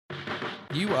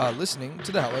You are listening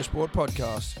to the Hello Sport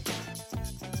podcast.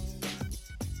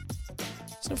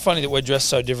 Isn't it funny that we're dressed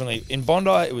so differently? In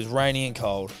Bondi, it was rainy and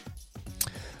cold.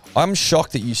 I'm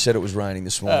shocked that you said it was raining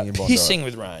this morning in Bondi. Pissing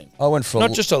with rain. I went for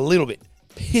Not just a little bit,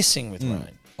 pissing with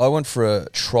rain. I went for a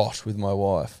trot with my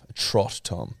wife. A trot,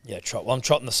 Tom. Yeah, trot. Well, I'm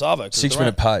trotting the Savo. 6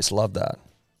 minute pace. Love that.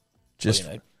 Just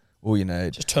all you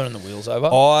need. Just turning the wheels over.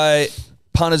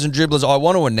 Punters and dribblers, I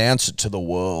want to announce it to the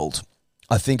world.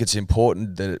 I think it's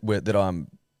important that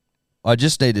I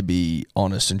just need to be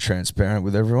honest and transparent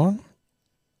with everyone.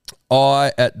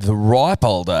 I, at the ripe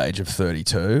old age of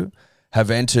 32,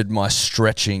 have entered my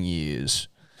stretching years.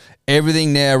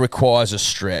 Everything now requires a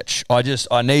stretch.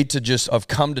 I've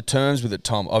come to terms with it,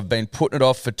 Tom. I've been putting it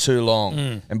off for too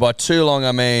long. And by too long,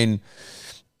 I mean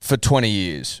for 20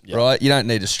 years, right? You don't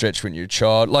need to stretch when you're a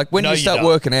child. Like when you start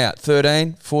working out,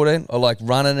 13, 14, or like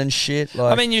running and shit.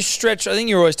 Like, I mean, you stretch. I think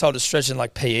you're always told to stretch in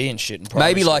like PE and shit in primary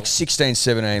maybe school. like 16,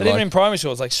 17. But even in primary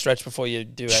school, it's like stretch before you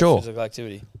do physical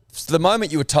activity. So the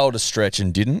moment you were told to stretch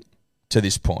and didn't, to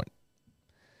this point,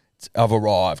 I've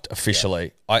arrived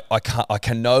officially. Yeah. I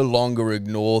can no longer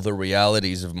ignore the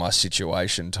realities of my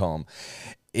situation, Tom.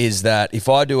 Is that if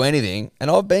I do anything, and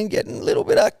I've been getting a little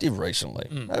bit active recently.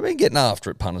 I've been getting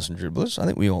after it, punters and dribblers. I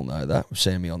think we all know that. We've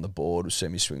seen me on the board. We've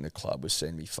seen me swing the club. We've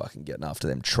seen me fucking getting after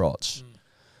them trots.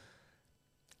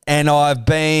 And I've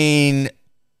been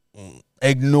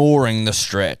ignoring the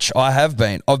stretch. I have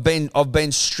been. I've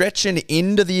been stretching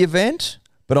into the event,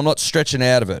 but I'm not stretching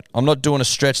out of it. I'm not doing a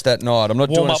stretch that night. I'm not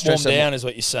doing a stretch warm down is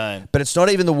what you're saying. But it's not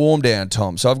even the warm down,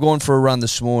 Tom. So I've gone for a run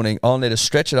this morning. I'll need to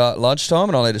stretch at lunchtime,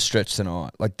 and I'll need to stretch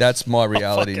tonight. Like that's my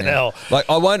reality now. Hell. Like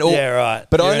I won't. Right.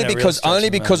 But You're only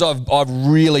because I've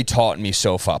really tightened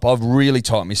myself up. I've really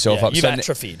tightened myself up. You've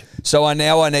atrophied. So I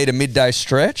need a midday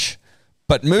stretch.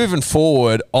 But moving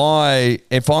forward,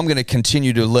 if I'm going to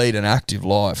continue to lead an active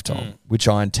life, Tom, which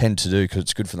I intend to do because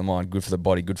it's good for the mind, good for the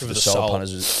body, good for the soul.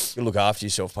 Punters, you look after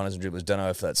yourself, punters and dribblers. Don't know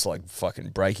if that's like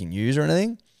fucking breaking news or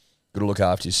anything. Got to look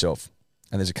after yourself,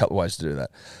 and there's a couple of ways to do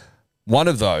that. One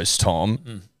of those,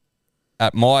 Tom,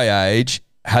 at my age,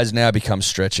 has now become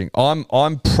stretching.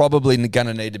 I'm probably going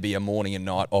to need to be a morning and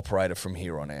night operator from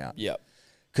here on out. Yep.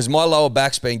 Because my lower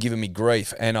back's been giving me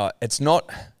grief, and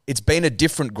it's been a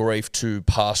different grief to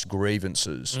past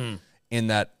grievances in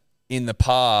that in the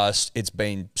past it's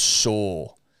been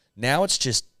sore. Now it's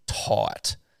just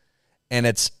tight. And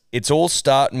it's all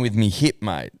starting with me hip,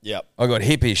 mate. Yep. I got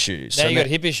hip issues. Now you got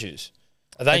hip issues.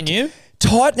 Are they new?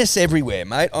 Tightness everywhere,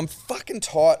 mate. I'm fucking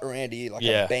tight around here like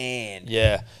a band.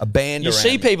 Yeah. A band You around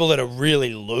see me. people that are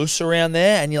really loose around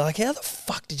there and you're like, how the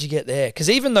fuck did you get there?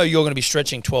 Because even though you're going to be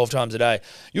stretching 12 times a day,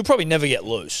 you'll probably never get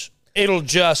loose. It'll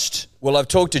just... Well, I've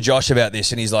talked to Josh about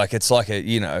this and he's like, it's like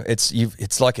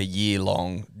it's like a years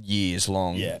long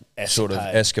sort of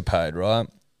escapade, right?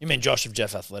 You mean Josh of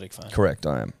Jeff Athletic fame? Correct,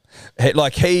 I am.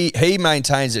 He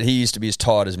maintains that he used to be as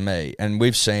tight as me, and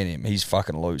we've seen him. He's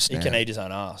fucking loose now. He can eat his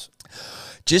own ass.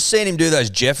 Just seen him do those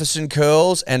Jefferson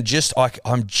curls, and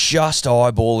I'm just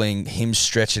eyeballing him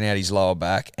stretching out his lower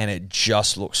back, and it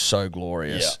just looks so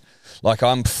glorious. Yeah. Like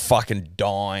I'm fucking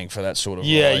dying for that sort of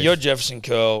relief. Your Jefferson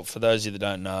curl, for those of you that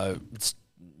don't know,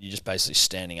 you're just basically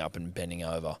standing up and bending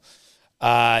over.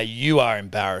 You are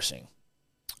embarrassing.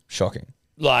 Shocking.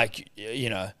 Like,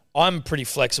 I'm pretty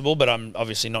flexible, but I'm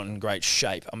obviously not in great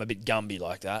shape. I'm a bit Gumby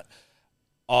like that.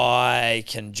 I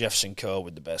can Jefferson curl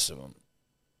with the best of them.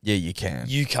 Yeah, you can.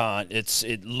 You can't.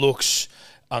 It looks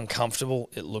uncomfortable.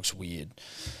 It looks weird.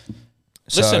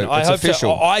 So listen, I hope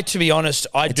official. to be honest,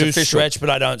 I do official. stretch, but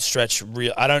I don't stretch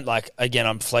real. I don't again,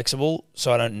 I'm flexible,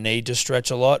 so I don't need to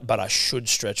stretch a lot, but I should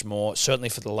stretch more, certainly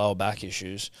for the lower back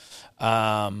issues.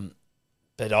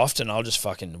 But often I'll just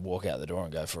fucking walk out the door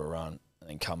and go for a run and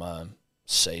then come home,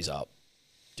 seize up,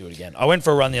 do it again. I went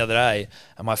for a run the other day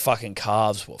and my fucking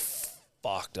calves were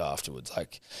fucked afterwards.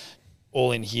 Like,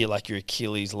 all in here, like your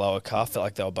Achilles lower calf, felt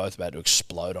like they were both about to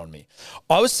explode on me.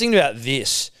 I was thinking about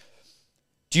this.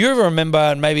 Do you ever remember,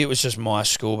 and maybe it was just my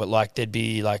school, but like there'd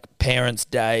be like parents'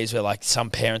 days where like some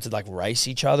parents would like race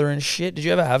each other and shit? Did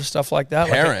you ever have stuff like that?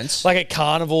 Parents? Like at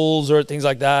carnivals or things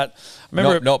like that? I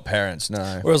remember not parents, no.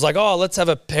 Where it was like, oh, let's have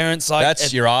a parents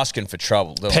like... You're asking for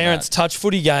trouble. Parents touch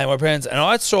footy game where parents... And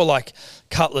I saw like a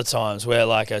couple of times where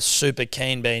like a super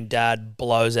keen bean dad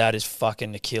blows out his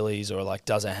fucking Achilles or like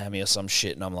does a hammy or some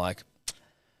shit, and I'm like,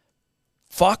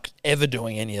 fuck ever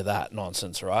doing any of that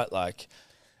nonsense, right? Like...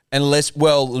 Unless,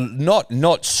 well,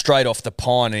 not straight off the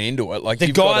pine and into it. Like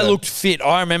the guy looked fit.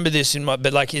 I remember this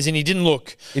but like, as in he didn't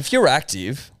look... If you're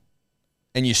active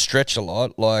and you stretch a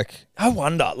lot, like... I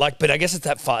wonder, like, but I guess it's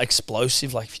that far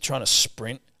explosive, like if you're trying to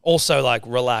sprint. Also, like,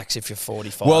 relax if you're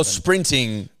 45. Well,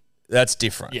 sprinting, That's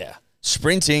different. Yeah.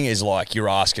 Sprinting is like you're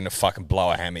asking to fucking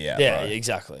blow a hammy out, Yeah, bro.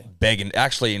 exactly. Begging,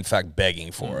 actually, in fact,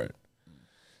 begging for it.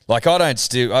 Like,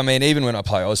 even when I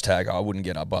play OzTag, I wouldn't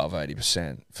get above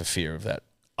 80% for fear of that.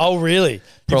 Oh, really?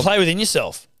 You play within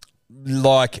yourself?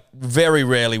 Like, very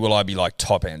rarely will I be like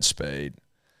top end speed.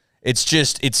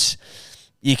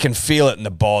 You can feel it in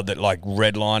the bod that like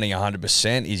redlining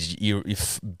 100% is you're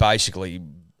basically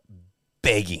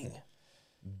begging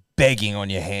on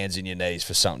your hands and your knees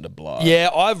for something to blow. Yeah,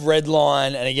 I've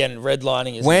redline, and again,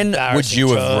 redlining is When an would you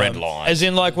have embarrassing term. redlined? As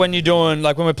in, like when you're doing,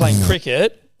 like when we're playing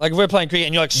cricket, like if we're playing cricket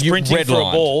and you're like sprinting for a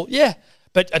redlined. ball, yeah,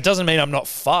 but it doesn't mean I'm not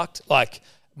fucked. Like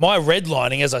my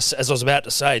redlining, as I was about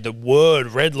to say, the word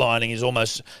redlining is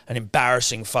almost an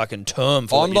embarrassing fucking term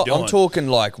for what you're doing. I'm talking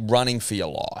like running for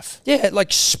your life. Yeah,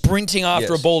 like sprinting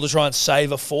after Yes. a ball to try and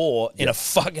save a four in a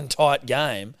fucking tight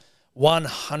game,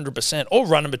 100%. Or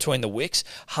running between the wicks,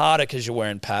 harder because you're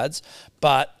wearing pads,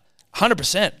 but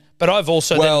 100%. But I've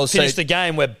also then finished the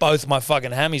game where both my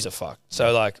fucking hammies are fucked.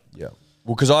 So like, Yeah.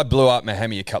 Well, because I blew up my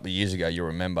hammy a couple of years ago, you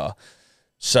remember.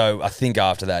 So I think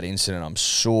after that incident, I'm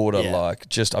sort of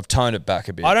I've toned it back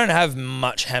a bit. I don't have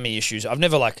much hammy issues. I've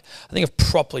never I think I've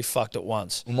properly fucked it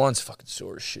once. Well, mine's fucking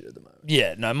sore as shit at the moment.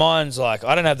 Yeah, no, mine's like,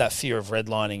 I don't have that fear of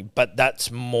redlining, but that's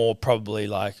more probably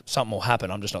like something will happen.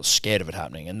 I'm just not scared of it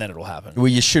happening, and then it'll happen. Well,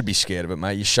 you should be scared of it,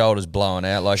 mate. Your shoulder's blowing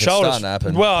out. Like, it's starting to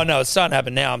happen. Well, no, it's starting to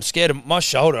happen now. I'm scared of my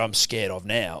shoulder. I'm scared of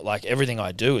now. Like, everything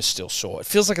I do is still sore. It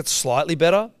feels like it's slightly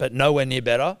better, but nowhere near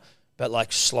better, but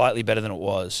like slightly better than it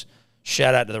was.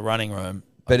 Shout out to the running room.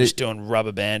 I'm just doing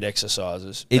rubber band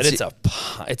exercises. But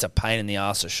it's a pain in the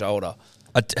ass of shoulder.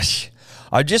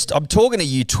 I'm talking to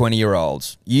you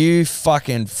 20-year-olds. You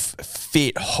fucking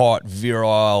fit, hot,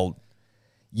 virile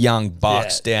young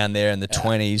bucks down there in the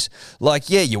 20s.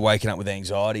 Like, yeah, you're waking up with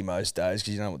anxiety most days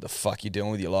because you don't know what the fuck you're doing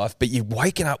with your life. But you're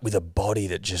waking up with a body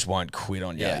that just won't quit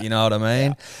on you. Yeah. You know what I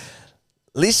mean? Yeah.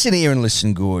 Listen here and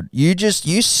listen good. You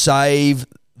save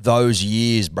those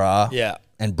years, bruh. Yeah.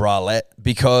 And bralette,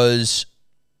 because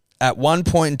at one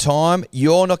point in time,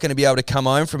 you're not going to be able to come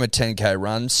home from a 10K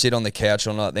run, sit on the couch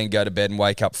all night, then go to bed and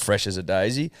wake up fresh as a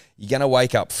daisy. You're going to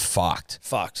wake up fucked.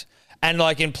 And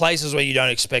like in places where you don't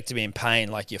expect to be in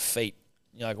pain, like your feet.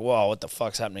 You're like, whoa, what the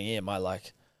fuck's happening here? My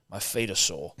feet are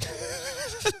sore.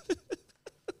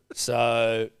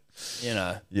 So, you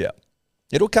know. Yeah.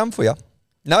 It'll come for you.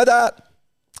 Know that.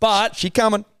 But she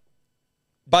coming.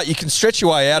 But you can stretch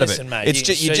your way out of it. Mate,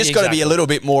 you just got to be a little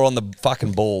bit more on the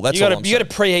fucking ball. That's all I'm saying. You got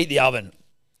to preheat the oven.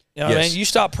 You know what I mean? You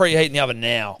start preheating the oven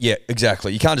now. Yeah,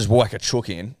 exactly. You can't just whack a chook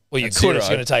in. Well, you could. It's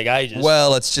going to take ages.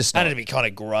 Well, it's just and it'd be kind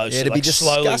of gross. Yeah, it'd be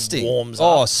disgusting. Slowly warms up.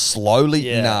 up. Oh, slowly?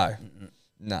 Yeah.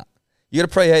 No. You got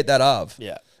to preheat that oven.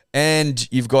 Yeah. And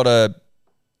you've got to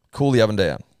cool the oven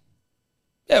down.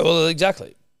 Yeah, well,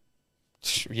 exactly.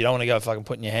 You don't want to go fucking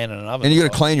putting your hand in an oven. And you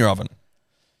got to clean your oven.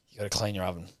 You got to clean your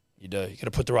oven. You do. You got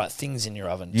to put the right things in your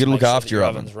oven. You got to look after your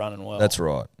oven's running well. That's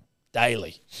right.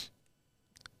 Daily.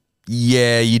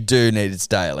 Yeah, you do need it's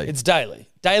daily. It's daily.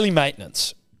 Daily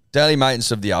maintenance. Daily maintenance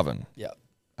of the oven. Yeah.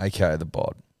 AKA the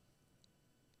bod.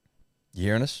 You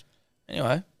hearing us?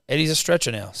 Anyway, Eddie's a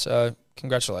stretcher now, so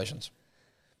congratulations.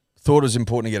 Thought it was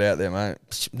important to get out there,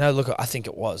 mate. No, look, I think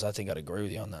it was. I think I'd agree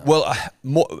with you on that. Well,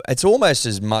 it's almost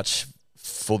as much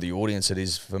for the audience as it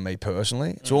is for me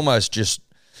personally. It's almost just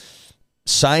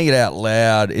saying it out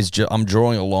loud is I'm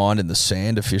drawing a line in the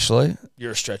sand officially.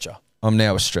 You're a stretcher. I'm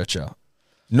now a stretcher.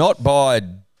 Not by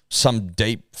some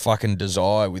deep fucking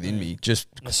desire within me, just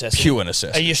necessity. Pure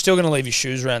necessity. Are you still going to leave your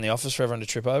shoes around the office for everyone to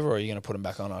trip over, or are you going to put them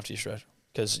back on after you stretch?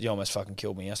 Because you almost fucking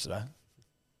killed me yesterday.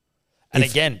 And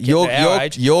again, your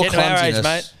clumsiness,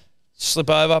 mate. Slip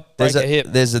over, break a hip.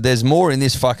 There's more in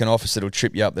this fucking office that'll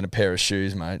trip you up than a pair of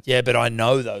shoes, mate. Yeah, but I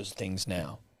know those things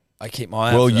now. I keep my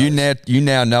eye out. Well, for those. you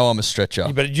now know I'm a stretcher.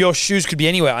 Yeah, but your shoes could be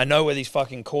anywhere. I know where these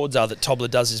fucking cords are that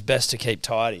Tobler does his best to keep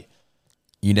tidy.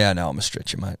 You now know I'm a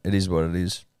stretcher, mate. It is what it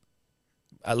is.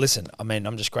 Listen, I mean,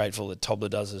 I'm just grateful that Tobler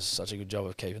does such a good job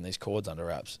of keeping these cords under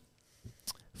wraps.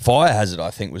 Fire hazard, I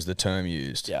think, was the term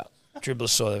used. Yeah. Dribblers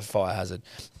saw the fire hazard.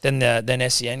 Then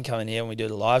SEN come in here and we do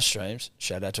the live streams.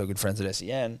 Shout out to our good friends at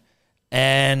SEN.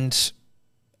 And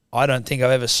I don't think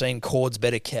I've ever seen cords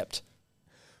better kept.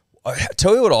 I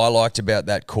tell you what I liked about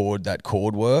that cord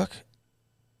work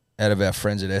out of our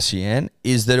friends at SEN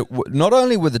is that not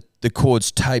only were the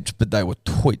cords taped, but they were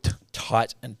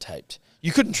tight and taped.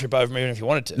 You couldn't trip over them even if you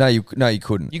wanted to. No, you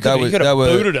couldn't. You could have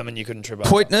booted them and you couldn't trip over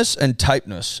them. Tightness and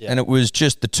tapeness, and it was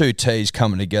just the two T's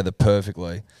coming together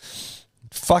perfectly.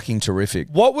 Fucking terrific.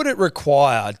 What would it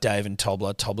require, Dave and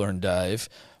Tobler and Dave?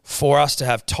 for us to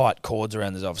have tight cords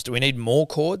around this office? Do we need more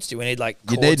cords? Do we need like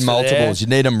You cords need for multiples. there?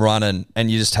 You need them running, and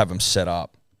you just have them set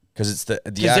up because it's the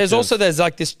There's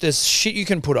like there's shit you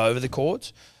can put over the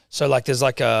cords. So like there's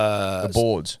like the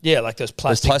boards. Yeah, like those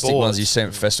plastic boards. ones you see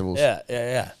at festivals.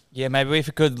 Yeah. Yeah, maybe if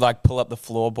we could like pull up the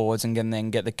floorboards and then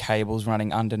get the cables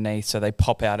running underneath so they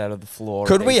pop out of the floor.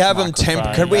 Could we have them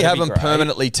Could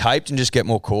permanently taped and just get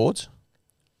more cords?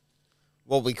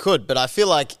 Well, we could, but I feel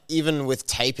like even with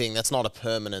taping, that's not a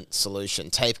permanent solution.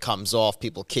 Tape comes off,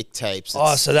 people kick tapes.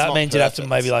 So that means you'd have to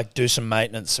maybe like do some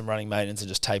running maintenance, and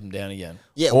just tape them down again.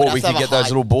 Yeah, or we could get those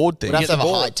little board things. We'd have to have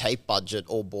a high tape budget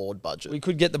or board budget. We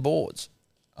could get the boards.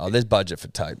 Oh, there's budget for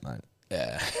tape, mate.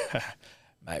 Yeah,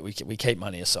 mate, we keep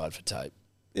money aside for tape.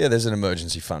 Yeah, there's an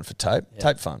emergency fund for tape. Yeah.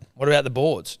 Tape fund. What about the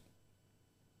boards?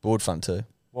 Board fund too.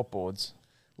 What boards?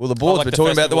 Well, the boards like we're the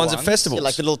talking about the festival ones at festivals. Yeah,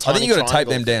 like the little I think you got to tape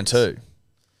them things. down too.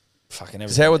 Fucking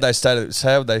everything. How would they stay?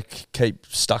 How would they keep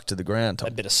stuck to the ground, Tom?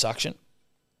 A bit of suction.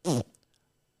 You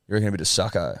reckon a bit of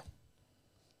succo?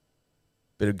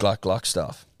 Bit of gluck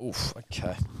stuff. Oof.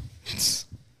 Okay.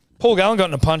 Paul Gallen got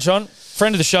in a punch on.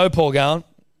 Friend of the show, Paul Gallen.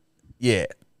 Yeah.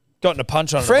 Got in a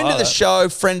punch on. Friend of the show,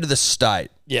 friend of the state.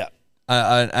 Yeah.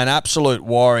 An absolute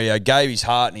warrior. Gave his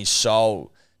heart and his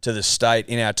soul to the state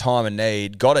in our time of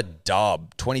need. Got a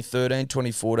dub. 2013,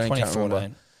 2014.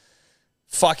 2014.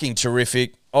 Fucking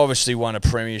terrific. Obviously won a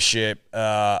premiership.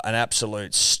 An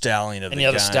absolute stallion of the game.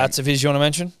 Any other stats of his you want to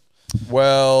mention?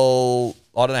 Well,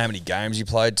 I don't know how many games he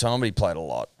played, Tom, but he played a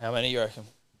lot. How many you reckon?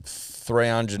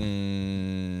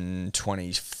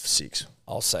 326.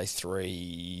 I'll say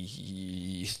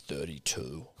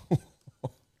 332.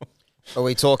 Are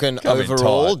we talking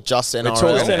overall, just NRL? We're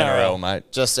talking NRL, mate.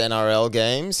 Just NRL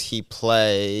games. He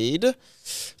played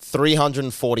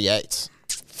 348.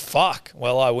 Fuck.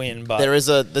 Well, I win, but There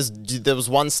was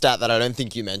one stat that I don't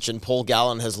think you mentioned. Paul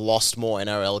Gallen has lost more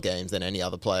NRL games than any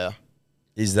other player.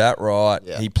 Is that right?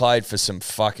 Yeah. He played for some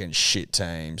fucking shit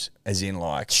teams, as in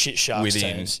like shit sharks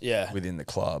teams. Yeah. within the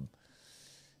club.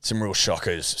 Some real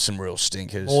shockers, some real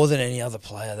stinkers. More than any other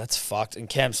player. That's fucked. And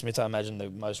Cam Smith, I imagine, the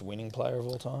most winning player of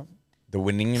all time. The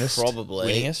winningest?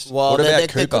 Probably. Winningest? Well, What there about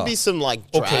could Cooper? be some like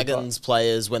Or Dragons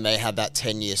players when they had that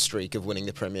 10-year streak of winning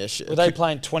the premiership. Were they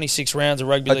playing 26 rounds of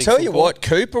rugby I league tell you football? what,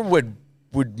 Cooper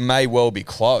may well be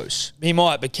close. He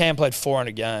might, but Cam played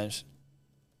 400 games.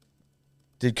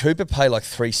 Did Cooper play like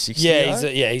 360?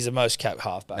 Yeah, he's the most capped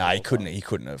halfback. No, of he all couldn't. time. He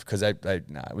couldn't have because it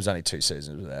was only 2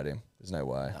 seasons without him. There's no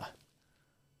way.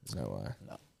 There's no way.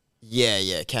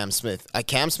 Yeah, Cam Smith.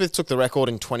 Cam Smith took the record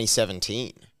in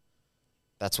 2017.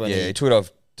 That's when he took it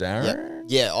off Darren.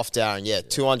 Yeah, off Darren. Yeah,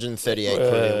 238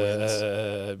 career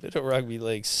wins. Bit of rugby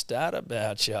league stat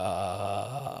about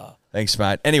ya. Thanks,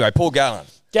 mate. Anyway, Paul Gallen.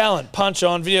 Gallen, punch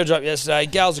on, video drop yesterday.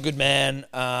 Gal's a good man,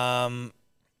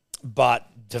 but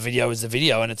the video is the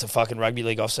video, and it's a fucking rugby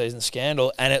league off-season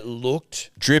scandal, and it looked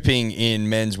Dripping in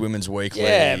Men's Women's Weekly.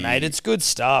 Yeah, mate, it's good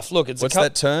stuff. Look, it's what's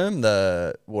that term?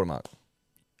 The watermark.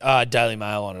 Daily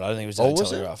Mail on it. I don't think it was Daily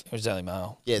Telegraph. It was Daily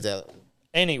Mail. Yeah,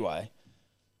 Anyway,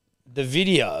 the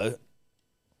video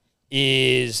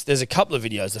is there's a couple of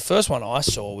videos. The first one I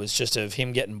saw was just of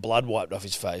him getting blood wiped off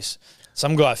his face.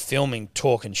 Some guy filming,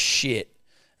 talking shit,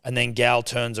 and then Gal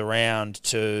turns around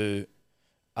to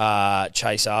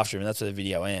chase after him, and that's where the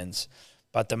video ends.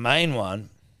 But the main one,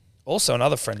 also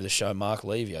another friend of the show, Mark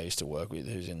Levy, I used to work with,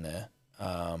 who's in there.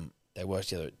 They worked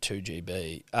together at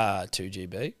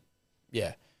 2GB.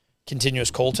 Yeah.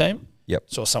 Continuous call team. Yep.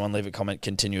 Saw someone leave a comment,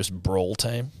 continuous brawl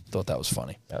team. Thought that was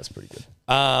funny. That was pretty good.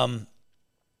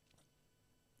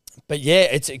 But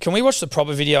yeah, can we watch the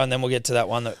proper video and then we'll get to that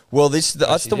one that? Well, that's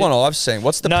the one I've seen.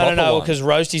 What's the proper No, one? because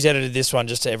Roasty's edited this one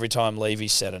just to every time Levy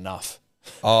said enough.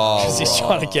 Oh, Because he's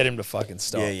trying to get him to fucking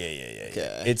stop. Yeah.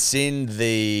 Okay. It's in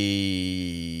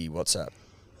the WhatsApp.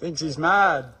 Thinks he's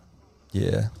mad.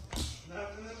 Yeah.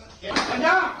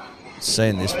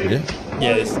 Seen this bit.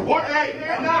 Yeah. This, What? Hey,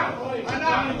 enough!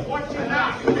 What's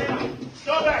enough?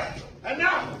 Stop it!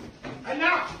 Enough!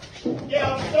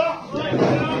 Yeah, stop!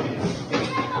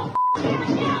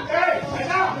 Hey,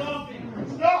 enough!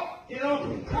 Stop! Get off!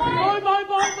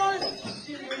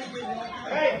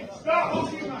 Hey, stop!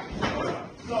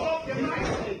 Stop! Get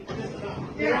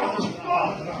off!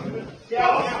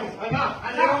 Stop!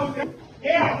 Enough!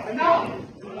 Yeah, enough!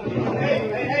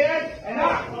 Hey,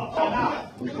 enough!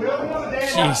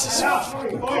 Jesus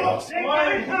fucking Christ.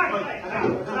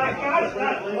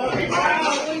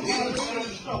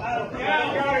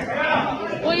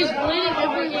 Well, he's bleeding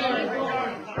everywhere.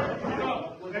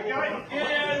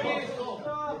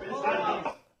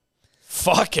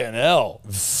 Fucking hell.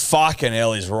 Fucking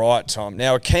hell is right, Tom.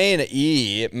 Now, a keen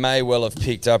ear may well have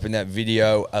picked up in that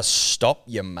video a stop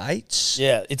your mates.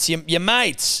 Yeah, it's your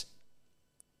mates.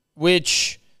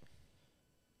 Which,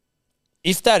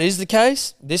 if that is the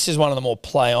case, this is one of the more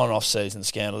play-on off-season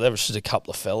scandals. There was just a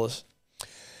couple of fellas.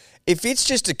 If it's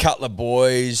just a couple of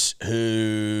boys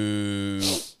who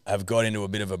have got into a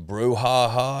bit of a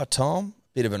brouhaha, Tom,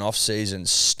 bit of an off-season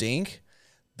stink,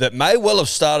 that may well have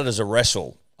started as a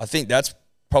wrestle, I think that's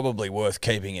probably worth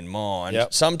keeping in mind.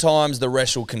 Yep. Sometimes the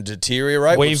wrestle can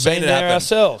deteriorate. We've seen been it there happen.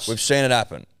 ourselves. We've seen it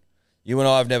happen. You and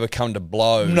I have never come to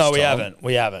blows. No, we Tom, haven't.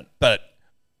 We haven't. But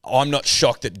I'm not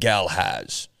shocked that Gal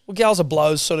has. Well, Gal's a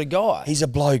blows sort of guy. He's a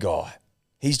blow guy.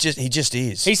 He just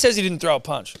is. He says he didn't throw a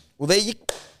punch. Well, there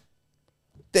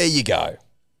you go.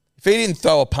 If he didn't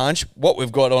throw a punch, what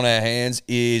we've got on our hands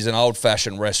is an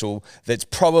old-fashioned wrestle that's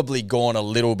probably gone a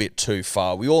little bit too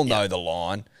far. We all know the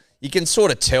line. You can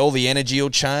sort of tell the energy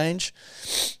will change.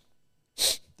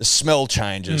 The smell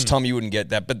changes. Tom, you wouldn't get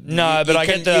that. But No, but I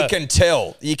get the... You can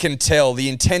tell. You can tell. The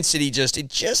intensity it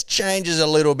just changes a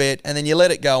little bit, and then you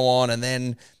let it go on, and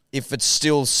then if it's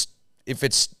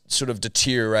sort of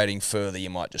deteriorating further, you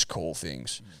might just call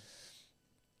things.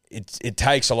 It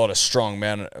takes a lot of strong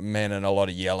men and a lot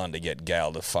of yelling to get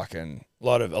Gal to fucking A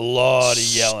lot of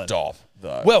yelling. stop,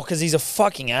 though. Well, because he's a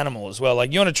fucking animal as well.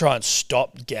 Like, you want to try and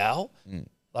stop Gal?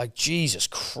 Like, Jesus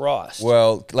Christ.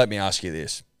 Well, let me ask you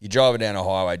this. You're driving down a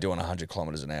highway doing 100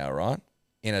 kilometres an hour, right?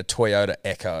 In a Toyota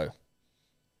Echo.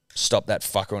 Stop that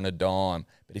fucker on a dime.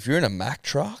 But if you're in a Mack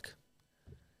truck,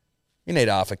 you need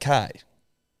half a K.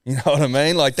 You know what I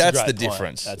mean? Like, that's the point.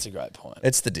 difference. That's a great point.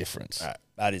 It's the difference. All right,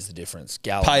 that is the difference.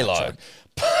 Gal Payload.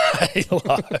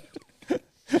 Payload.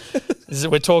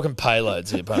 We're talking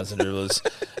payloads here, punters and dribblers.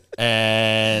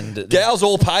 And Gal's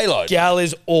all payload. Gal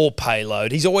is all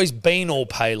payload. He's always been all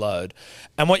payload.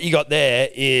 And what you got there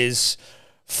is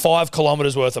 5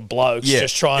 kilometres worth of blokes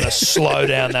just trying to slow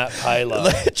down that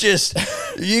payload.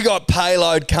 You got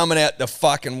payload coming out the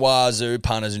fucking wazoo,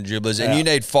 punters and dribblers, and you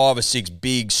need 5 or 6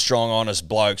 big, strong, honest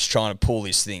blokes trying to pull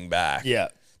this thing back. Yeah.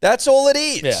 That's all it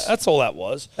is. Yeah, that's all that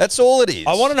was. That's all it is.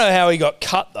 I want to know how he got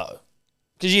cut, though.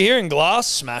 Because you're hearing glass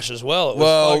smash as well.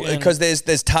 Because there's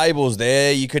tables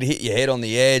there. You could hit your head on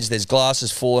the edge. There's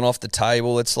glasses falling off the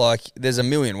table. It's like there's a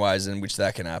million ways in which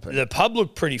that can happen. The pub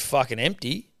looked pretty fucking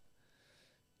empty.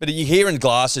 But you're hearing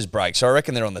glasses break, so I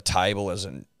reckon they're on the table as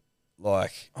in,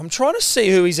 like... I'm trying to see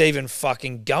who he's even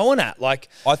fucking going at. Like,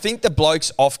 I think the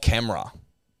bloke's off camera.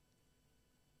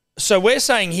 so we're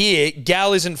saying here,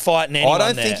 Gal isn't fighting anyone I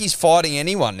don't there. think he's fighting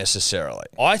anyone necessarily.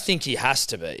 I think he has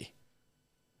to be.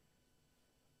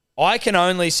 I can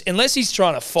only... Unless he's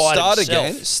trying to fight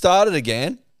himself. Start it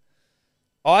again.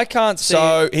 I can't see...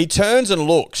 So he turns and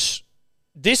looks.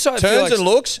 this I feel like,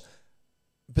 Looks,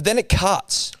 but then it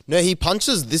cuts. No, he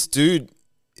punches this dude.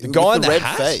 The guy in the red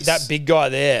hat? face. that big guy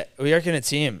there. We reckon it's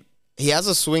him. He has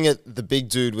a swing at the big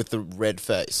dude with the red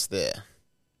face there.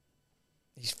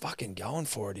 He's fucking going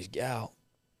for it, his Gal.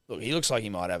 Look, he looks like he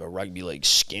might have a rugby league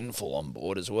skinful on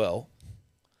board as well.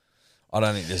 I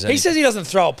don't think there's any... He says he doesn't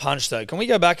throw a punch, though. Can we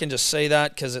go back and just see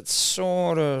that? Because it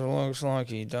sort of looks like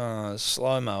he does.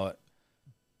 Slow-mo it.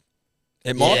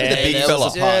 It might be the big there fella.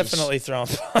 was a punch. Definitely throwing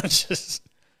punches.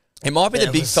 It might be the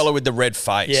There big was- fella with the red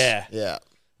face. Yeah. Yeah.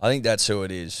 I think that's who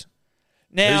it is.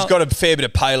 Now, Who's got a fair bit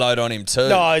of payload on him too.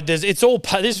 no, it's all.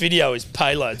 This video is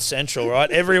payload central, right?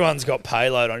 Everyone's got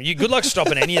payload on. You good luck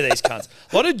stopping any of these cunts.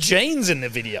 A lot of jeans in the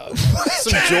video.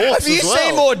 Some jorts Have you as well.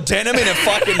 seen more denim in a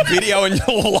fucking video in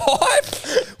your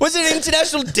life? Was it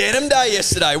International Denim Day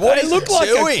yesterday? What They is look it like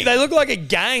doing? they look like a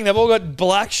gang. They've all got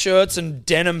black shirts and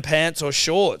denim pants or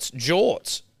shorts,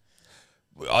 jorts.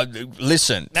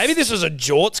 Listen, Maybe this was a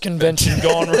jorts convention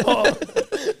gone wrong.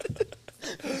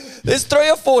 there's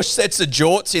 3 or 4 sets of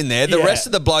jorts in there. The Yeah. rest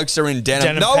of the blokes are in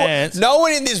denim. Denim pants. No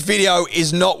one in this video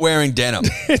is not wearing denim.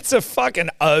 It's a fucking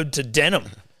ode to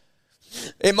denim.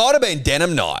 It might have been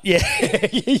denim night. Yeah,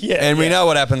 yeah. And we know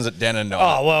what happens at denim night.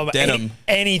 Oh well, denim.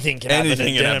 anything can happen.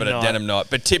 Anything can happen at night. denim night.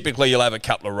 But typically you'll have a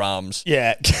couple of rums.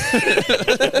 Yeah.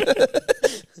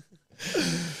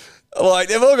 Like,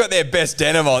 they've all got their best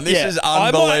denim on. This Yeah. is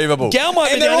unbelievable. Gal might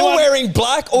be and the they're only all one- wearing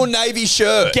black or navy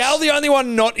shirts. Gal, the only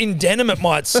one not in denim, it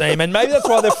might seem, and maybe that's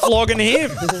why they're flogging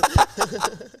him.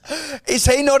 Is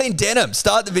he not in denim?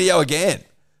 Start the video again.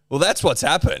 Well, that's what's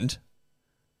happened.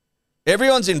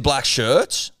 Everyone's in black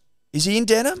shirts. Is he in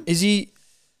denim? Is he?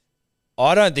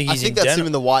 I don't think I he's think in that's denim. him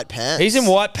in the white pants. He's in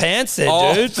white pants there,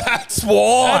 Oh, dude. that's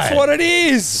why. That's what it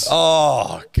is.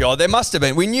 Oh, God. There must have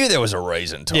been. We knew there was a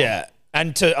reason, Tom. Yeah,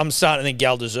 and I'm starting to think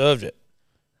Gal deserved it.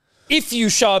 if you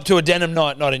show up to a denim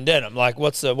night not in denim, like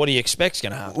what do you expect's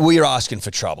going to happen? We're asking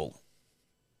for trouble.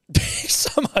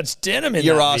 So much denim in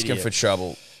You're that asking video. for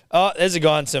trouble. Oh, there's a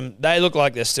guy in some. They look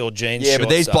like they're still jeans. Yeah, but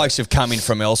shorts, these though. blokes have come in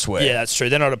from elsewhere. Yeah, that's true.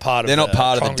 They're not a part of. They're not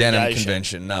part of the denim congregation.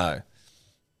 convention, no.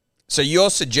 So you're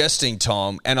suggesting,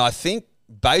 Tom, and I think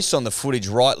based on the footage,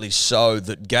 rightly so,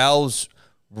 that gals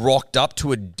rocked up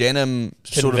to a denim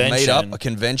sort of meetup, a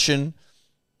convention,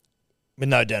 with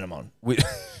no denim on.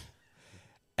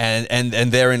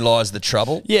 and therein lies the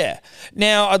trouble. Yeah.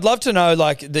 Now, I'd love to know,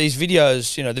 like, these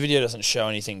videos, the video doesn't show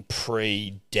anything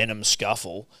pre-denim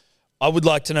scuffle. I would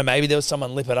like to know, maybe there was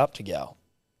someone lip it up to gal.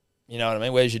 You know what I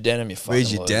mean? Where's your denim, you fucking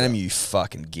Where's your loser? denim, you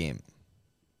fucking gimp?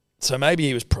 So maybe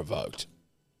he was provoked.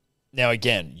 Now,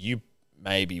 again, you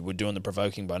maybe were doing the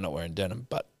provoking by not wearing denim,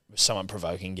 but was someone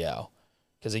provoking gal?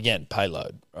 Because, again,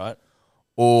 payload, right?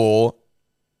 Or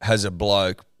has a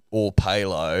bloke or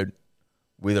payload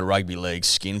with a rugby league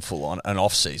skinful on, an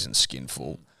off-season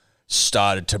skinful,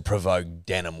 started to provoke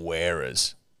denim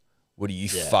wearers? What are you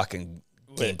fucking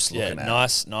gimps looking at?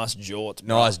 Nice jorts.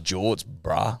 Nice jorts,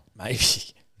 bruh.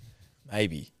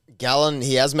 Maybe. Gallen,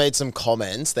 he has made some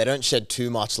comments. They don't shed too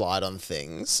much light on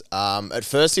things. At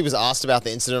first, he was asked about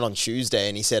the incident on Tuesday,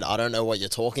 and he said, "I don't know what you're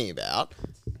talking about."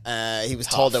 He was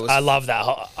told there was. I love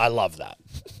that. I love that.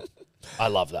 I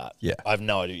love that. Yeah. I have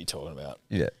no idea what you're talking about.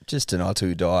 Yeah, just deny till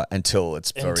you die until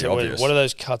it's very obvious. What are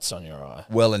those cuts on your eye?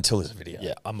 Well, until there's a video.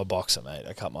 Yeah, I'm a boxer, mate.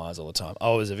 I cut my eyes all the time.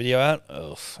 Oh, is a video out?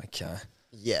 Oh, okay.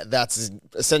 Yeah, that's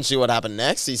essentially what happened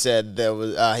next. He said there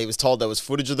was. He was told there was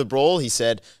footage of the brawl. He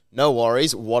said, "No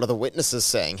worries. What are the witnesses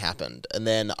saying happened?" And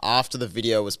then after the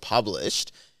video was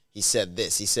published, he said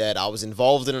this. He said, "I was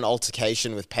involved in an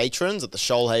altercation with patrons at the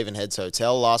Shoalhaven Heads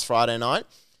Hotel last Friday night.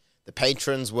 The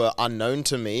patrons were unknown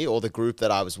to me or the group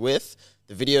that I was with.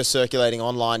 The video circulating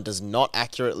online does not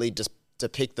accurately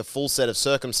depict the full set of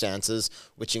circumstances,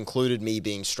 which included me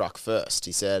being struck first."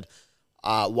 He said,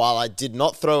 "While I did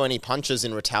not throw any punches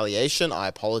in retaliation, I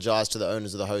apologize to the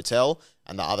owners of the hotel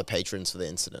and the other patrons for the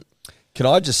incident." Can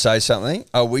I just say something?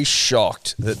 Are we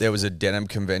shocked that there was a denim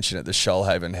convention at the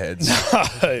Shoalhaven Heads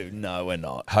No, we're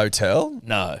not. Hotel?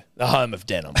 No, the home of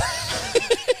denim.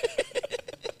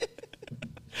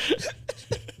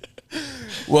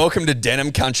 Welcome to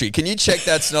denim country. Can you check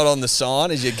that's not on the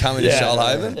sign as you come into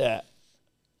Shoalhaven? Yeah.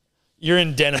 You're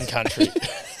in denim country.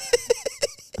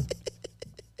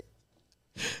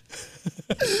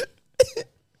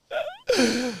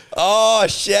 Oh,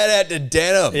 shout out to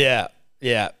denim.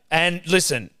 Yeah. And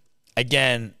listen,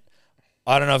 again,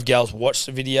 I don't know if Gal's watched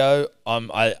the video.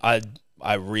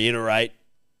 I reiterate,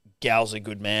 Gal's a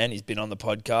good man. He's been on the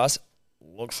podcast.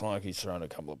 Looks like he's thrown a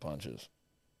couple of punches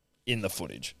in the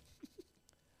footage.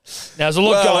 Now, there's a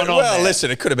lot going on Well, there. listen,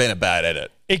 it could have been a bad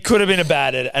edit. It could have been a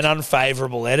bad edit, an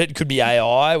unfavourable edit. It could be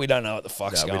AI. We don't know what the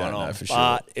fuck's No, we going don't on. know for sure.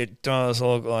 But it does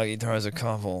look like he throws a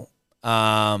couple.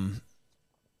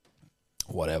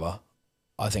 Whatever.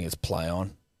 I think it's play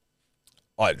on.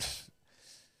 I'm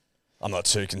not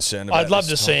too concerned about it. I'd love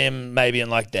to see him maybe in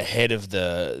like the head of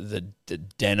the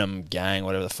denim gang,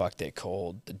 whatever the fuck they're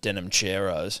called, the denim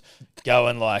cheros,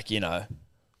 going like,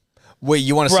 Well,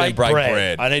 you want to see him break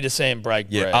bread. I need to see him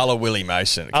break bread. A la Willie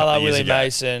Mason. A la Willie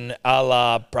Mason, a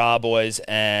la Bra Boys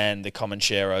and the Common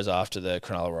Cheros after the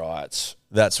Cronulla riots.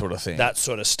 That sort of thing. That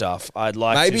sort of stuff. I'd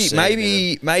like to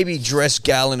see. Maybe dress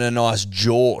Gal in a nice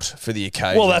jort for the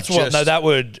occasion. Well, that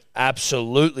would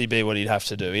absolutely be what he'd have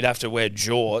to do. He'd have to wear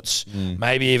jorts,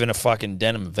 maybe even a fucking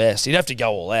denim vest. He'd have to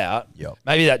go all out. Yep.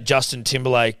 Maybe that Justin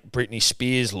Timberlake, Britney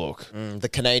Spears look. The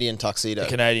Canadian tuxedo. The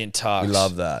Canadian tux. We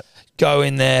love that. Go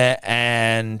in there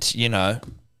and,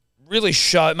 really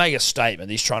make a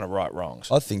statement. He's trying to right wrongs.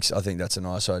 I think that's a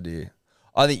nice idea.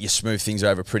 I think you smooth things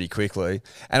over pretty quickly,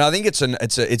 and I think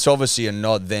it's obviously a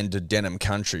nod then to denim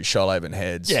country, Shoalhaven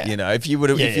Heads. Yeah. If you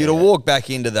would have walked back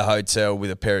into the hotel with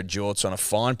a pair of jorts on, a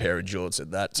fine pair of jorts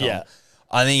at that time,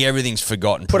 I think everything's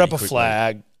forgotten. Put up a quickly.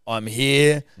 flag. I'm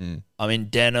here. I'm in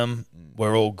denim.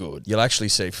 We're all good. You'll actually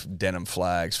see denim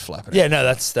flags flapping. Yeah, no,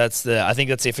 I think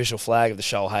that's the official flag of the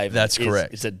Shoalhaven. That's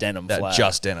correct. It's a denim flag.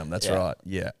 Just denim. That's right.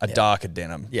 Yeah, a darker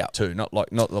denim. Yeah. too. Not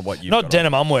what you've Not got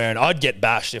denim I'm wearing. I'd get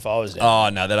bashed if I was denim. Oh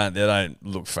no, they don't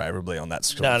look favourably on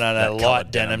that. No, that light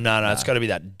coloured denim. No, it's got to be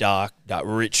that dark, that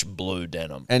rich blue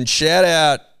denim. And shout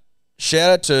out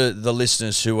to the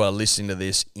listeners who are listening to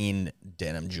this in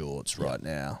denim jorts right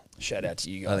now. Shout out to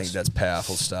you guys. I think that's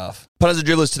powerful stuff. Punters and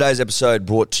Dribblers, today's episode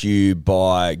brought to you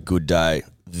by Good Day.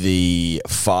 the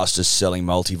fastest selling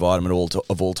multivitamin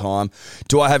of all time.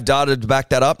 Do I have data to back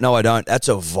that up? No, I don't. That's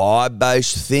a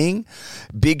vibe-based thing.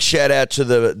 Big shout out to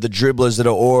the dribblers that are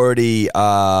already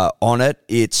on it.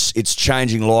 It's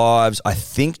changing lives. I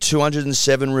think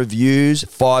 207 reviews,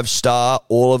 5-star,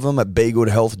 all of them at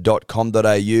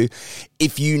begoodhealth.com.au.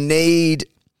 If you need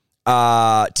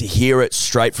to hear it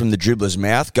straight from the dribbler's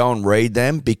mouth, go and read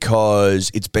them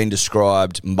because it's been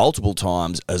described multiple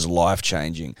times as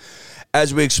life-changing.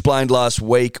 As we explained last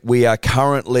week, we are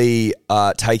currently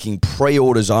taking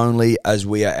pre-orders only as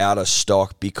we are out of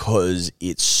stock because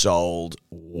it's sold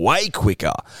way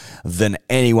quicker than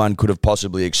anyone could have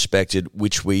possibly expected,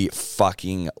 which we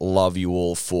fucking love you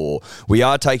all for. We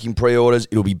are taking pre-orders.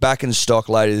 It'll be back in stock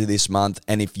later this month,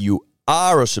 and if you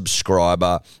are a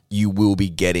subscriber, you will be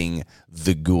getting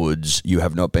the goods. You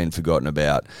have not been forgotten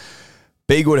about.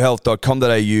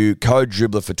 BeGoodHealth.com.au, code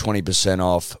dribbler for 20%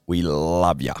 off. We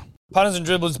love ya. Punters and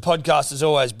Dribblers, the podcast is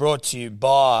always brought to you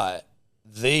by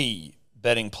the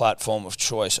betting platform of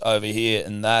choice over here,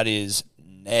 and that is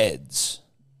Neds.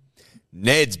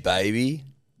 Neds, baby.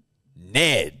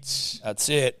 Neds. That's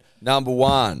it. Number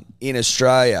one in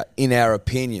Australia, in our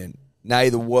opinion. Nay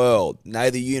the world, nay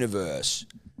the universe,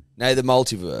 nay the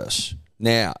multiverse.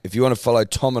 Now, if you want to follow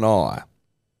Tom and I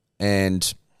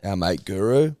and our mate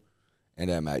Guru and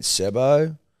our mate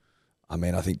Sebo, I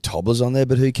mean, I think Toddler's on there,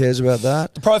 but who cares about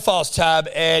that? The Profiles tab,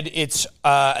 Ed, it's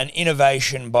an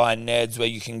innovation by Neds where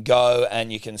you can go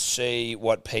and you can see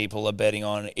what people are betting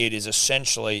on. It is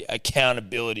essentially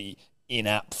accountability in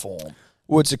app form.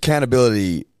 Well, it's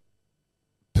accountability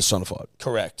personified.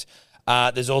 Correct.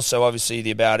 There's also obviously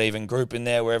the About Even group in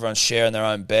there where everyone's sharing their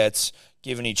own bets,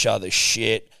 giving each other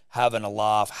shit, having a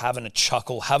laugh, having a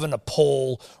chuckle, having a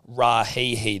Paul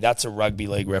Rahihi. That's a rugby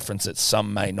league reference that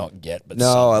some may not get. But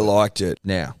no, I liked it.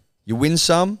 Now, you win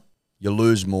some, you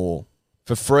lose more.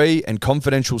 For free and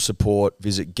confidential support,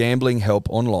 visit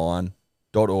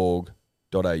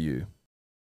gamblinghelponline.org.au.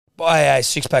 Buy a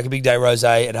six-pack of Big Day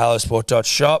Rosé at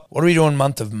hellosport.shop. What are we doing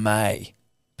month of May?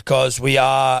 Because we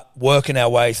are working our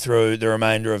way through the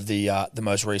remainder of the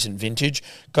most recent vintage.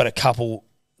 Got a couple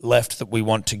left that we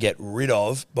want to get rid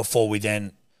of before we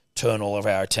then turn all of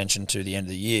our attention to the end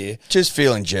of the year. Just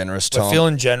feeling generous, Tom. We're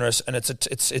feeling generous, and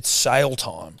it's sale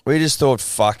time. We just thought,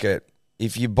 fuck it.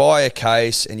 If you buy a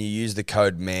case and you use the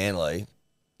code MANLY,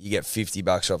 you get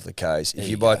 $50 off the case. If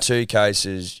you buy 2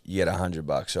 cases, you get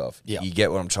 $100 off. Yep. You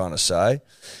get what I'm trying to say?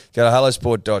 Go to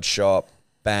hellosport.shop.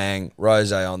 Bang,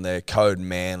 rosé on there, code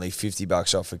MANLY,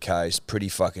 $50 off a case. Pretty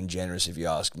fucking generous if you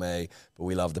ask me. But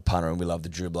we love the punter and we love the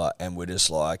dribbler, and we're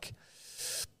just like,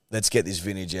 let's get this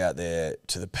vintage out there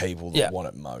to the people that want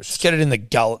it most. Let's get it in the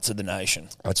gullets of the nation.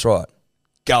 That's right.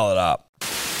 Gull it up. Did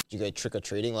you go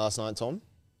trick-or-treating last night, Tom?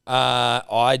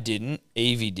 I didn't.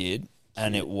 Evie did.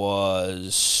 And it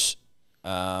was...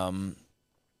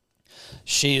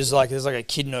 she is like... There's like a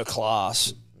kid in her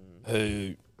class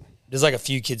who... There's like a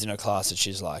few kids in her class that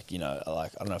she's like, you know,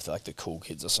 like, I don't know if they're like the cool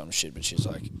kids or some shit, but she's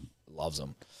like, loves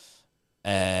them.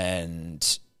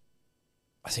 And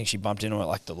I think she bumped into it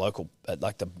like the local, at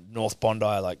like the North Bondi,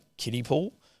 like kiddie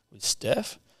pool with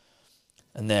Steph.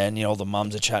 And then, you know, all the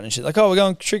mums are chatting and she's like, oh, we're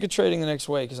going trick-or-treating the next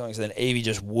week or something. So then Evie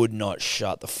just would not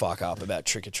shut the fuck up about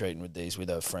trick-or-treating with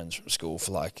her friends from school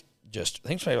for like just, I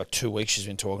think it's maybe like 2 weeks she's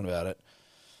been talking about it.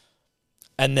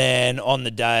 And then on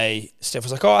the day, Steph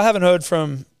was like, oh, I haven't heard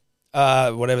from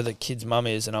whatever the kid's mum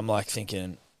is, and I'm like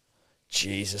thinking,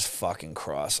 Jesus fucking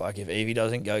Christ, like if Evie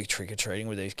doesn't go trick-or-treating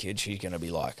with these kids, she's going to be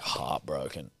like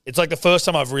heartbroken. It's like the first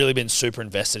time I've really been super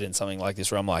invested in something like this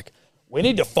where I'm like, we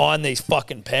need to find these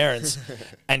fucking parents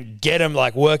and get them,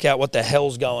 like work out what the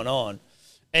hell's going on.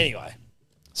 Anyway,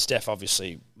 Steph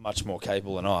obviously much more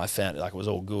capable than I found it, like it was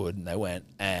all good, and they went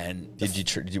and... How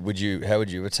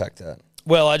would you attack that?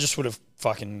 Well, I just would have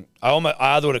fucking... I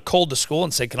either would have called the school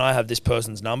and said, can I have this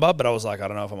person's number? But I was like, I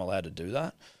don't know if I'm allowed to do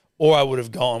that. Or I would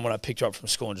have gone when I picked her up from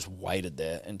school and just waited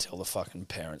there until the fucking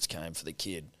parents came for the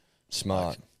kid.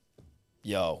 Smart. Like,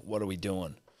 yo, what are we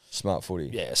doing? Smart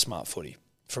footy. Yeah, smart footy.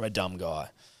 From a dumb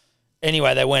guy.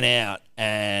 Anyway, they went out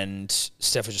and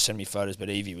Steph was just sending me photos, but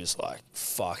Evie was like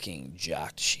fucking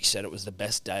jacked. She said it was the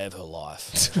best day of her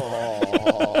life.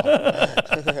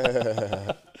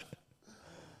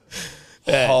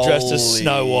 Yeah, dressed as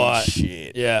Snow White.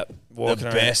 Shit. Yeah, walking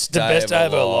around. Best the day best of day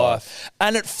of her her life. life.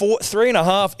 And at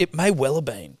 3.5, it may well have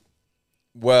been.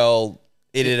 Well,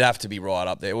 it'd have to be right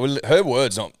up there. Well, her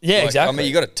words not. Yeah, like, exactly. I mean,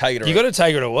 you got to take it. You got to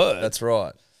take her to word. That's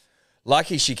right.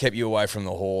 Lucky she kept you away from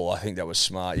the hall. I think that was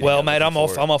smart. You Well, didn't go mate, I'm looking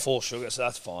off. for it. I'm off all sugar, so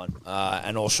that's fine.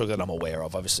 And all sugar that I'm aware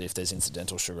of. Obviously, if there's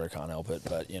incidental sugar, I can't help it.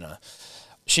 But you know,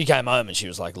 She came home and she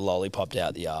was like lollipopped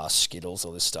out the arse, Skittles,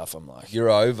 all this stuff. I'm like, You're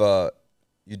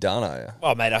done, are you?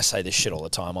 oh, mate, I say this shit all the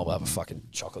time. I'll have a fucking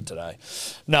chocolate today.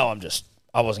 No,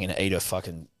 I wasn't going to eat her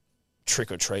fucking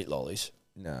trick-or-treat lollies.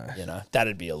 No. You know,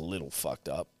 that'd be a little fucked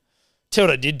up. Tell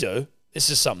what I did do. This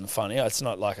is something funny. It's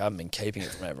not like I haven't been keeping it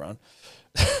from everyone.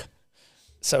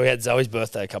 So we had Zoe's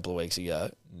birthday a couple of weeks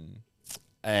ago.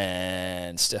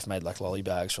 And Steph made like lolly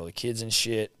bags for all the kids and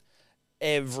shit.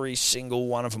 Every single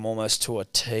one of them, almost to a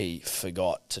T,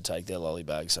 forgot to take their lolly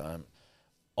bags home.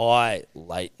 I,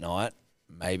 late night,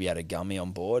 maybe had a gummy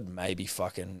on board, maybe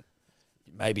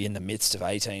in the midst of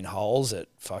 18 holes at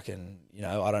fucking,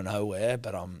 I don't know where,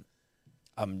 but I'm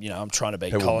trying to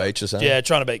beat Pebble Colin. Beach or something? Yeah,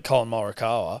 trying to beat Colin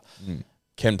Morikawa.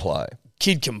 Can play.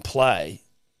 Kid can play.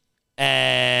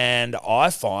 And I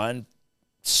find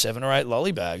 7 or 8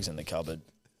 lolly bags in the cupboard.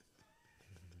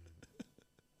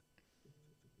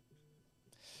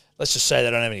 Let's just say they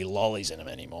don't have any lollies in them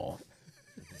anymore.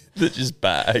 They're just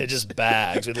bags. They're just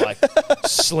bags with like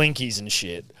slinkies and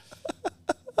shit.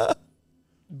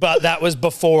 But that was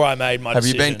before I made my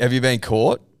decision. Have you been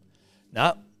caught?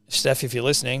 No. Steph, if you're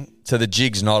listening. So the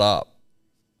jig's not up.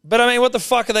 But I mean, what the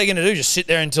fuck are they going to do? Just sit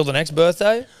there until the next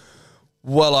birthday?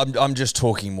 Well, I'm just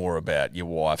talking more about your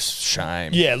wife's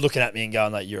shame. Yeah, looking at me and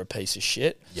going like, you're a piece of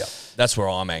shit. Yeah. That's where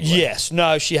I'm angry. Yes.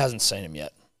 No, she hasn't seen him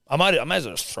yet. I may as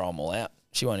well just throw them all out.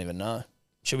 She won't even know.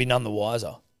 She'll be none the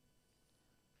wiser.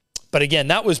 But again,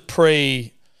 that was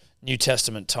pre-New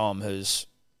Testament Tom, who's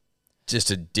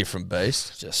Just a different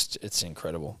beast. it's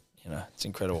incredible. It's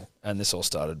incredible. And this all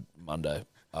started Monday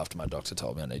after my doctor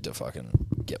told me I need to fucking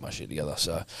get my shit together.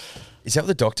 So Is that what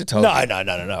the doctor told no. you?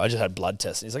 I just had blood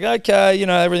tests. And he's like, okay,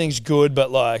 everything's good, but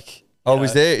like. Oh, were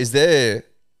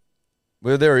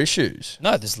there issues?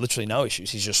 No, there's literally no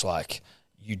issues. He's just like,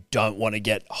 you don't want to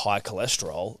get high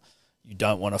cholesterol. You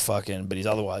don't want to fucking, but he's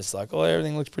otherwise like, oh,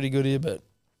 everything looks pretty good here, but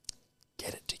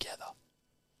get it together.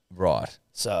 Right.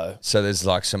 So there's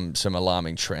like some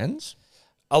alarming trends?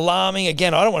 alarming,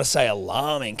 again, I don't want to say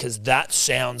alarming because that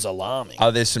sounds alarming.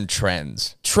 Oh, there's some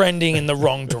trends. Trending in the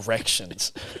wrong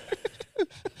directions.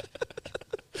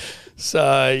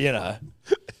 So,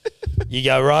 you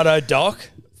go, righto, Doc.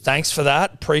 Thanks for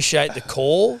that. Appreciate the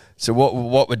call. So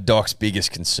what were Doc's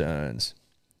biggest concerns?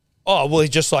 Oh, well, he's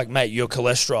just like, mate, your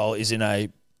cholesterol is in a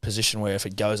position where if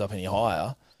it goes up any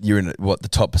higher. You're in the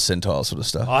top percentile sort of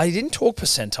stuff? I didn't talk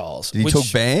percentiles. Did he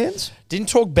talk bands? Didn't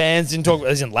talk bands, didn't talk,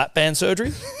 as in lap band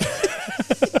surgery.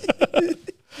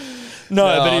 No,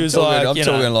 but he was I'm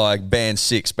talking like band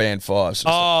 6, band 5.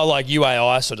 Sort of like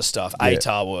UAI sort of stuff,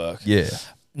 ATAR work. Yeah.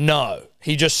 No,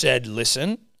 he just said,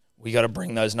 listen, we got to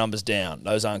bring those numbers down.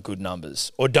 Those aren't good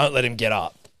numbers. Or don't let him get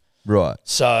up. Right.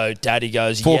 So Daddy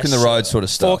goes, Fork yes, in the road sir. sort of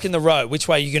stuff. Fork in the road. Which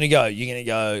way are you going to go? You're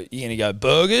going to go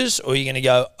burgers or you're going to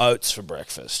go oats for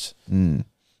breakfast?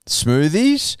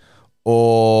 Smoothies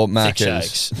or Thick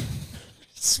Macca's?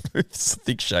 shakes.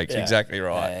 Thick shakes, Yeah. exactly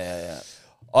right. Yeah.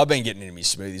 I've been getting into my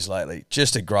smoothies lately.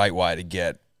 Just a great way to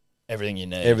get Everything you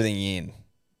need. everything in.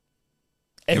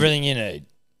 Everything you need.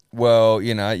 Well,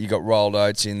 you got rolled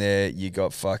oats in there. You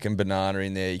got fucking banana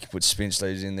in there. You can put spinach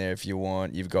leaves in there if you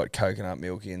want. You've got coconut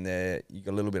milk in there. You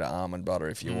got a little bit of almond butter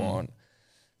if you want.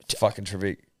 It's fucking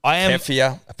terrific.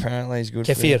 Kefir apparently is good.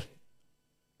 Kefir.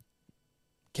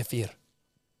 For you.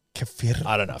 Kefir.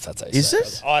 I don't know if that's how you Is say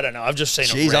it? I don't know. I've just seen it.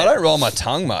 Jeez, I don't roll my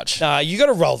tongue much. Nah, you got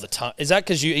to roll the tongue. Is that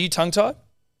because are you tongue tied?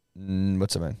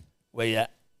 What's that mean? Where you're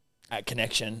at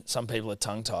connection, some people are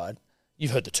tongue tied.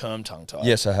 You've heard the term tongue tied.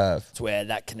 Yes, I have. It's where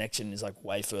that connection is like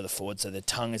way further forward, so their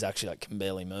tongue is actually like can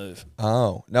barely move.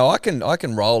 Oh no, I can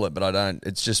roll it, but I don't.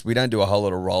 It's just we don't do a whole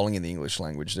lot of rolling in the English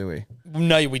language, do we?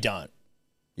 No, we don't.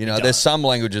 There's some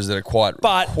languages that are quite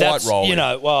That's rolling.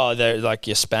 well, they're like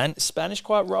your Spanish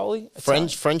quite rolly. It's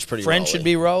French pretty French rolly. should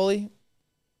be rolly.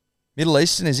 Middle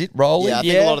Eastern, is it rolling? Yeah, I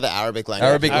think a lot of the Arabic languages.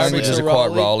 Arabic languages are quite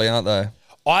rolly, aren't they?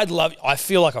 I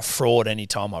feel like a fraud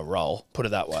anytime I roll. Put it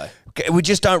that way. Okay, we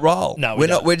just don't roll. No, we're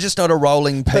not. don't. We're just not a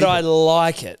rolling people. But I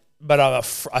like it. But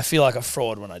I feel like a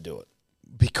fraud when I do it.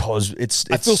 Because it's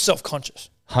I feel self-conscious.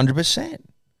 100%.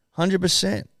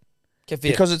 Kefir.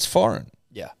 Because it's foreign.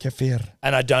 Yeah. Kefir.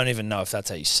 And I don't even know if that's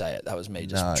how you say it. That was me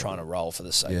just No. trying to roll for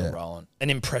the sake of rolling. An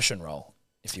impression roll,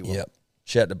 if you will. Yep.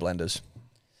 Shout out to blenders.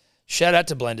 Shout out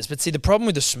to blenders. But see, the problem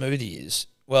with the smoothie is,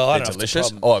 well, I They're don't know. delicious.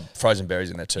 If the problem, Frozen berries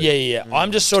in there too. Yeah.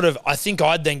 I'm just sort of, I think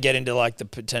I'd then get into like the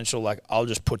potential, like, I'll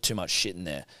just put too much shit in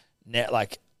there. Now,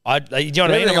 like, you know what I mean?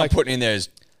 Everything I'm I'm putting in there is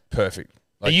perfect.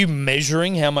 are you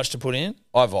measuring how much to put in?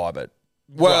 I vibe it.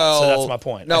 Well, so that's my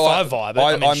point. No, If I vibe it,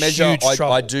 I'm in measure. huge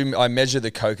trouble. I measure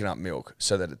the coconut milk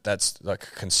so that that's like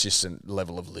a consistent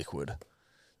level of liquid.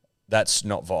 That's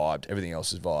not vibed. Everything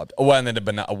else is vibed. Oh, and then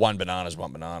one banana's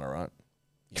one banana, right?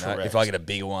 You know, if I get a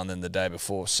bigger one than the day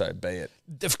before, so be it.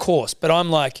 Of course, but I'm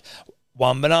like,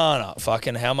 one banana,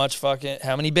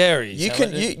 how many berries?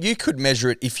 You could measure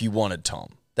it if you wanted, Tom.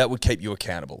 That would keep you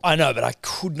accountable. I know, but I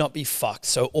could not be fucked.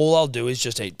 So all I'll do is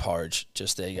just eat porridge.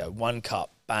 Just there you go. 1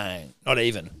 cup, bang. Not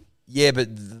even. Yeah, but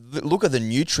look at the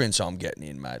nutrients I'm getting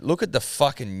in, mate. Look at the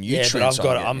fucking nutrients. Yeah,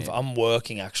 but I'm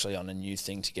working actually on a new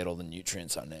thing to get all the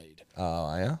nutrients I need. Oh,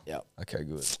 are you? Yeah. Okay,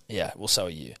 good. Yeah, well, so are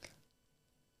you.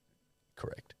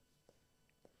 Correct.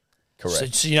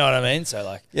 So you know what I mean? So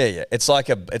like, yeah. It's like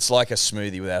a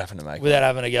smoothie without having to make without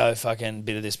having to go fucking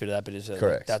bit of this, bit of that, bit of that.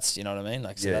 Correct. That's, you know what I mean?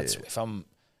 Like, so that's if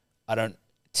I don't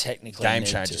technically game need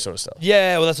changer to. sort of stuff.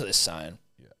 Yeah, well, that's what they're saying.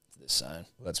 Yeah, they're saying.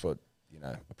 Well, that's what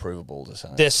approval balls are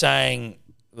saying. They're saying.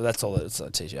 Well, that's all. That's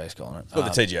what TGA's calling it.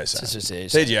 What the TGA's saying. It's just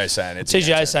TGA's saying it's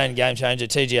TGA's saying game changer.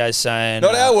 TGA's saying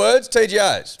not our words.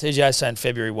 TGA's. TGA's saying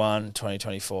February 1,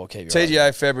 2024. Keep your TGA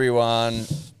eyes February 1.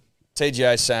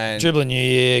 TGA saying dribbling New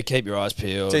Year. Keep your eyes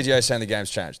peeled. TGA saying the game's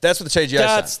changed. That's what the TGA saying.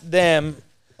 That's them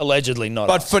allegedly, not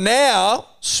But us. for now,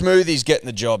 Smoothie's getting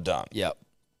the job done. Yep.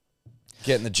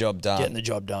 Getting the job done. Getting the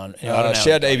job done. I don't know.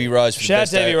 Shout out to Evie Rose for Shout out the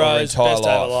best to Evie day of her Rose, entire best day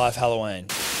of her life. life, Halloween.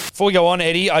 Before we go on,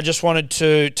 Eddie, I just wanted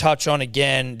to touch on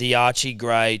again the Archie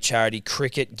Gray charity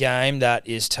cricket game that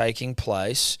is taking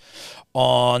place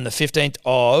on the 15th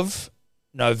of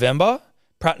November.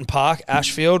 Pratton Park,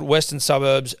 Ashfield, Western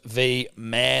Suburbs v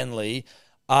Manly.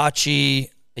 Archie,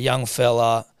 a young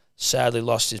fella, sadly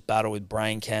lost his battle with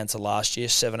brain cancer last year,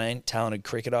 17, talented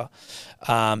cricketer.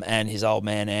 And his old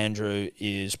man, Andrew,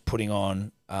 is putting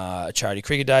on a charity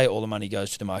cricket day. All the money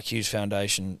goes to the Mark Hughes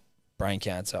Foundation. Brain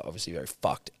cancer, obviously very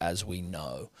fucked, as we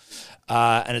know.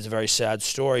 And it's a very sad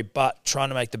story, but trying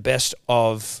to make the best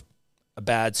of a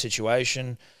bad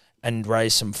situation and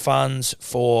raise some funds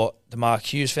for the Mark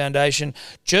Hughes Foundation.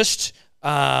 Just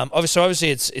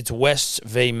obviously it's West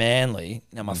v Manly.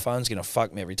 Now my phone's going to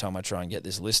fuck me every time I try and get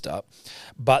this list up,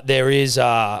 but there is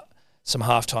some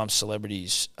halftime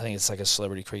celebrities. I think it's like a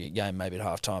celebrity cricket game, maybe at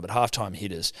halftime, but halftime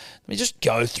hitters. Let me just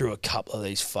go through a couple of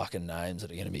these fucking names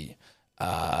that are going to be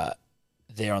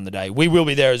there on the day. We will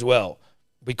be there as well.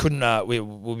 We couldn't.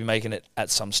 We'll be making it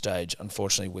at some stage.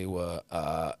 Unfortunately, we were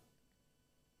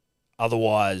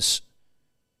otherwise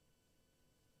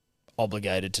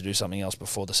obligated to do something else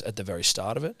before this at the very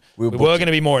start of it. We were going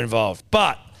to be more involved.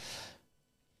 But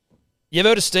you ever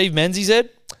heard of Steve Menzies, Ed?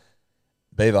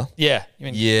 Beaver? Yeah.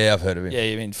 I've heard of him. Yeah,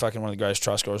 you mean fucking one of the greatest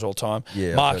try scorers of all time.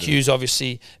 Yeah, Mark Hughes,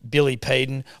 obviously. Billy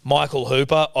Peden. Michael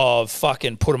Hooper of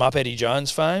fucking Put 'em Up Eddie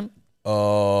Jones fame.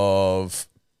 Of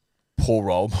poor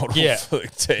role model for the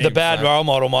team. The bad role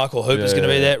model, Michael Hooper's going to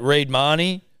be there. Reed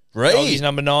Marnie. He's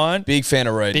number 9. Big fan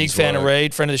of Reed. Big fan of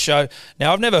Reed, friend of the show.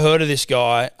 Now, I've never heard of this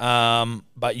guy,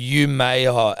 but you may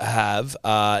have.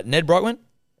 Ned Brockman?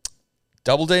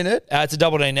 Double D Ned? It's a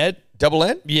double D Ned. Double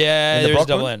N? Yeah, there is a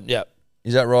double N. Yeah.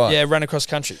 Is that right? Yeah, ran across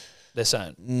country, they're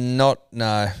saying. No.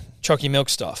 Chalky milk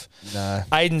stuff. No.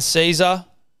 Aiden Caesar.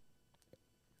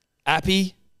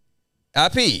 Appy.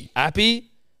 Pat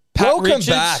welcome Richards.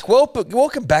 back.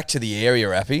 Welcome back to the area,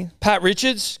 Appy. Pat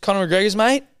Richards, Conor McGregor's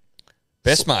mate.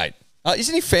 Best mate.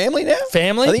 Isn't he family now?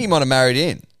 Family. I think he might have married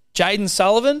in. Jaden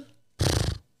Sullivan.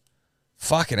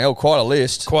 Fucking hell, quite a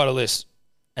list. Quite a list.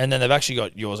 And then they've actually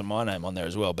got yours and my name on there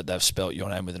as well, but they've spelt your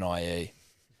name with an IE.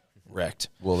 Wrecked.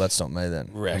 Well, that's not me then.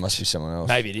 Wrecked. It must be someone else.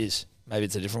 Maybe it is. Maybe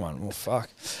it's a different one. Well, fuck.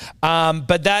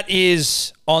 But that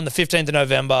is on the 15th of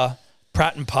November,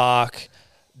 Pratton Park.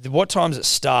 What time does it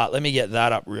start? Let me get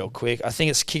that up real quick. I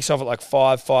think it kicks off at like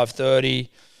 5:30.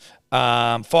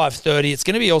 5:30. It's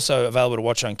going to be also available to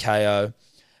watch on KO.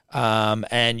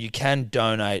 And you can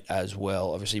donate as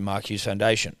well, obviously, Mark Hughes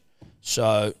Foundation.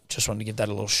 So just wanted to give that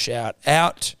a little shout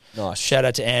out. Nice. Shout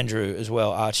out to Andrew as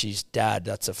well, Archie's dad.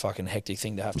 That's a fucking hectic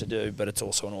thing to have to do, but it's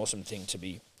also an awesome thing to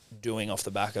be doing off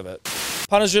the back of it.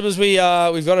 Punters, dribblers,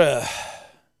 we've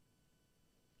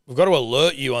got to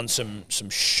alert you on some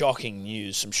shocking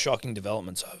news, some shocking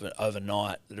developments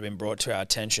overnight that have been brought to our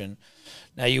attention.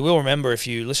 Now, you will remember if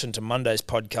you listened to Monday's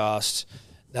podcast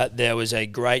that there was a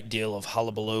great deal of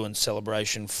hullabaloo and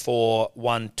celebration for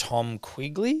one Tom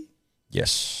Quigley.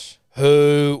 Yes.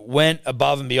 Who went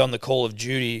above and beyond the call of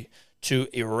duty to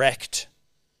erect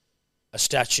a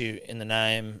statue in the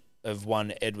name of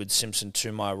one Edward Simpson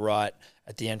to my right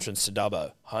at the entrance to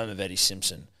Dubbo, home of Eddie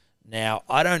Simpson. Now,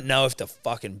 I don't know if the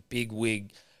fucking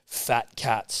bigwig fat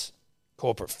cats,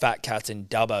 corporate fat cats in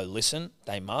Dubbo listen.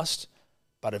 They must.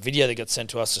 But a video that got sent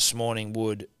to us this morning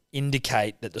would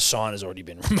indicate that the sign has already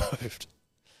been removed.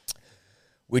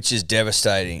 Which is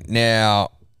devastating.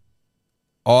 Now,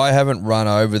 I haven't run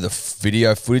over the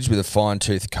video footage with a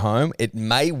fine-tooth comb. It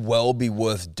may well be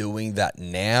worth doing that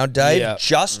now, Dave,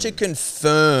 just to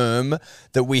confirm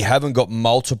that we haven't got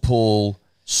multiple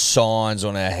signs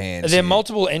on our hands. Are there here.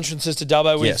 multiple entrances to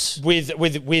Dubbo with Yes.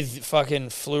 with fucking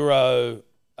fluoro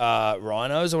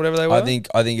rhinos or whatever they were? I think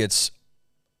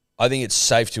it's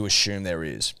safe to assume there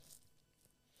is.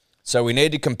 So we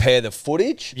need to compare the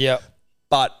footage. Yeah.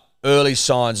 But early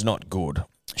signs not good.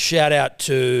 Shout out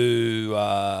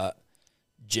to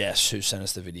Jess who sent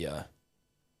us the video.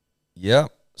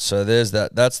 Yep. So there's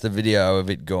that. That's the video of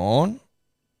it gone.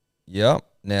 Yep.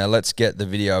 Now let's get the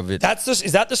video of it.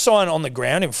 Is that the sign on the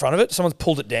ground in front of it? Someone's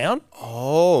pulled it down?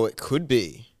 Oh, it could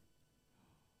be.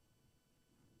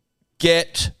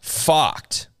 Get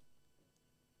fucked.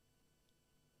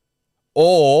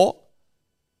 Or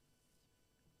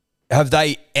have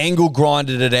they angle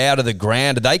grinded it out of the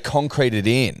ground? Did they concrete it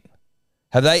in?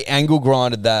 Have they angle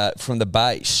grinded that from the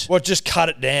base? What, just cut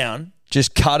it down?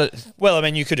 Just cut it. Well, I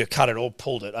mean, you could have cut it or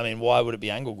pulled it. I mean, why would it be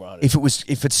angle grinded?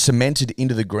 If it's cemented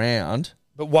into the ground,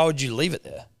 But why would you leave it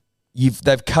there?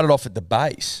 they've cut it off at the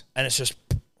base. And it's just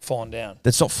fallen down.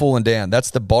 That's not falling down.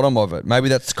 That's the bottom of it. Maybe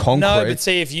that's concrete. No, but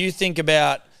see, if you think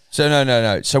about... So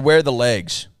no. So where are the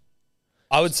legs?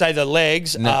 I would say the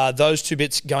legs are those two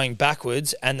bits going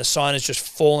backwards and the sign has just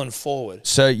fallen forward.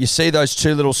 So you see those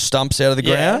two little stumps out of the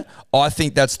ground? I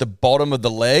think that's the bottom of the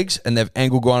legs and they've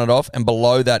angle grinded off, and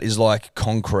below that is like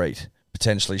concrete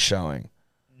potentially showing.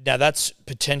 Now, that's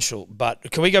potential, but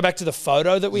can we go back to the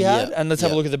photo that we had? Yeah. And let's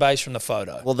have a look at the base from the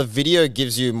photo. Well, the video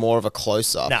gives you more of a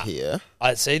close-up here.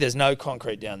 I see there's no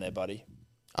concrete down there, buddy.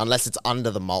 Unless it's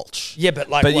under the mulch. Yeah, but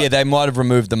like... But yeah, they might have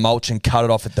removed the mulch and cut it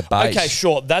off at the base. Okay,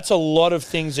 sure. That's a lot of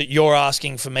things that you're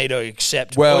asking for me to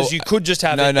accept. Well, because you could just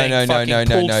have it being fucking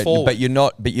pulled forward. But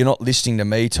you're not listening to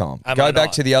me, Tom. Am Go I back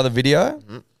not? to the other video.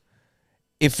 Mm-hmm.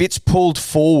 If it's pulled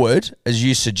forward, as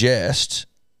you suggest,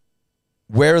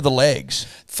 where are the legs?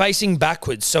 Facing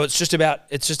backwards, so it's just about...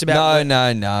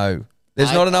 No.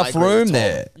 There's not enough agree with room Tom.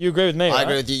 there. You agree with me, I right?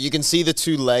 agree with you. You can see the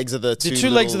two legs of the two The two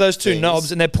legs of those two things.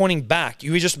 knobs, and they're pointing back.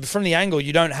 You just, from the angle,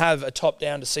 you don't have a top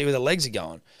down to see where the legs are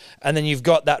going. And then you've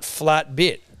got that flat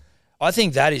bit. I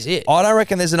think that is it. I don't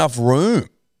reckon there's enough room.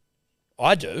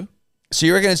 I do. So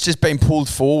you reckon it's just been pulled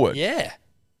forward? Yeah.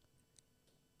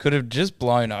 Could have just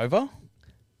blown over.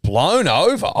 Blown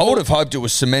over? I would have hoped it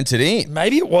was cemented in.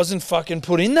 Maybe it wasn't fucking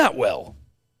put in that well.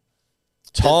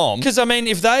 Tom Because, I mean,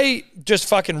 if they just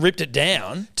fucking ripped it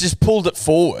down... just pulled it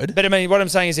forward. But, I mean, what I'm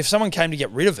saying is if someone came to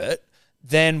get rid of it,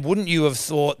 then wouldn't you have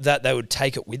thought that they would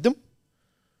take it with them?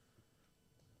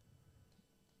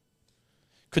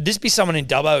 Could this be someone in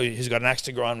Dubbo who's got an axe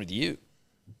to grind with you?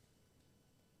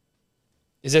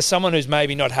 Is there someone who's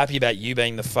maybe not happy about you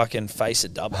being the fucking face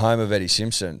of Dubbo? Home of Eddie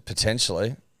Simpson,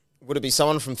 potentially. Would it be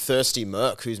someone from Thirsty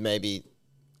Merc who's maybe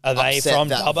Are they upset from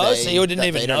that Dubbo? they- See, you didn't that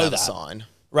even they don't know have a that. sign?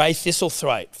 Ray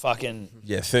Thistlethwaite, fucking...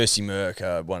 Yeah, Thirsty Merc,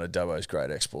 one of Dubbo's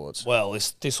great exports. Well,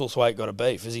 is Thistlethwaite got a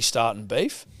beef? Is he starting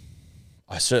beef?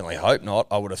 I certainly hope not.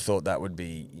 I would have thought that would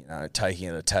be, taking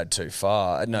it a tad too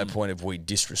far. At Mm. no point have we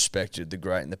disrespected the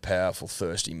great and the powerful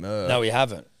Thirsty Merc. No, we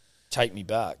haven't. Take me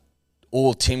back.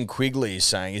 All Tim Quigley is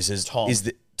saying Tom.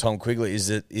 Tom Quigley is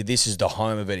that this is the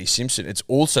home of Eddie Simpson. It's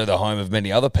also the home of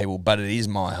many other people, but it is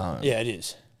my home. Yeah, it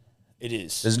is. It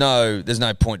is. There's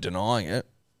no point denying it.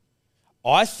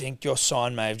 I think your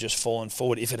sign may have just fallen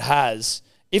forward. If that's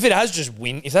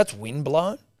wind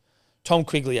blown, Tom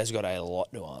Quigley has got a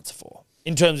lot to answer for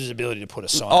in terms of his ability to put a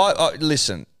sign.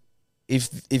 Listen,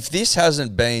 if this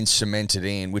hasn't been cemented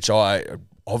in, which I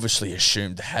obviously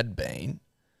assumed had been,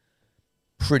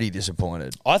 pretty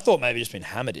disappointed. I thought maybe just been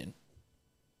hammered in.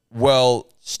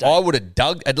 Well, Stay. I would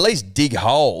have at least dig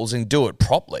holes and do it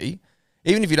properly.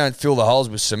 Even if you don't fill the holes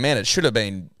with cement, it should have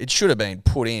been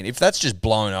put in. If that's just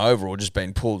blown over or just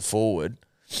been pulled forward,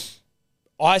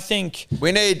 I think.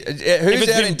 we need who's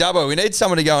it's out been- in Dubbo. We need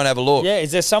someone to go and have a look. Yeah,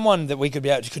 is there someone that we could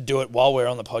do it while we're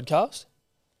on the podcast?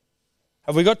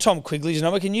 Have we got Tom Quigley's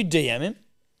number? Can you DM him?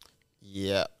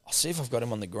 Yeah. I'll see if I've got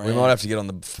him on the ground. We might have to get on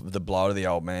the blow to the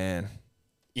old man.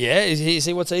 Yeah, is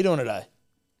he? What's he doing today?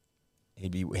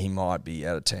 He might be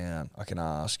out of town. I can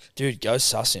ask. Dude, go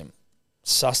suss him.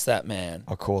 Suss that man.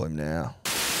 I'll call him now.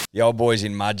 The old boy's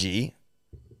in Mudgee,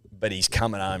 but he's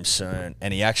coming home soon,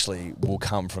 and he actually will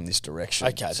come from this direction.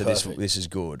 Okay, so perfect. this is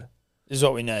good. This is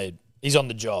what we need. He's on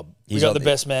the job. We've He's got on the the-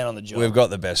 best man on the job. We've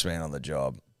got the best man on the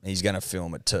job. He's going to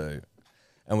film it too,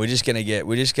 and we're gonna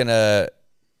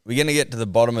get to the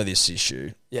bottom of this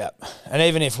issue. Yeah. And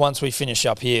even if once we finish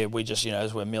up here, we just,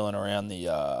 as we're milling around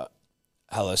the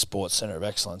Hello Sports Centre of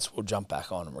Excellence, we'll jump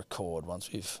back on and record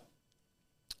once we've...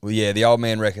 Well, yeah, the old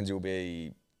man reckons it'll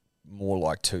be more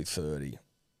like 2:30.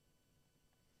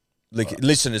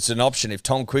 Listen, it's an option. If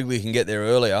Tom Quigley can get there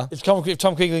earlier. If Tom Quigley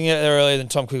can get there earlier, then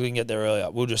Tom Quigley can get there earlier.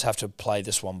 We'll just have to play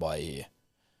this one by ear.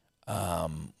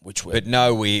 But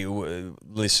no,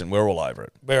 listen, we're all over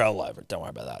it. We're all over it. Don't worry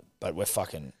about that. But we're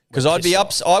fucking... Because I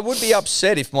would be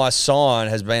upset if my sign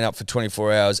has been up for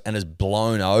 24 hours and has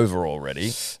blown over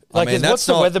already. Like, what's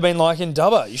the weather been like in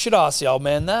Dubbo? You should ask the old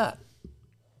man that.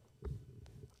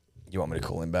 You want me to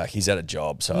call him back? He's at a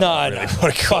job, so No, I don't really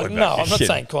want to call him back. No, I'm not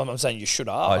saying call him. I'm saying you should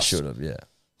ask. I should have, yeah.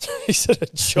 He's at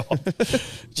a job.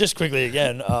 Just quickly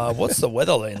again, what's the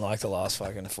weather been like the last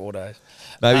fucking 4 days?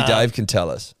 Maybe Dave can tell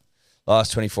us.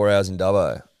 Last 24 hours in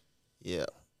Dubbo. Yeah.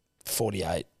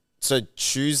 48. So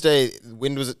Tuesday,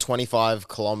 wind was at 25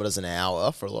 kilometers an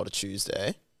hour for a lot of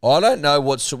Tuesday. I don't know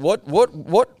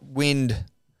what wind.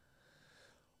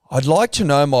 I'd like to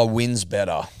know my winds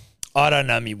better. I don't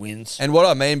know me wins. And what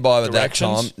I mean by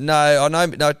Directions? that, Tom, no, I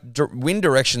know, wind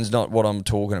direction's not what I'm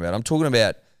talking about. I'm talking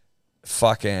about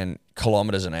fucking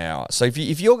kilometres an hour. So if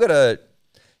you're gonna,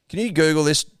 can you Google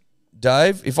this,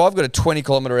 Dave? If I've got a 20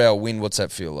 kilometre hour wind, what's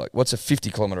that feel like? What's a 50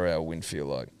 kilometre hour wind feel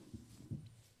like?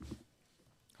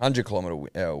 100 kilometre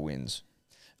hour winds.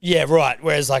 Yeah, right.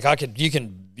 Whereas like you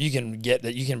can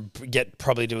get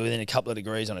probably to within a couple of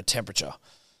degrees on a temperature.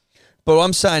 But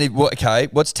I'm saying,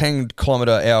 what's 10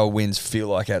 kilometre hour winds feel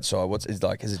like outside?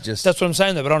 Is it just... That's what I'm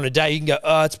saying though. But on a day you can go,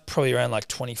 it's probably around like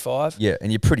 25. Yeah,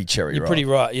 and you're pretty cherry You're right. pretty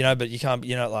right, but you can't,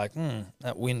 like,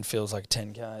 that wind feels like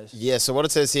 10 Ks. Yeah, so what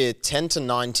it says here, 10 to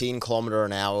 19 kilometre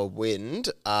an hour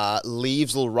wind,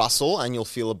 leaves will rustle and you'll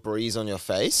feel a breeze on your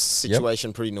face.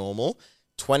 Situation pretty normal.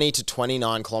 20 to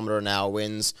 29 kilometre an hour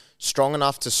winds, strong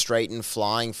enough to straighten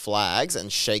flying flags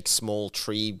and shake small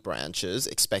tree branches.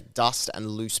 Expect dust and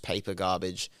loose paper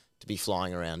garbage to be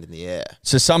flying around in the air.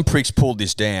 So some pricks pulled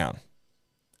this down,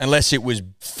 unless it was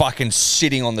fucking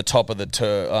sitting on the top of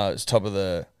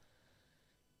the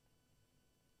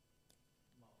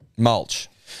mulch,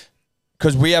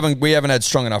 because we haven't had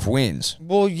strong enough winds.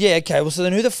 Well, yeah, okay. Well, so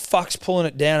then who the fuck's pulling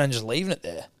it down and just leaving it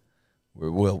there?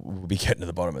 We'll be getting to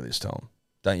the bottom of this, Tom.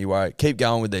 Don't you worry. Keep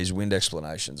going with these wind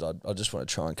explanations. I just want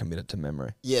to try and commit it to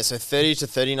memory. Yeah, so 30 to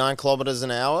 39 kilometres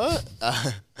an hour,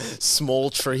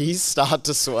 small trees start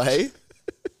to sway.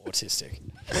 Autistic.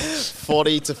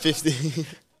 40 to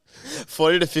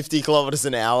 50 kilometres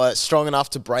an hour, strong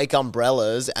enough to break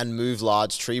umbrellas and move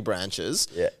large tree branches.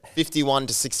 Yeah. 51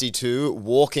 to 62,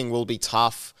 walking will be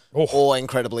tough or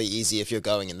incredibly easy if you're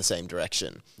going in the same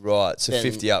direction. Right, so Then-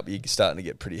 50 up, you're starting to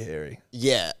get pretty hairy.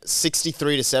 Yeah,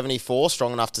 63 to 74,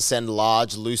 strong enough to send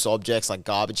large, loose objects like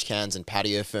garbage cans and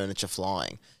patio furniture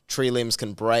flying. Tree limbs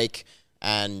can break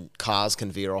and cars can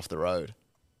veer off the road.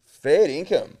 Fair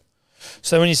income.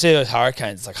 So when you see those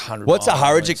hurricanes, it's like 100 What's a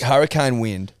miles an hour. hurricane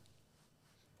wind?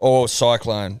 Or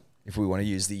cyclone, if we want to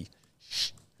use the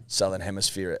southern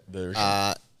hemisphere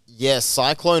version. Yeah,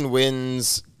 cyclone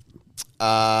winds...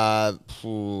 so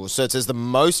it says the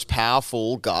most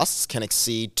powerful gusts can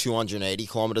exceed 280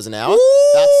 kilometers an hour.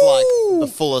 That's like the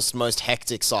fullest, most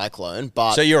hectic cyclone.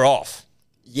 But So you're off.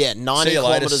 yeah, 90 See you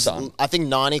later, kilometers. son. I think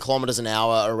 90 kilometers an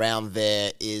hour around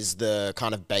there is the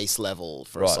kind of base level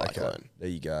for a cyclone. Okay. There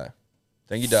you go.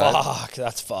 Thank you, Dave. Fuck,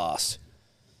 that's fast.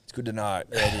 It's good to know.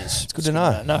 Yeah, it is. It's good to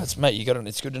know. No, it's mate.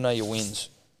 It's good to know your wins.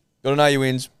 Got to know your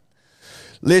wins.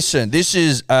 Listen, this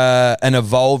is an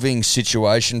evolving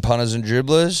situation, punters and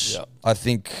dribblers. Yep. I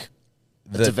think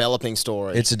A developing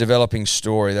story. it's a developing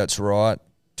story, that's right.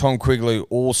 Tom Quigley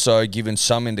also given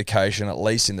some indication, at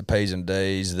least in the P's and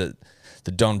D's, that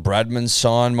the Don Bradman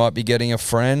sign might be getting a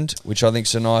friend, which I think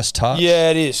is a nice touch.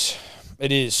 Yeah, it is.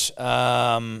 It is.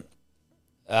 Listen,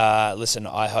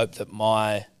 I hope that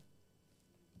my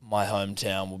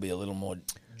hometown will be a little more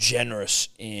generous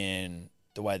in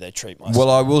the way they treat my Well, son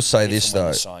I will say if this, and when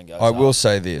though. the sign goes I will up.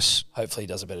 say this. Hopefully he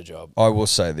does a better job. I will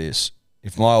say this.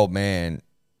 If my old man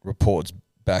reports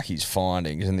back his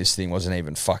findings and this thing wasn't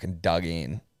even fucking dug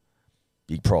in,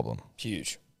 big problem.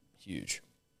 Huge.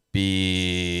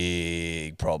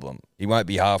 Big problem. He won't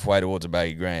be halfway towards a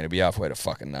baggy green. He'll be halfway to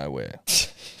fucking nowhere.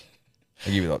 I'll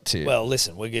give you that tip. Well,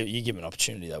 listen, you give him an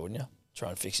opportunity though, wouldn't you? Try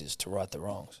and fix his to right the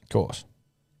wrongs. Of course.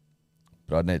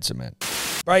 But I'd need cement.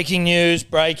 Breaking news.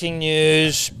 We've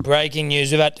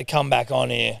had to come back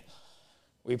on here.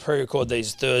 We pre-record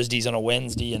these Thursdays on a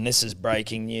Wednesday, and this is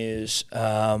breaking news.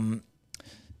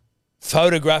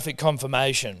 Photographic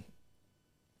confirmation.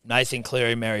 Nathan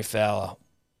Cleary, Mary Fowler.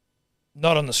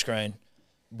 Not on the screen.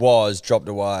 Was dropped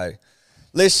away.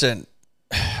 Listen,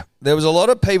 there was a lot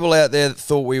of people out there that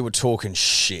thought we were talking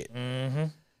shit. Mm-hmm.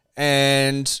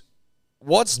 And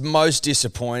what's most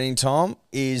disappointing, Tom,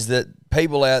 is that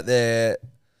people out there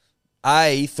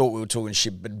A, thought we were talking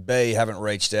shit, but B, haven't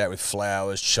reached out with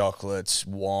flowers, chocolates,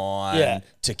 wine,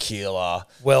 tequila.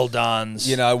 Well done.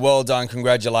 You know, well done,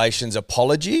 congratulations,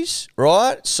 apologies,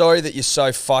 right? Sorry that you're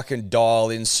so fucking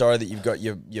dialed in. Sorry that you've got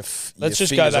your Let's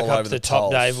just go fingers back all up over to the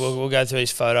pulse. top, Dave. We'll go through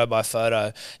his photo by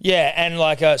photo. Yeah, and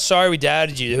like, sorry we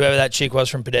doubted you, whoever that chick was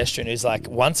from Pedestrian, who's like,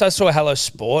 once I saw Hello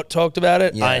Sport talked about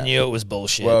it, I knew it was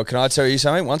bullshit. Well, can I tell you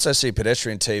something? Once I see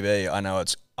Pedestrian TV, I know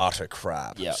it's utter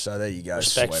crap. Yep. So there you go.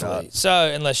 Respectfully. Sweetheart.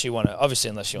 So unless she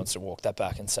wants to walk that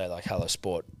back and say like Hello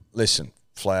Sport. Listen,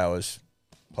 flowers,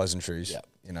 pleasantries, Yep.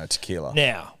 you know, tequila.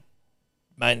 Now,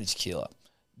 mainly tequila.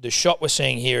 The shot we're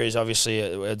seeing here is obviously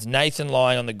it's Nathan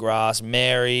lying on the grass,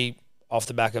 Mary off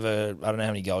the back of I don't know how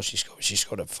many goals she scored. She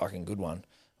scored a fucking good one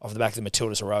off the back of the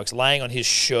Matildas Heroics, laying on his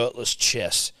shirtless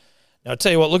chest. Now, I'll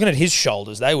tell you what, looking at his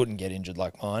shoulders, they wouldn't get injured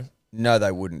like mine. No,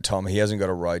 they wouldn't, Tom. He hasn't got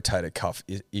a rotator cuff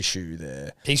issue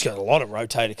there. He's got a lot of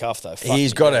rotator cuff, though.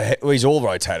 He's all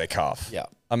rotator cuff. Yeah.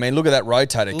 I mean, look at that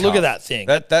rotator cuff. Look at that thing.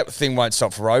 That thing won't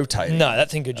stop rotating. No, that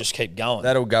thing could just keep going.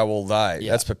 That'll go all day.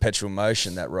 Yeah. That's perpetual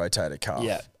motion, that rotator cuff.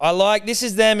 Yeah. I like, this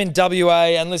is them in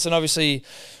WA. And listen, obviously,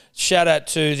 shout out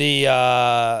to the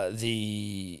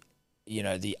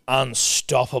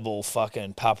unstoppable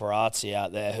fucking paparazzi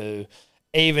out there who,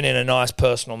 even in a nice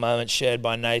personal moment shared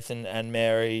by Nathan and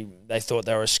Mary, they thought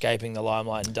they were escaping the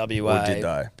limelight in WA. Or did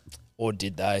they? Or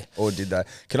did they? Or did they?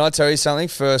 Can I tell you something?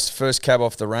 First cab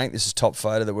off the rank. This is top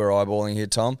photo that we're eyeballing here,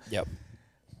 Tom. Yep.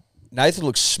 Nathan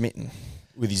looks smitten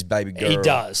with his baby girl. He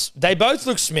does. They both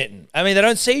look smitten. I mean, they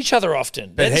don't see each other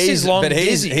often. But he's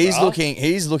he's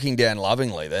looking down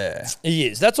lovingly there. He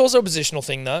is. That's also a positional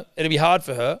thing, though. It'll be hard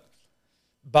for her.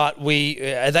 But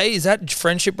is that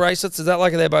friendship bracelets? Is that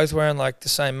like they're both wearing like the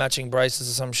same matching bracelets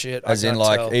or some shit? As in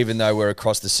like, even though we're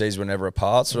across the seas, we're never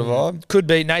apart sort of vibe? Could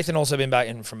be. Nathan also been back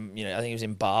in from, I think he was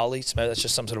in Bali. So maybe that's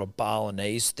just some sort of a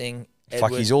Balinese thing.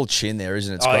 Fuck, he's all chin there,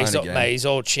 isn't it? It's growing again. Mate, he's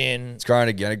all chin. It's growing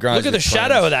again. It grows. Look at the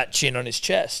shadow of that chin on his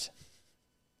chest.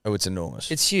 Oh, it's enormous.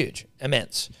 It's huge.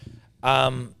 Immense.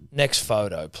 Next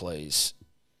photo, please.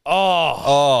 Oh.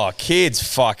 Oh, kids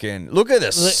fucking. Look at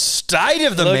the state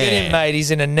of the man. Look at him, mate.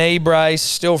 He's in a knee brace,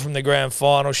 still from the grand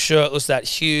final, shirtless, that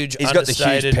huge, He's got the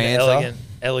huge panther.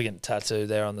 Elegant tattoo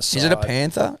there on the side. Is it a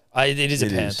panther? It is a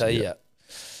panther, yeah.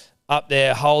 Up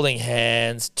there, holding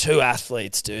hands. Two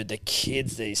athletes, dude. The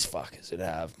kids these fuckers would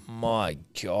have. My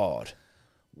God.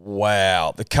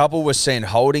 Wow. The couple were seen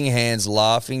holding hands,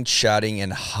 laughing, chatting,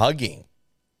 and hugging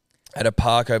at a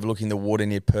park overlooking the water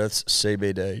near Perth's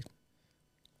CBD.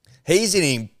 He's in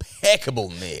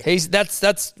impeccable nick.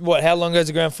 That's what? How long goes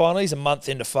the grand final? He's a month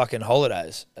into fucking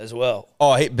holidays as well.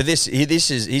 Oh, he's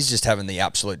just having the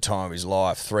absolute time of his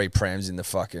life. 3 prams in the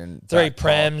fucking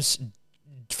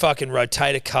fucking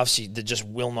rotator cuffs that just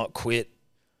will not quit.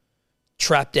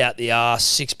 Trapped out the arse,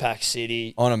 6-pack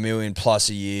city. On $1 million plus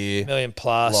a year. $1 million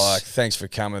plus. Like, thanks for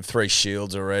coming. 3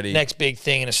 shields already. Next big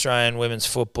thing in Australian women's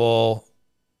football.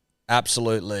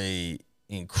 Absolutely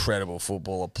incredible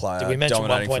footballer player. Did we mention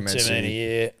dominating 1.2 million a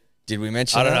year? Did we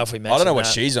mention I don't that? know if we mentioned I don't know what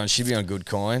that. she's on. She'd be on good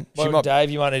coin. Well, Dave,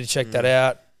 you might need to check that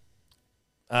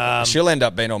out. She'll end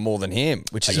up being on more than him,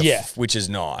 which is which is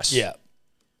nice. Yeah.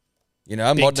 You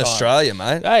know, Big modern time. Australia,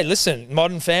 mate. Hey, listen,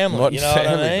 modern family. Modern you know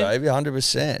family, what I mean? baby,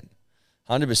 100%.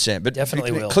 100%. But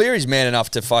Definitely will. Cleary's man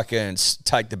enough to fucking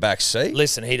take the back seat.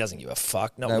 Listen, he doesn't give a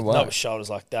fuck. Not with shoulders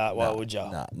like that. Why would you?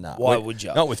 No. Why would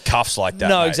you? Not with cuffs like that,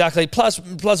 No, mate. exactly. Plus,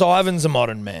 Ivan's a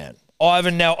modern man.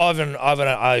 Ivan,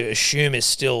 I assume, is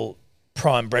still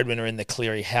prime breadwinner in the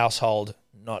Cleary household,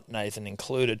 not Nathan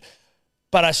included.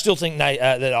 But I still think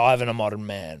that Ivan a modern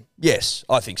man. Yes,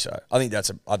 I think so. I think that's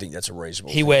a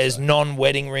reasonable. He wears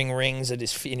non-wedding rings in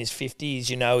his 50s.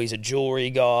 You know, he's a jewelry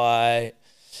guy.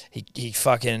 He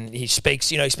speaks.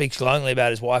 He speaks glowingly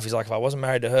about his wife. He's like, if I wasn't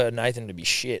married to her, Nathan would be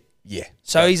shit. Yeah.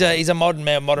 So he's a modern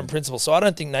man, modern principle. So I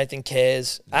don't think Nathan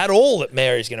cares at all that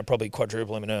Mary's going to probably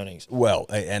quadruple him in earnings. Well,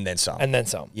 and then some. And then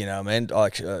some. You know what I mean?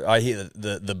 Like, I hear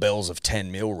the bells of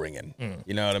 10 mil ringing.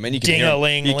 You know what I mean? You can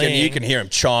Ding-a-ling-ling. you can hear him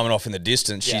chiming off in the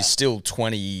distance. Yeah. She's still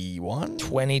 21.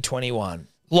 2021.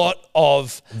 Lot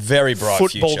of Very bright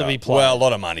football future. to be played. Well, a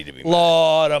lot of money to be made.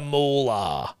 Lot of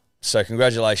moolah. So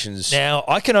congratulations. Now,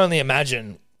 I can only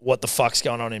imagine what the fuck's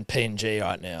going on in PNG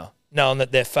right now, knowing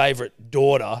that their favourite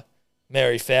daughter,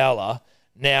 Mary Fowler,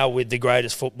 now with the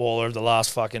greatest footballer of the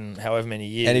last fucking however many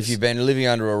years. And if you've been living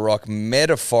under a rock,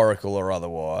 metaphorical or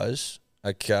otherwise,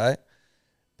 okay,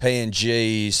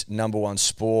 PNG's number one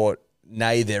sport,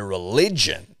 nay, their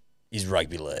religion, is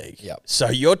rugby league. Yep. So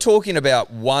you're talking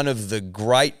about one of the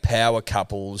great power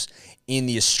couples in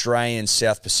the Australian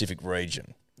South Pacific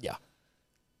region. Yeah.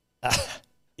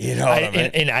 You know what I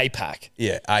mean? In APAC.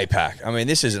 Yeah, APAC. I mean,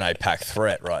 this is an APAC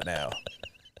threat right now.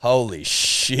 Holy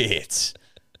shit.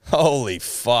 Holy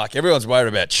fuck. Everyone's worried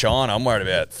about China. I'm worried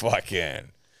about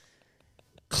fucking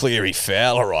Cleary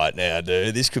Fowler right now,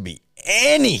 dude. This could be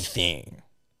anything.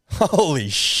 Holy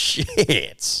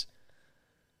shit.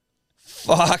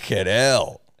 Fucking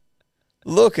hell.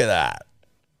 Look at that.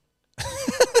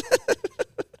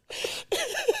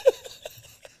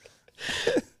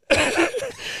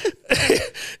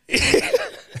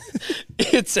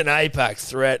 It's an APAC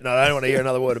threat, and I don't want to hear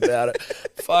another word about it.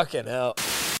 Fucking hell.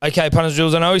 Okay, Punters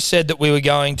Jules, I know we said that we were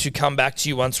going to come back to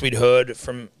you once we'd heard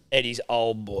from Eddie's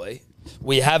old boy.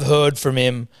 We have heard from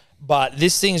him, but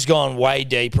this thing's gone way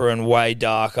deeper and way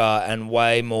darker and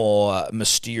way more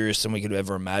mysterious than we could have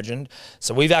ever imagined.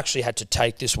 So we've actually had to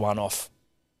take this one off,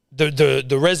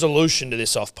 the resolution to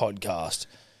this off podcast.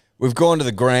 We've gone to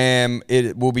the gram.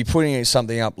 We'll be putting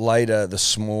something up later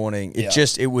this morning.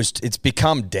 It's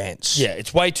become dense. Yeah,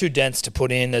 it's way too dense to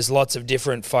put in. There's lots of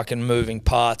different fucking moving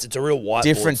parts. It's a real whiteboard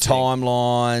Different thing.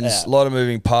 timelines, Yeah. a lot of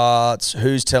moving parts.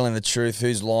 Who's telling the truth?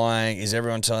 Who's lying? Is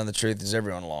everyone telling the truth? Is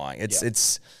everyone lying? It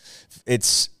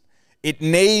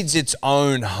needs its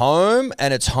own home,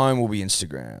 and its home will be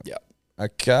Instagram. Yeah.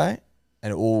 Okay?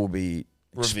 And it all will be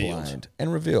Revealed. explained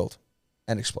and revealed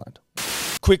and explained.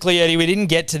 Quickly, Eddie, we didn't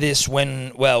get to this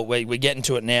when, well, we're getting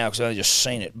to it now because I've only just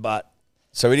seen it, but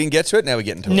So we didn't get to it, now we're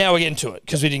getting to it. now we're getting to it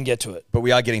because we didn't get to it. But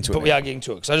we are getting to it. But we are getting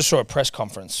to it because I just saw a press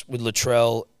conference with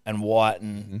Latrell and White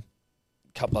and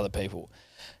a couple other people.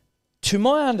 To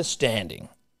my understanding,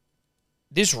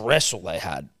 this wrestle they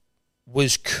had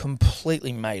was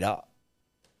completely made up.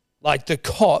 Like the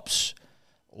cops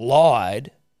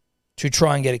lied to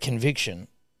try and get a conviction,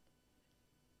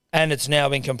 and it's now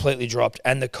been completely dropped.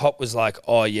 And the cop was like,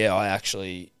 "Oh yeah, I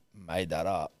actually made that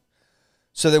up."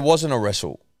 So there wasn't a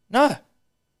wrestle. No,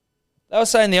 they were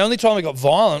saying the only time it got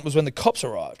violent was when the cops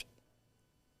arrived.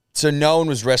 So no one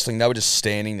was wrestling. They were just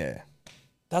standing there.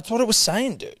 That's what it was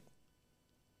saying, dude.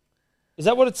 Is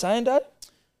that what it's saying, Dave?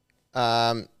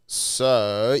 In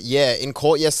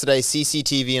court yesterday,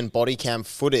 CCTV and body cam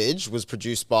footage was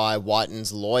produced by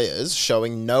Whiten's lawyers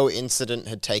showing no incident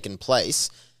had taken place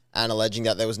and alleging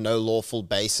that there was no lawful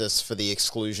basis for the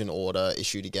exclusion order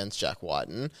issued against Jack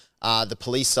Whiten. The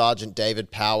police sergeant,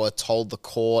 David Power, told the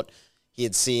court he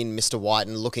had seen Mr.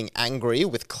 Whiten looking angry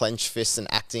with clenched fists and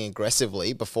acting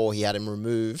aggressively before he had him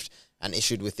removed and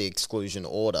issued with the exclusion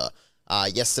order.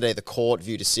 Yesterday, the court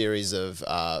viewed a series of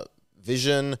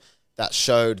vision that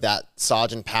showed that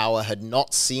Sergeant Power had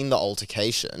not seen the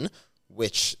altercation,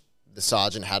 which the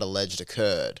sergeant had alleged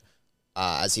occurred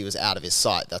as he was out of his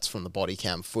sight. That's from the body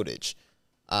cam footage.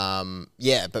 But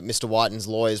Mr. Whiten's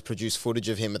lawyers produced footage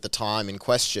of him at the time in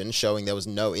question showing there was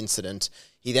no incident.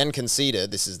 He then conceded,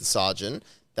 this is the sergeant,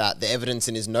 that the evidence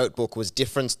in his notebook was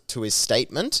different to his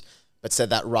statement, but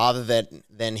said that rather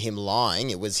than him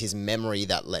lying, it was his memory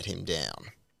that let him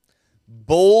down.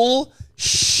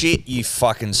 Bullshit, you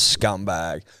fucking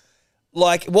scumbag.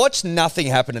 Like, watch nothing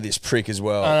happen to this prick as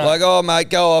well. Like, oh, mate,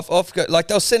 go off. Go. Like,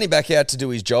 they'll send him back out to do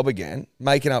his job again,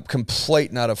 making up complete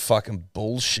and utter fucking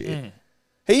bullshit.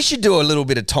 He should do a little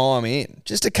bit of time in,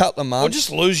 just a couple of months. Or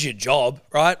just lose your job,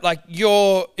 right? Like,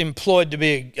 you're employed to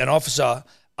be an officer,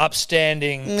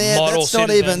 upstanding, model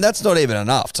citizen. That's not even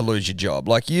enough to lose your job.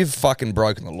 Like, you've fucking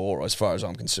broken the law as far as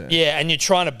I'm concerned. Yeah, and you're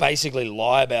trying to basically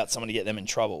lie about someone to get them in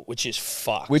trouble, which is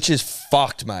fucked. Which is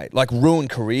fucked, mate. Like, ruin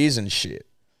careers and shit.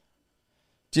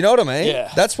 Do you know what I mean?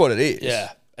 Yeah. That's what it is.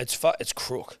 Yeah, it's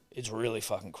crook. It's really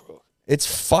fucking crook. It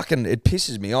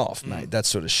pisses me off, mate, that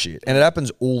sort of shit. And it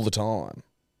happens all the time.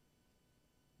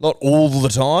 Not all the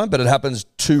time, but it happens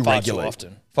too Far regularly. too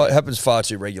often. It happens far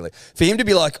too regularly. For him to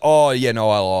be like, oh, yeah, no,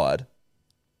 I lied.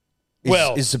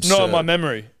 is absurd. not in my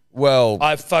memory. Well,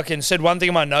 I fucking said one thing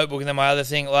in my notebook and then my other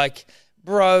thing, like,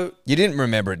 bro, you didn't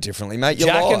remember it differently, mate. You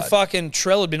Jack lied. and fucking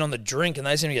Trell had been on the drink and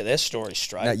they seem to get their story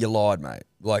straight. No, you lied, mate.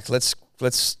 Like, let's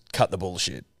cut the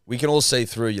bullshit. We can all see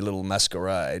through your little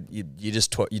masquerade. You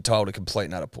told a complete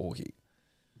and utter porky.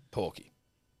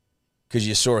 Because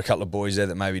you saw a couple of boys there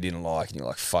that maybe didn't like, and you're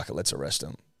like, fuck it, let's arrest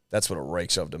them. That's what it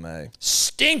reeks of to me.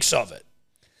 Stinks of it.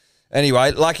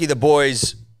 Anyway, lucky the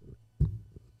boys,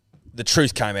 the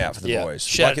truth came out for the Yeah. boys.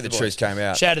 Shout out Lucky to the the truth boys. came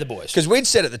out. Shout out to the boys. Because we'd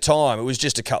said at the time, it was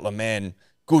just a couple of men,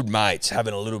 good mates,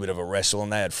 having a little bit of a wrestle,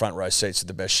 and they had front row seats to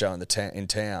the best show in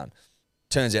town.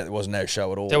 Turns out there wasn't no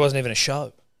show at all. There wasn't even a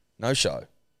show. No show.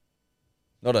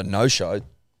 Not a no-show.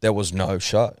 There was no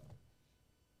show.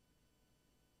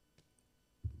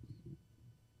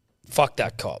 Fuck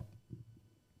that cop.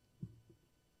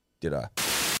 Did I?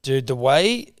 Dude, the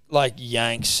way, like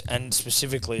Yanks and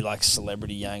specifically like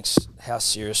celebrity Yanks, how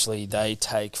seriously they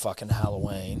take fucking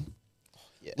Halloween.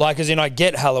 Yeah. Like, as in, I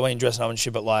get Halloween dressing up and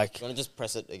shit, but like, Do you want to just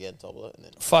press it again, Tobler? And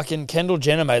then fucking Kendall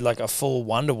Jenner made like a full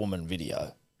Wonder Woman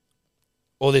video.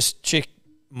 Or this chick,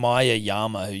 Maya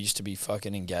Yama, who used to be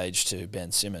fucking engaged to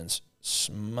Ben Simmons.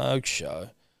 Smoke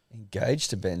show. Engaged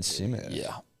to Ben Simmons.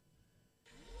 Yeah.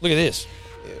 Look at this.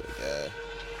 here we go.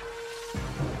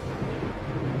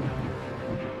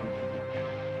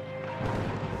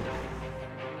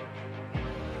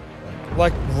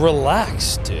 Like,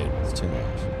 relax, dude. It's too much.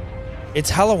 It's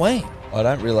Halloween. I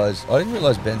didn't realize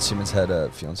Ben Simmons had a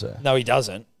fiance. No, he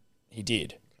doesn't. He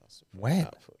did. When?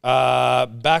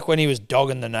 Back when he was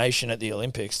dogging the nation at the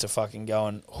Olympics to fucking go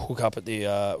and hook up at the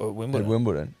Wimbledon. At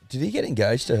Wimbledon. Did he get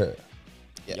engaged to her?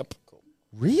 Yeah, Yep. Cool.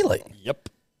 Really? Yep.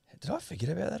 Did I forget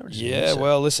about that? Or just Yeah, miss it?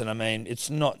 well, listen, I mean, it's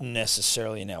not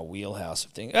necessarily in our wheelhouse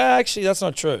of things. Actually, that's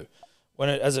not true.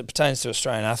 As it pertains to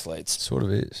Australian athletes, Sort of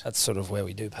is. that's sort of where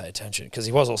we do pay attention. Because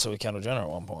he was also with Kendall Jenner at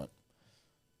one point.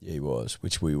 Yeah, he was,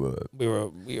 which we were. We were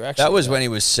actually. That was when he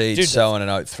was seed Dude, sowing and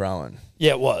oat throwing.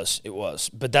 Yeah, it was.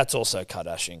 But that's also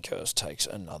Kardashian curse takes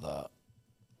another.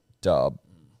 Dub.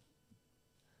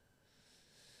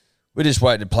 We're just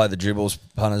waiting to play the dribbles,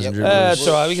 punters and Yep. dribblers. It's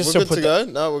all right. We can We're still good put to that.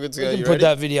 go. No, we're good to We go. can You put ready?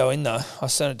 that video in though. I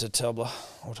sent it to Tobler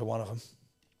or to one of them.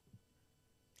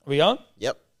 Are we on?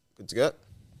 Yep. Good to go.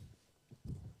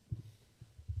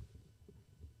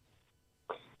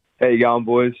 How you going,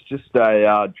 boys? Just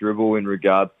a dribble in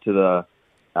regards to the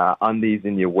undies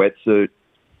in your wetsuit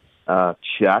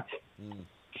chat.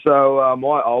 So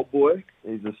my old boy,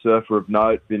 he's a surfer of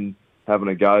note, been having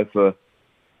a go for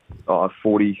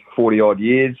 40 odd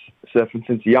years, surfing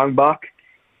since a young buck.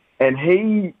 And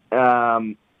he,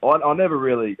 I never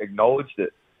really acknowledged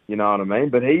it, you know what I mean?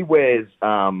 But he wears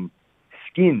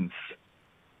skins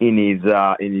in his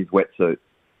wetsuit,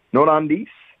 not undies.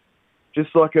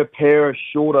 Just like a pair of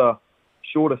shorter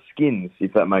skins,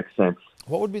 if that makes sense.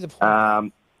 What would be the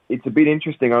point? It's a bit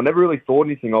interesting. I never really thought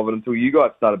anything of it until you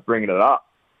guys started bringing it up.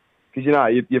 Because, you know,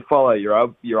 you follow your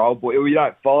old boy. Well, you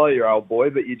don't follow your old boy,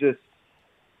 but you just,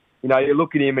 you know, you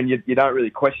look at him and you don't really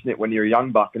question it when you're a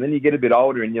young buck. And then you get a bit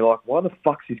older and you're like, why the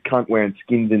fuck's this cunt wearing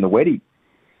skins in the Weddy?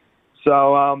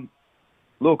 So,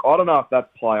 look, I don't know if that's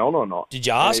play on or not. Did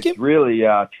you ask him? It's really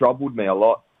troubled me a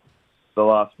lot the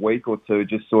last week or two,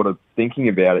 just sort of thinking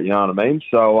about it, you know what I mean?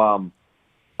 So,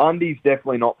 undies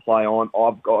definitely not play on.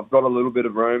 I've got a little bit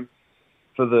of room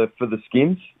for the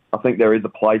skins. I think there is a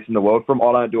place in the world for them.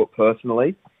 I don't do it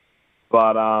personally,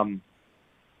 but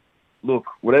look,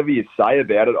 whatever you say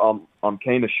about it, I'm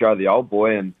keen to show the old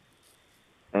boy and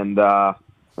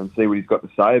see what he's got to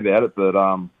say about it.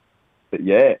 But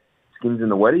yeah, skins in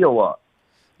the Weddy or what?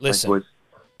 Listen, Thanks,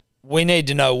 boys. we need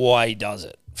to know why he does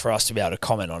it for us to be able to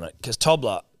comment on it. Because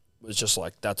Tobler was just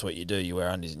like, that's what you do. You wear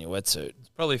undies in your wetsuit.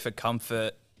 Probably for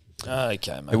comfort.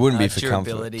 Okay, mate. It wouldn't be for comfort.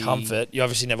 durability. Comfort. You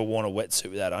obviously never worn a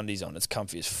wetsuit without undies on. It's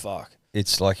comfy as fuck.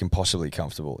 It's like impossibly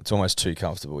comfortable. It's almost too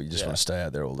comfortable. You just Yeah. want to stay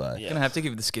out there all day. Yeah. Gonna have to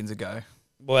give the skins a go.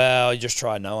 Well, you just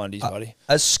try no undies, buddy.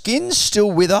 Are skins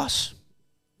still with us?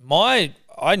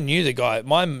 I knew the guy.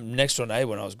 My next door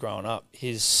neighbor when I was growing up,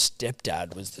 his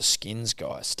stepdad was the skins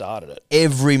guy. Started it.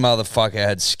 Every motherfucker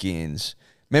had skins.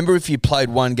 Remember if you played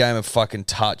one game of fucking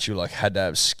touch, you like had to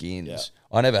have skins. Yeah.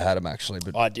 I never had them actually,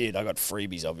 but I did. I got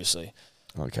freebies, obviously.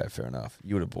 okay, fair enough.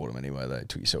 You would have bought them anyway. They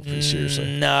took yourself pretty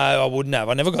seriously. No, I wouldn't have.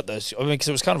 I never got those. I mean, because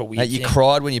it was kind of a weird Mate, you thing.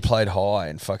 cried when you played high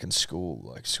in fucking school, like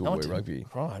No, I schoolboy didn't rugby.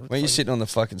 cry. When you sitting on the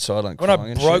fucking sideline When crying I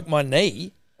and broke shit? my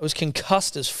knee, I was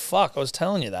concussed as fuck. I was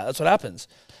telling you that. That's what happens.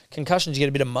 Concussions, you get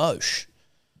a bit of mosh.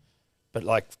 But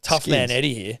like Tough Man Skins.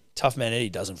 Eddie here, Tough Man Eddie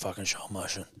doesn't fucking show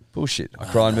motion. Bullshit. I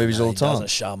cry in movies all the He time. doesn't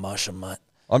show motion, mate.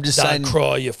 I'm just Don't saying.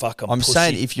 cry, you fucking I'm pussy.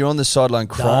 saying if you're on the sideline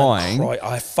Don't crying, cry.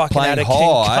 I fucking playing had a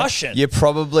high, concussion. you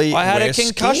probably I had wear a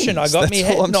concussion. I skins. got That's me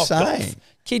head all I'm knocked saying. off.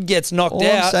 Kid gets knocked All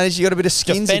out. I'm saying is you got a bit of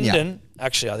skins in you. Defending.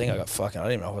 Actually, I think I got fucking. I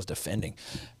didn't even know I was defending.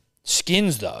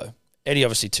 Skins though. Eddie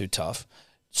obviously too tough.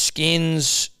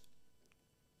 Skins.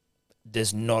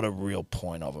 There's not a real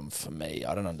point of them for me.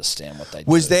 I don't understand what they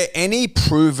do. Was there any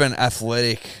proven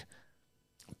athletic?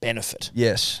 benefit?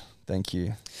 Yes, thank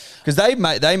you. Because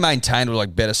they maintained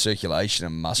like better circulation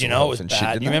and muscle You know it health was and bad. shit.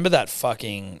 Didn't You they? remember that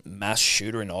fucking mass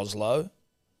shooter in Oslo?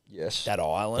 Yes. That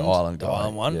island, The island guy.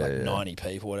 one, Yeah, like yeah. 90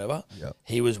 people, whatever. Yep.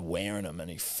 He was wearing them, and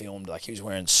he filmed like he was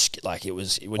wearing like it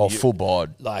was. When Oh, you, full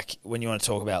bod. Like when you want to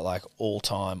talk about like all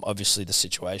time, obviously the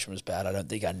situation was bad. I don't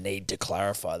think I need to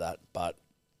clarify that, but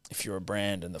if you're a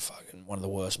brand and the fucking one of the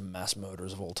worst mass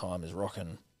murderers of all time is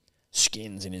rocking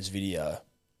skins in his video,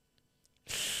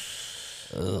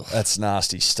 That's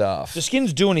nasty stuff. do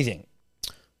skins do anything?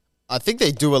 I think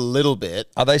they do a little bit.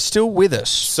 Are they still with us?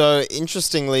 So,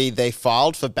 interestingly, they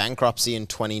filed for bankruptcy in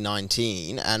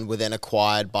 2019 and were then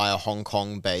acquired by a Hong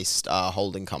Kong-based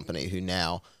holding company who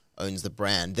now owns the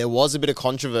brand. There was a bit of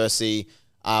controversy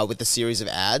with the series of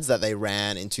ads that they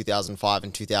ran in 2005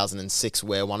 and 2006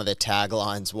 where one of their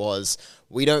taglines was,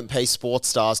 "We don't pay sports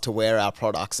stars to wear our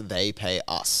products, they pay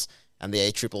us." And the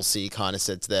ACCC kind of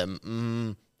said to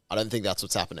them, I don't think that's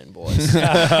what's happening, boys.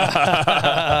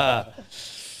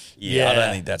 Yeah, I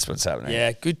don't think that's what's happening.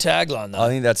 Yeah, good tagline, though. I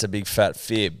think that's a big fat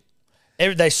fib. They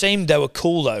were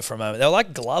cool, though, for a moment. They were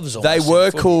like gloves almost. They in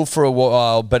were footy. cool for a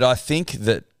while, but I think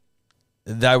that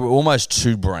they were almost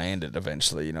too branded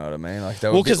eventually, you know what I mean? Like they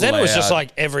were Because then it was just like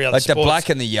every other like sports. the black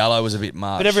and the yellow was a bit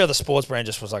much. But every other sports brand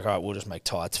just was like, all right, we'll just make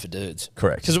tights for dudes.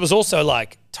 Correct. Because it was also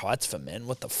like, tights for men?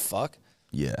 What the fuck?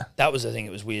 Yeah. That was the thing.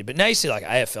 It was weird. But now you see like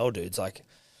AFL dudes, like...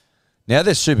 Now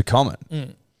they're super common.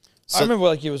 I remember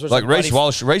like you was Like Reece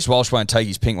Walsh won't take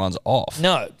his pink ones off.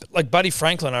 No, like Buddy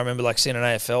Franklin, I remember like seeing an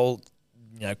AFL,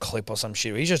 clip or some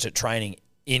shit. He's just at training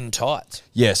in tights.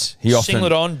 Yes, he often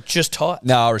Singlet on, just tights.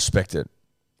 No, I respect it.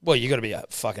 Well, you got to be a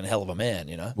fucking hell of a man,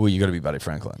 you know. Well, you got to be Buddy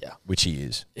Franklin, Yeah. which he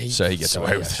is, so he gets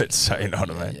away with it. So you know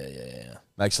what I mean? Yeah.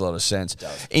 Makes a lot of sense.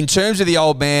 In terms of the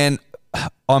old man,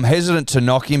 I'm hesitant to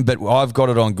knock him, but I've got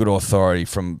it on good authority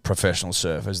from professional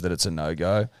surfers that it's a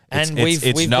no-go. And it's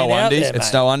we've no been out undies. there,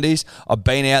 It's mate. no undies. I've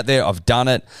been out there. I've done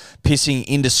it. Pissing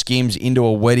into skims, into a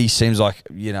wetty seems like,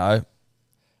 A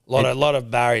lot of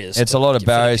barriers. It's a lot of the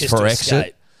barriers piss for to exit.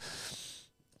 escape.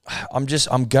 I'm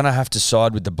going to have to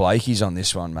side with the Blakeys on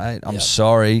this one, mate. I'm Yep.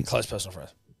 sorry. Close personal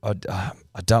friends. I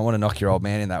don't want to knock your old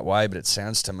man in that way, but it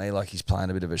sounds to me like he's playing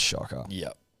a bit of a shocker.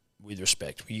 Yep. With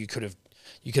respect, you could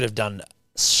have done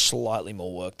slightly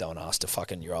more work though and asked to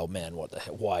fucking your old man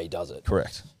why he does it.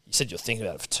 Correct. You said you're thinking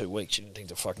about it for 2 weeks. You didn't think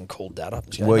to fucking call Dad up.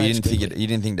 And go, Well, "Mate, you it's didn't think good." you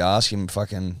didn't think to ask him.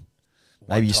 Fucking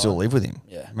maybe you still time. live with him.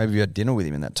 Yeah. Maybe you had dinner with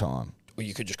him in that time. Well,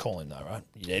 you could just call him though, right?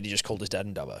 Eddie just called his dad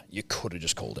in Dubbo. You could have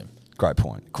just called him. Great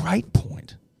point. Great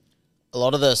point. A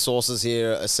lot of the sources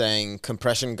here are saying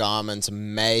compression garments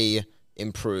may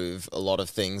improve a lot of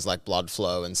things like blood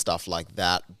flow and stuff like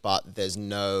that, but there's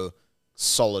no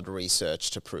solid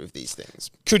research to prove these things.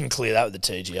 Couldn't clear that with the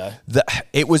TGA.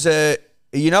 It was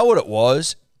you know what it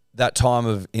was that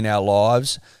time in our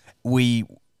lives, we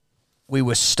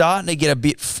were starting to get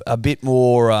a bit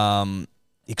more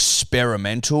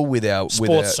experimental with our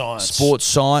sports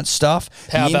science stuff.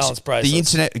 Power balance bracelets. The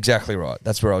internet, exactly right.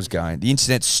 That's where I was going. The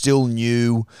internet's still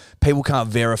new. People can't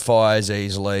verify as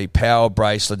easily. Power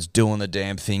bracelets doing the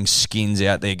damn thing. Skins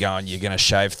out there going, you're going to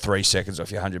shave 3 seconds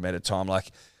off your 100-meter time.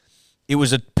 Like, it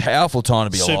was a powerful time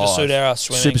to be alive. Supersuit era,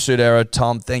 swimming. Supersuit era,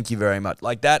 Tom, thank you very much.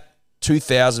 Like that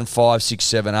 2005, 6,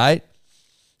 7, 8,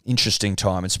 interesting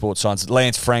time in sports science.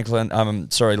 Lance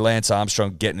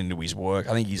Armstrong getting into his work.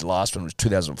 I think his last one was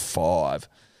 2005.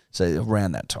 So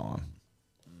around that time.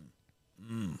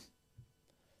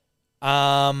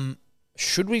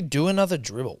 Should we do another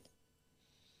dribble?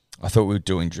 I thought we were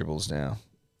doing dribbles now.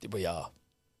 We are.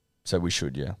 So we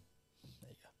should, yeah.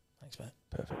 Thanks, mate.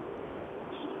 Perfect.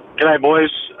 G'day,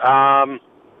 boys. I'm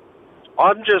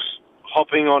just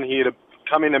hopping on here to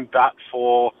come in and bat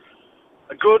for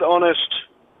a good, honest,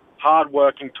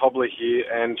 hard-working toddler here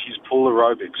and his pool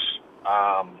aerobics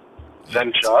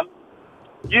venture.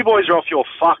 You boys are off your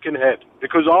fucking head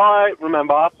because I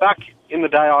remember back in the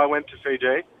day I went to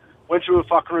Fiji, went to a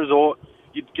fucking resort.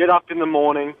 You'd get up in the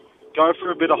morning, go for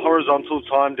a bit of horizontal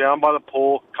time down by the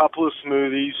pool, couple of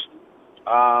smoothies,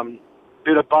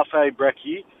 bit of buffet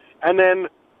brekkie, and then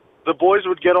the boys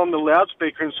would get on the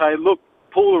loudspeaker and say, look,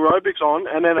 pool aerobics on,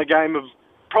 and then a game of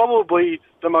probably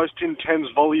the most intense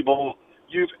volleyball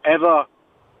you've ever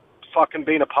fucking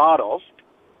been a part of.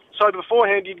 So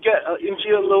beforehand, you'd get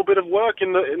into a little bit of work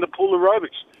in the pool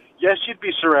aerobics. Yes, you'd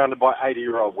be surrounded by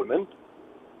 80-year-old women,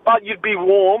 but you'd be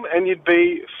warm and you'd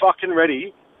be fucking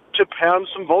ready to pound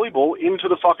some volleyball into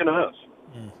the fucking earth.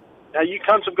 Now, you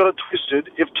cunts have got it twisted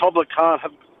if Tobler can't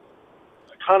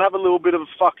have a little bit of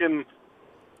fucking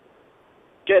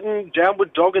getting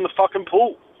downward dog in the fucking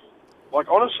pool. Like,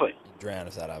 honestly. You'd drown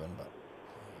if that happened, but...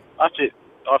 That's it.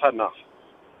 I've had enough.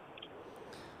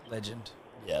 Legend.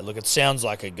 Yeah, look, it sounds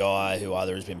like a guy who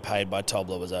either has been paid by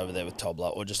Tobler, was over there with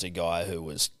Tobler, or just a guy who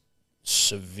was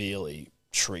severely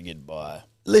triggered by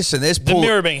Listen, there's the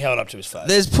mirror being held up to his face.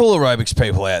 There's pool aerobics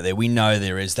people out there. We know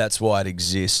there is. That's why it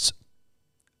exists.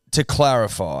 To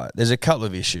clarify, there's a couple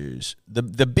of issues.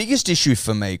 The biggest issue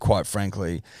for me, quite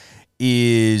frankly,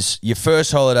 is your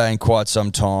first holiday in quite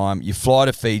some time. You fly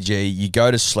to Fiji, you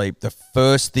go to sleep. The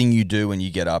first thing you do when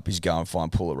you get up is go and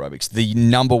find pool aerobics. The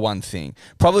number one thing,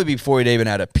 probably before you'd even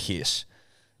had a piss,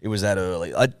 it was that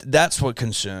early. That's what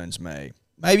concerns me.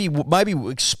 Maybe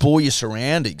explore your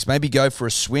surroundings. Maybe go for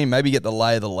a swim. Maybe get the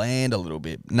lay of the land a little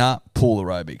bit. Nah, pool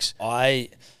aerobics. I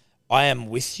am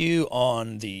with you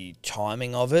on the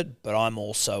timing of it, but I'm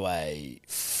also a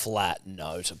flat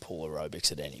no to pool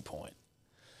aerobics at any point.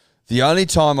 The only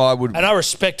time I would... And I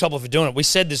respect Tobler for doing it. We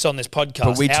said this on this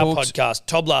podcast, podcast.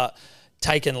 Tobler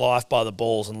taking life by the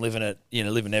balls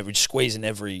and squeezing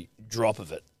every drop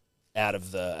of it out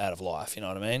of life. You know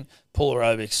what I mean? Pool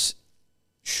aerobics,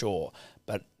 sure,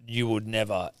 but you would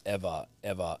never, ever,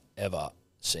 ever, ever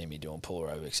see me doing pool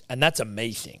aerobics, and that's a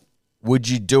me thing. Would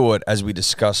you do it, as we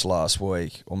discussed last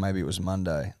week, or maybe it was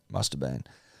Monday, must have been?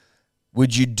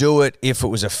 Would you do it if it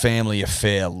was a family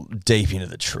affair deep into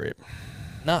the trip?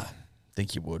 No.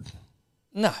 Think you would?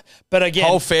 No. But again...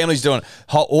 Whole family's doing it.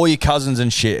 All your cousins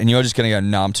and shit, and you're just going to go,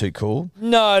 no, I'm too cool?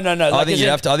 No. I think you'd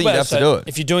have to do it.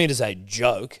 If you're doing it as a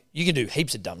joke, you can do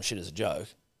heaps of dumb shit as a joke,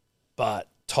 but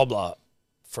Tobler,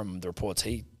 from the reports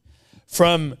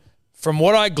From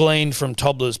what I gleaned from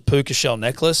Tobler's puka shell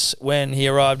necklace when he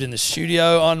arrived in the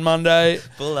studio on Monday,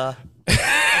 Bulla.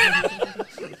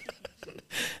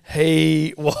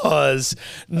 he was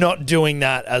not doing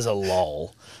that as a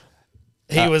lol.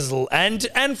 He was, and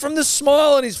from the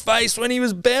smile on his face when he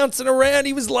was bouncing around,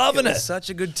 he was loving it. Such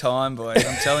a good time, boys.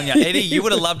 I'm telling you, Eddie, you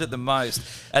would have loved it the most.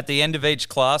 At the end of each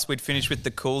class, we'd finish with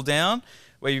the cool down,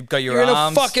 where you've got your You're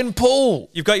arms. in a fucking pool.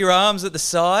 You've got your arms at the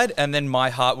side, and then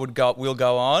My Heart will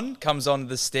go on. Comes on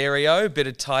the stereo, bit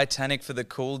of Titanic for the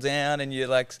cool down, and you're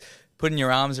like putting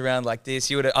your arms around like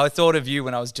this. I thought of you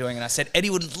when I was doing it. And I said, Eddie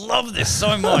would love this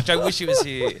so much. I wish he was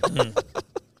here.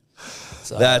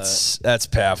 So, that's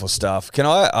powerful stuff. Can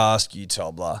I ask you,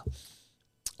 Tobler,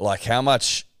 like how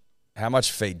much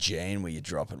Fijian were you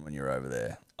dropping when you were over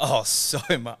there? Oh, so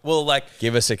much. Well, like,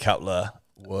 give us a couple of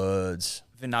words.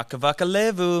 Vinakavaka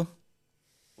levu,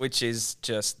 which is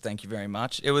just thank you very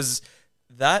much. It was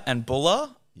that and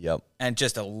bulla. Yep. And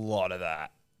just a lot of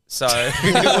that. So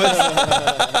it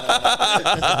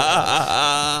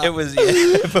was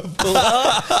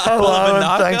bulla. Hello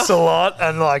and thanks a lot,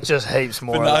 and like just heaps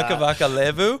more. Vinakavaka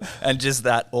levu, and just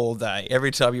that all day.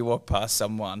 Every time you walk past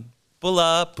someone,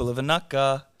 bulla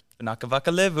vinaka,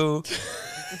 Vinakavaka levu.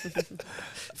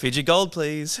 Fiji gold,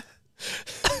 please.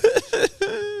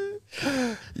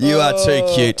 You are too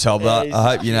cute, Tobler. I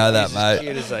hope you know that, mate.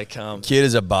 Cute as they come. Cute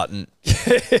as a button.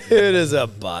 Cute as a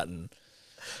button.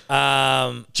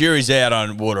 Jury's out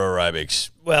on water aerobics.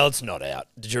 Well, it's not out.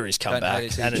 The jury's come back,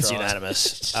 and it's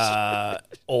unanimous.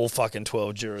 All fucking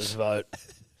 12 jurors vote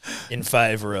in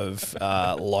favour of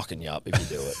locking you up if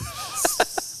you do it.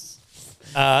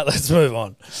 Let's move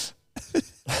on.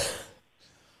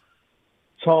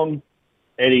 Tom,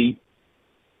 Eddie,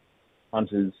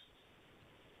 Hunters,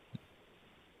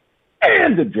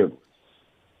 and the dribblers.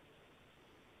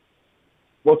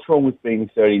 What's wrong with being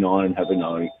 39 and having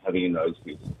a nose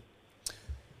piercing?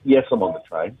 Yes, I'm on the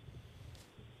train.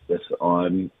 Yes,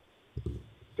 I'm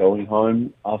going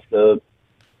home after...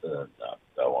 no,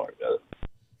 don't worry about it.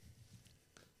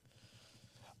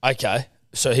 Okay.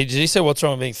 So did he say what's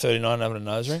wrong with being 39 and having a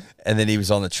nose ring? And then he was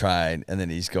on the train, and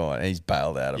then he's gone, and he's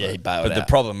bailed out of it. Yeah, he bailed But out. the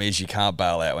problem is you can't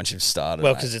bail out once you've started.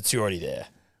 Well, mate. because you're already there.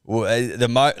 Well,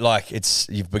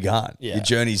 you've begun. Yeah.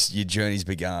 Your journey's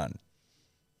begun.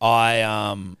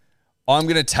 I'm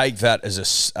going to take that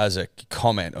as a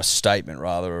comment or statement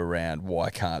rather around why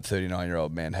can't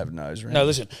 39-year-old men have nose rings? No,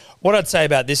 listen. What I'd say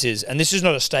about this is, and this is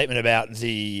not a statement about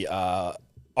the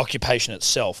occupation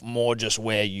itself, more just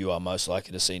where you are most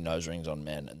likely to see nose rings on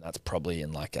men, and that's probably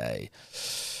in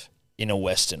a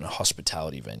Western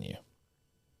hospitality venue.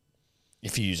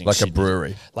 If you're using like Sydney. a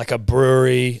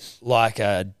brewery, like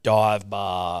a dive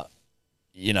bar.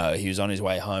 You know, he was on his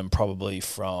way home probably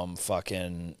from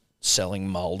fucking selling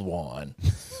mulled wine.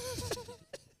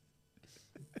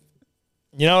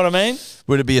 You know what I mean?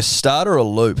 Would it be a start or a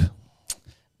loop?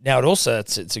 Now, it's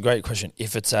a great question.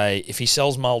 If he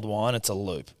sells mulled wine, it's a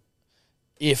loop.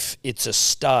 If it's a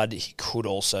stud, he could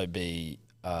also be.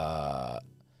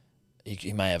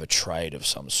 He may have a trade of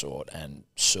some sort and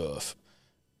surf.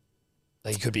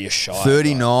 Like he could be a shy.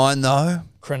 39 though.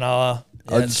 Cronulla.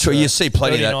 Yeah, you see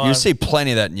plenty 39. of that. You see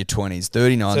plenty of that in your 20s.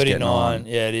 39's getting on.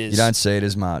 Yeah, it is. You don't see it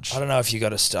as much. I don't know if you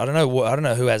got a stud. I don't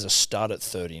know who has a stud at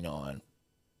 39.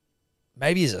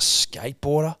 Maybe he's a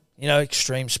skateboarder. You know,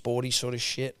 extreme sporty sort of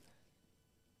shit.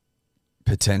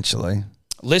 Potentially.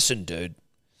 Listen, dude.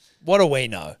 What do we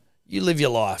know? You live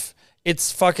your life.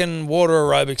 It's fucking water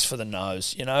aerobics for the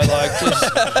nose. You know, like just.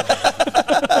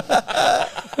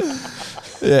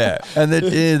 Yeah, and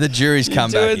the juries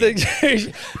come back.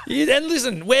 And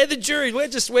listen, we're the jury. We're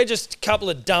just a couple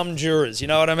of dumb jurors. You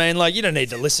know what I mean? Like, you don't need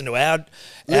to listen to our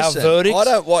verdict. I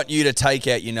don't want you to take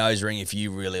out your nose ring if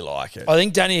you really like it. I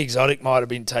think Danny Exotic might have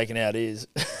been taking out his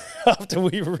after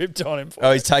we ripped on him.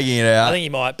 He's taking it out. I think he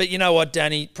might. But you know what,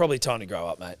 Danny? Probably time to grow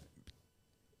up, mate.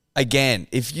 Again,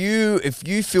 if you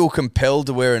feel compelled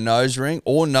to wear a nose ring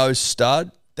or nose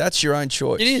stud, that's your own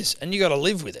choice. It is, and you got to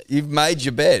live with it. You've made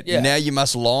your bed. Yeah. Now you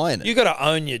must lie in it. You got to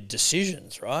own your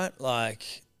decisions, right?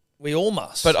 Like, we all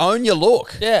must. But own your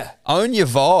look. Yeah. Own your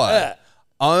vibe. Yeah.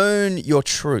 Own your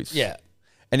truth. Yeah.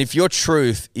 And if your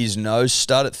truth is nose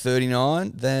stud at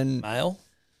 39, then Male?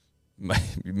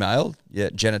 male, yeah,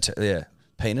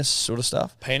 penis sort of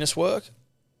stuff. Penis work?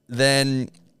 Then,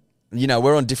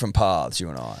 we're on different paths, you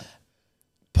and I.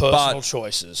 Personal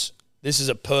choices. This is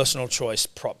a personal choice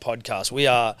podcast.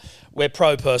 We're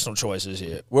pro personal choices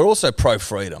here. We're also pro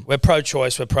freedom. We're pro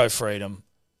choice. We're pro freedom.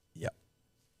 Yeah.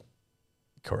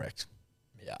 Correct.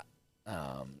 Yeah.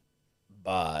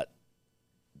 But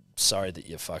sorry that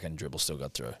your fucking dribble still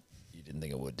got through. You didn't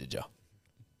think it would, did you?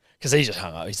 Because he just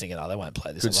hung up. He's thinking, they won't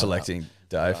play this. Good selecting,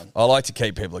 Dave. I like to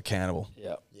keep people accountable.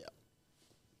 Yeah.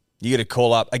 You got to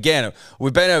call up. Again,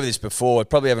 we've been over this before. We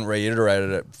probably haven't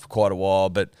reiterated it for quite a while,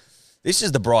 but this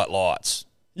is the bright lights.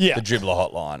 Yeah. The dribbler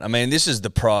hotline. I mean, this is the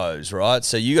pros, right?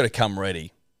 So you got to come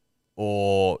ready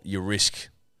or you risk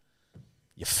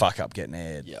you fuck up getting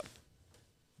aired. Yep.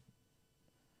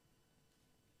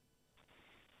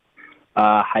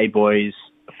 Hey, boys.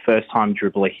 First time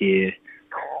dribbler here.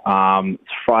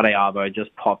 It's Friday Arvo.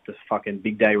 Just popped a fucking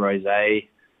big day rosé.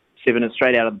 Sipping it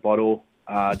straight out of the bottle.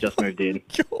 Just moved in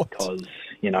because,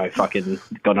 fucking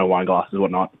got no wine glasses and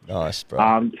whatnot. Nice,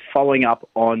 bro. Following up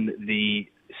on the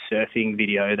surfing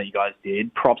video that you guys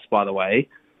did, props, by the way.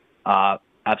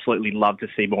 Absolutely love to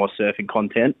see more surfing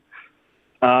content.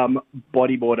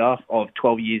 Bodyboarder of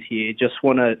 12 years here. Just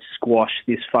want to squash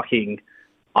this fucking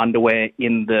underwear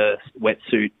in the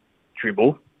wetsuit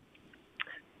dribble.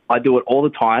 I do it all the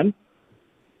time.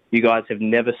 You guys have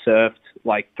never surfed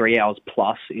like 3 hours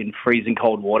plus in freezing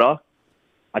cold water.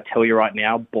 I tell you right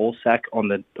now, ball sack on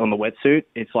the wetsuit,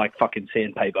 it's like fucking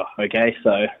sandpaper, okay?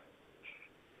 So,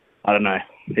 I don't know.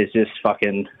 It's just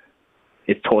fucking,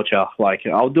 it's torture. Like,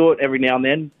 I'll do it every now and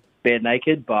then, bare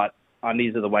naked, but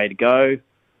undies are the way to go.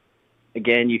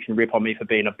 Again, you can rip on me for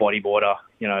being a bodyboarder.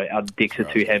 Our dicks are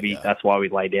too heavy. That's why we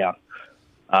lay down.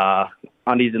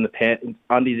 Undies in the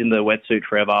wetsuit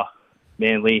forever.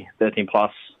 Manly, 13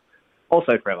 plus.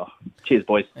 Also forever. Cheers,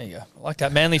 boys. There you go. I like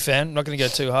that. Manly fan. I'm not going to go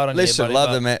too hard on Listen, you, buddy,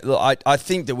 love the man. Look, I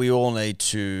think that we all need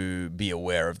to be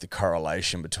aware of the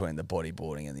correlation between the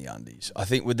bodyboarding and the undies. I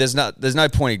think there's no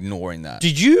point ignoring that. Are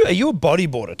you a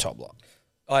bodyboarder, Tobler?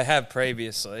 I have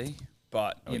previously,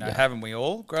 but, haven't we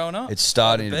all grown up? It's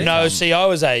starting to No, see, I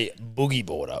was a boogie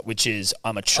boarder, which is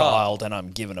I'm a child and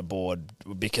I'm given a board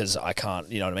because I can't,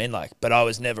 you know what I mean? Like, but I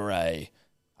was never I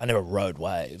never rode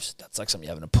waves. That's like something you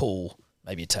have in a pool.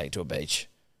 Maybe you take it to a beach.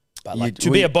 But like to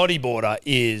be a bodyboarder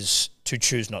is to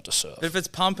choose not to surf. But if it's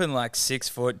pumping like 6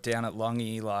 foot down at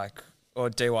Longy, or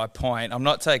DY Point, I'm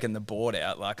not taking the board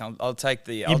out. Like I'll take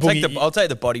the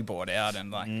bodyboard out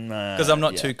and because I'm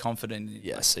not too confident.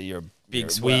 Yeah, so you're big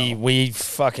swell. We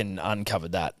fucking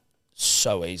uncovered that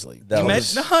so easily.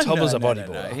 Tobler's a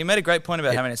bodyboarder. No. He made a great point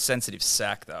about having a sensitive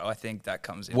sack, though. I think that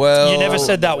comes in. Well, you never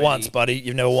said that once, buddy.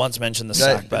 You've never once mentioned the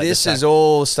sack. But this is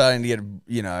all starting to get.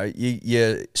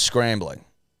 You're scrambling.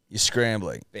 You're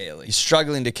scrambling. Barely. You're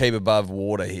struggling to keep above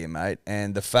water here, mate.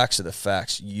 And the facts are the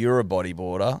facts. You're a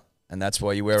bodyboarder, and that's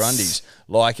why you wear undies,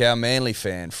 like our Manly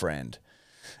fan friend.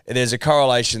 There's a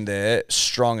correlation there,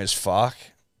 strong as fuck.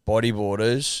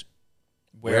 Bodyboarders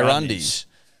wear undies.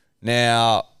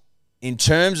 Now, in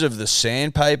terms of the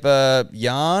sandpaper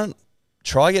yarn,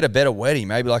 try get a better wetty,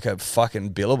 maybe like a fucking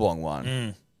Billabong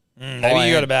one. Maybe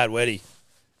you got a bad wetty.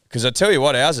 Because I tell you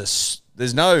what, ours is,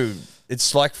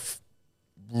 it's like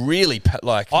really,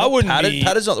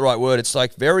 padded's not the right word. It's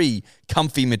like very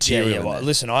comfy material. Yeah, well,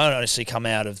 listen, I honestly come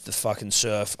out of the fucking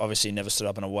surf, obviously never stood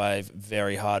up on a wave,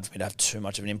 very hard for me to have too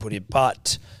much of an input here,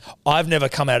 but I've never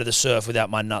come out of the surf without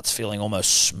my nuts feeling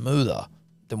almost smoother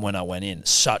than when I went in.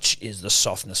 Such is the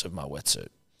softness of my wetsuit.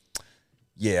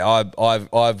 Yeah,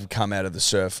 I've come out of the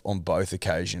surf on both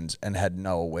occasions and had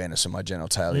no awareness of my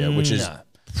genitalia, which is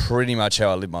pretty much how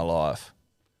I live my life.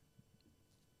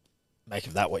 Make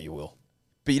of that what you will.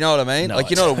 But you know what I mean? No, like,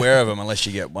 you're not aware of them unless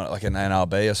you get one, like an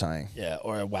NRB or something. Yeah,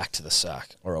 or a whack to the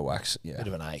sack. Or a wax, yeah. Bit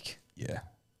of an ache. Yeah.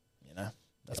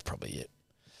 That's probably it.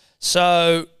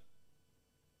 So,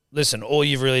 listen, all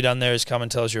you've really done there is come and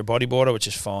tell us you're a bodyboarder, which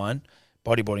is fine.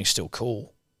 Bodyboarding's still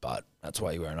cool. but that's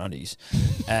why you're wearing undies.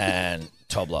 And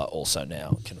Tobler also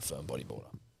now confirmed bodyboarder.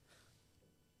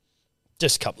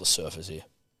 Just a couple of surfers here.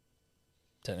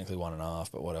 Technically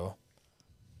 1.5, but whatever.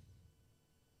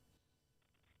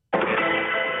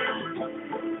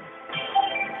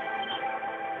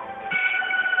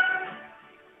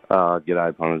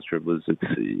 G'day, punters, dribblers. It's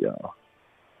the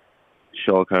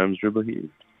Sherlock Holmes dribbler here.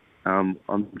 I'm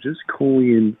just calling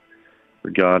in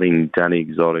regarding Danny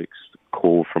Exotic's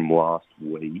call from last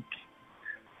week.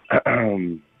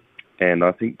 And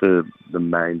I think the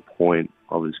main point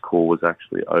of his call was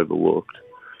actually overlooked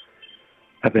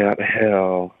about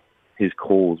how his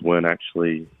calls weren't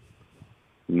actually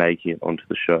making it onto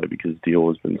the show because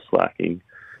Dior's been slacking.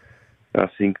 I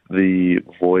think the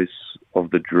voice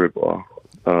of the dribbler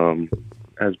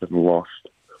has been lost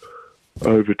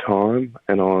over time,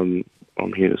 and I'm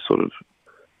here to sort of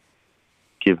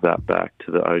give that back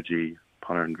to the OG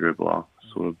punter and dribbler,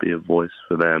 sort of be a voice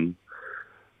for them.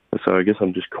 So I guess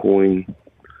I'm just calling,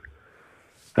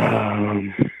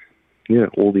 all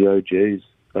the OGs,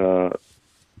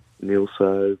 Neil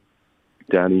So,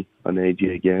 Danny, I need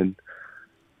you again,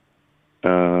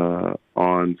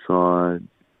 Ironside,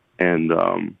 and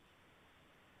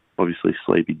obviously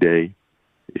Sleepy D,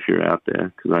 if you're out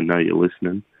there, because I know you're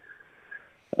listening.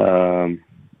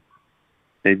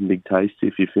 Even Big Tasty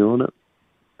if you're feeling it.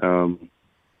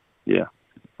 Yeah,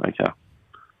 okay.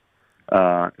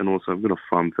 And also I've got a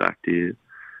fun fact here.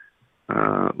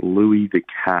 Louis the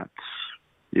Cat,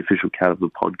 the official cat of the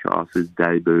podcast, his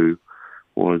debut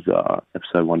was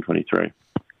episode 123.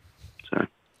 So,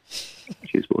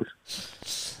 cheers, boys.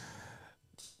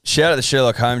 Shout out to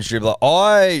Sherlock Holmes dribbler.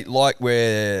 I like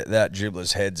where that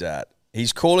dribbler's head's at.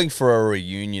 He's calling for a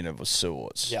reunion of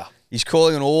sorts. Yeah. He's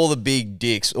calling on all the big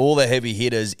dicks, all the heavy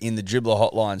hitters in the dribbler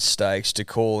hotline stakes to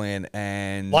call in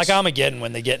and... Like Armageddon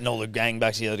when they're getting all the gang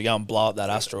back together to go and blow up that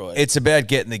asteroid. It's about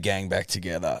getting the gang back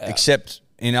together. Yeah. Except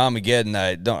in Armageddon,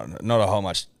 not a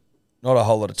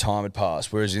whole lot of time had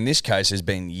passed. Whereas in this case, there's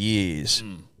been years.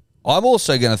 I'm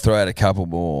also going to throw out a couple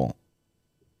more.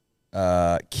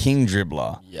 King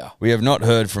Dribbler. Yeah. We have not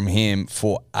heard from him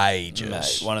for ages.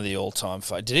 Mate, one of the all-time...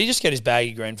 Did he just get his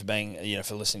baggy green for being,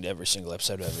 for listening to every single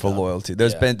episode of For loyalty.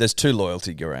 There's 2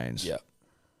 loyalty greens. Yeah.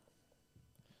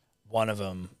 One of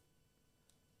them...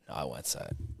 No, I won't say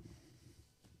it.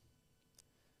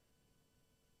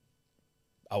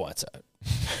 I won't say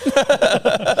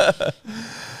it.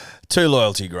 2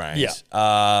 loyalty grains.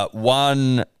 Yeah.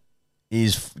 One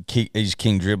is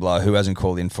King Dribbler, who hasn't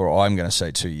called in for, I'm going to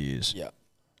say, 2 years. Yeah.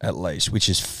 At least, which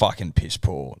is fucking piss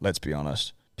poor. Let's be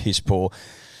honest. Piss poor.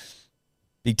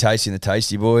 Big Tasty and the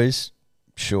Tasty Boys?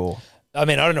 Sure. I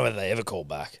mean, I don't know whether they ever called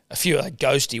back. A few, like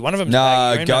Ghosty. One of them. No,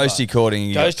 Ghosty called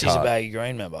in. Ghosty's a baggy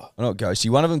green member. Well, not Ghosty.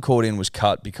 One of them called in was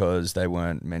cut because they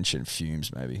weren't mentioned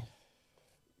Fumes, maybe.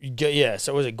 Yeah,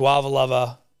 so was it Guava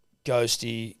Lover,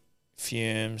 Ghosty,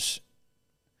 Fumes?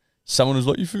 Someone was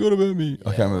like, you forgot about me. Yeah,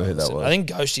 I can't remember who that was. I think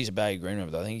Ghosty's a baggy green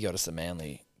member, though. I think he got us the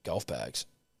Manly golf bags.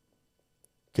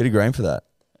 Get a green for that.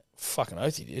 Fucking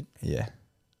oath he did. Yeah.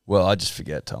 Well, I just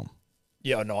forget, Tom.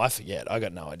 Yeah, no, I forget. I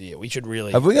got no idea. We should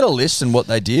really... Have we got a list on what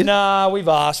they did? Nah, we've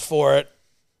asked for it.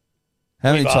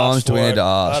 How many times do we need to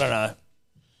ask? I don't know.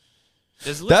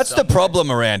 That's the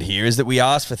problem around here, is that we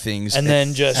ask for things and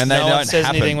then just and no they one don't says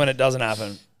happen. anything when it doesn't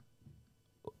happen.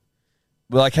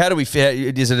 Like, how do we...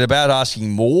 Is it about asking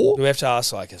more? Do we have to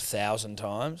ask like 1,000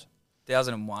 times?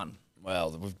 1,001.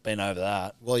 Well, we've been over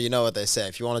that. Well, you know what they say.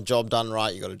 If you want a job done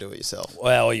right, you got to do it yourself.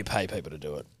 Well, or you pay people to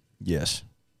do it. Yes.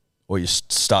 Or you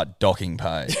start docking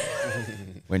pay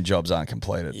when jobs aren't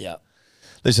completed. Yeah.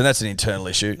 Listen, that's an internal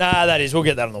issue. Nah, that is. We'll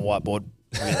get that on the whiteboard.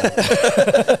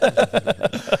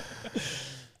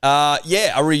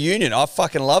 Yeah, a reunion. I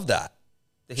fucking love that.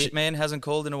 The Hitman hasn't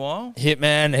called in a while?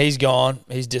 Hitman, he's gone.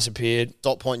 He's disappeared.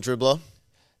 Dot point dribbler.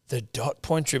 The dot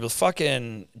point dribbler.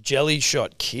 Fucking jelly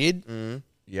shot kid.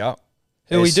 Yeah.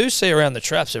 Who we do see around the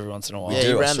traps every once in a while. Yeah,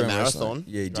 he I ran saw the him marathon.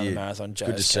 recently. Yeah, he Ran the did. marathon, Good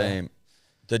to JSK. see him.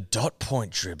 The dot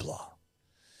point dribbler.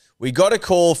 We got a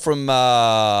call from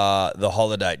the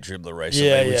holiday dribbler recently,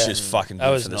 Yeah, which yeah. is fucking That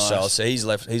good was for the nice. sales. So he's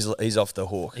left. He's off the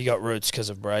hook. He got roots because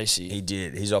of Bracey. He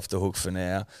did. He's off the hook for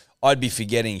now. I'd be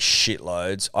forgetting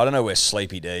shitloads. I don't know where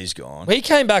Sleepy D's gone. He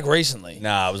came back recently.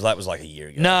 Nah, that was like a year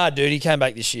ago. Nah, dude, he came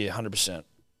back this year, 100%.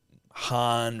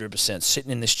 100%.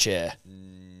 Sitting in this chair.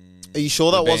 Are you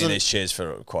sure that We've been in wasn't these chairs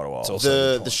for quite a while.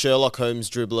 the Sherlock Holmes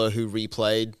dribbler who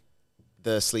replayed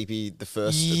the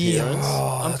first appearance?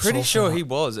 I'm pretty sure he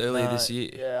was earlier this year.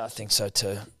 Yeah, I think so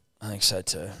too.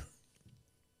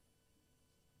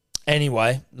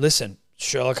 Anyway, listen,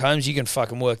 Sherlock Holmes, you can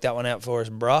fucking work that one out for us,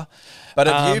 bruh. But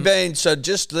have you been, so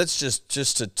let's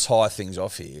just to tie things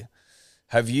off here,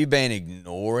 have you been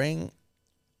ignoring?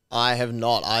 I have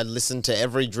not. I listened to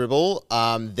every dribble.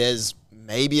 There's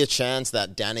maybe a chance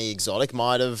that Danny Exotic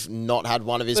might have not had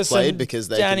one of his played because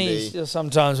they Danny's, can be...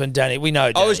 sometimes when Danny, we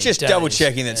know Danny. I was just double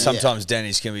checking that sometimes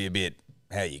Danny's can be a bit,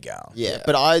 how you go? Yeah,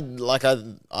 but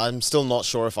I'm still not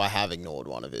sure if I have ignored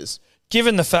one of his.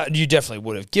 Given the fact, you definitely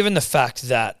would have. Given the fact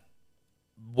that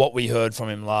what we heard from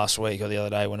him last week or the other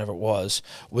day, whenever it was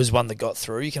one that got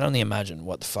through, you can only imagine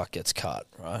what the fuck gets cut,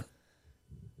 right?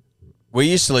 We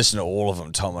used to listen to all of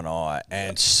them, Tom and I,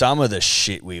 and some of the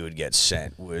shit we would get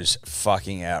sent was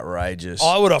fucking outrageous.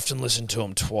 I would often listen to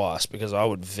them twice because I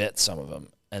would vet some of them,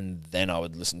 and then I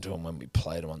would listen to them when we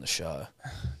played them on the show.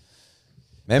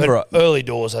 Remember, but early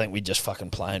doors, I think we just fucking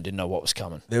played and didn't know what was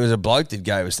coming. There was a bloke that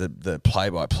gave us the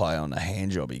play-by-play on the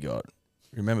hand job he got.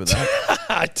 Remember that?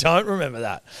 I don't remember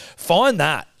that. Find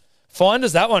that. Find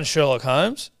us that one, Sherlock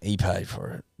Holmes. He paid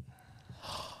for it.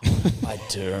 I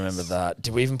do remember that.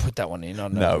 Did we even put that one in?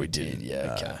 No, we didn't.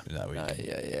 Yeah, okay. No, we didn't.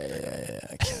 Yeah.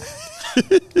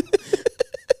 Okay.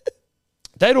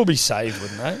 They'd all be saved,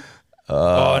 wouldn't they?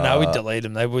 Oh no, we'd delete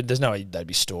them. They would. There's no way they'd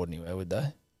be stored anywhere, would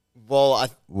they? Well,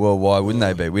 why wouldn't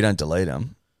they be? We don't delete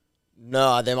them.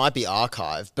 No, they might be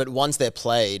archived, but once they're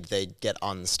played, they get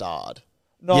unstarred.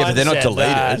 No, yeah, but they're not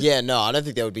deleted. Yeah, no, I don't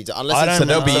think they would be. Unless so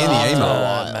they'll be in the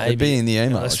email. Maybe. They'd be in the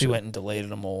email. Unless we went and deleted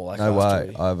them all. Like no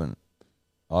way.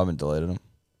 I haven't deleted them.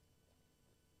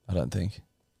 I don't think.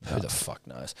 Who the fuck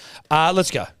knows?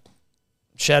 Let's go.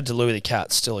 Shout out to Louis the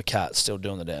cat. Still a cat. Still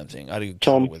doing the damn thing. I had a good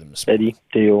Tom, with him this morning. Eddie,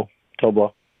 Deal,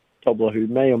 Tobler, who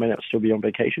may or may not still be on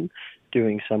vacation,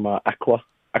 doing some aqua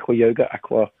yoga,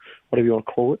 whatever you want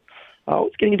to call it. I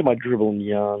was getting into my dribble and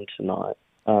yarn tonight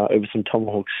over some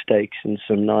tomahawk steaks and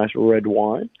some nice red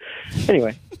wine.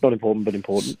 Anyway, not important, but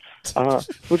important.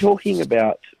 We're talking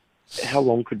about how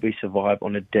long could we survive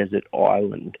on a desert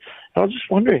island? And I was just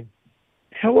wondering,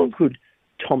 how long could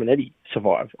Tom and Eddie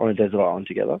survive on a desert island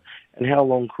together? And how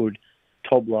long could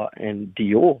Tobler and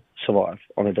Dior survive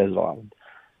on a desert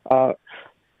island?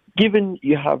 Given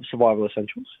you have survival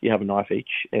essentials, you have a knife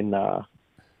each and a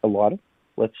lighter,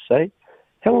 let's say,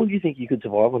 how long do you think you could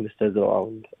survive on this desert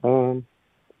island?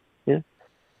 Yeah.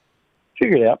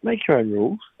 Figure it out. Make your own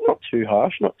rules. Not too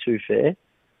harsh, not too fair.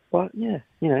 But, yeah,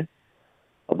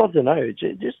 I'd love to know. It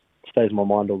just stays in my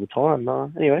mind all the time.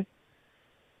 Anyway,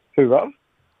 hoorah.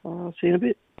 See you in a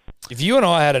bit. If you and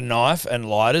I had a knife and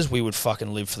lighters, we would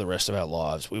fucking live for the rest of our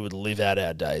lives. We would live out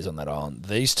our days on that island.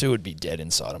 These two would be dead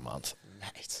inside a month.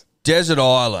 Mate. Desert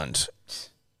island.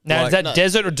 Now, is that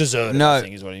desert or deserted? No. I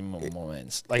think is what he more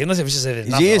means. Like, unless it's just there's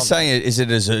Is nothing he on saying is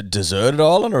it as a deserted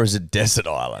island or is it desert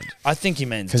island? I think he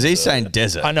means because he's deserted. saying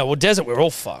desert. I know. Well, desert, we're all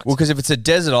fucked. Well, because if it's a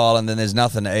desert island, then there's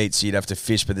nothing to eat, so you'd have to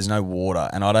fish, but there's no water,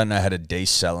 and I don't know how to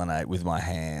desalinate with my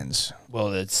hands.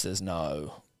 Well, there's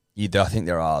no. I think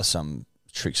there are some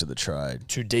tricks of the trade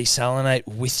to desalinate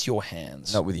with your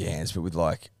hands. Not with your hands, but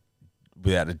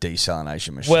without a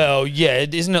desalination machine. Well, yeah,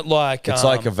 isn't it like it's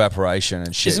like evaporation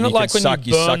and shit. Isn't it like when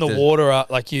you burn the water up,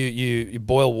 like you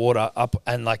boil water up,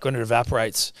 and like when it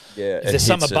evaporates, if there's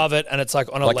something above it, and it's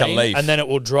like on a leaf, and then it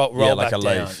will roll like back a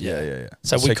down. leaf. Yeah.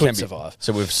 So we could survive.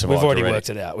 So we've survived. We've already worked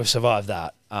it out. We've survived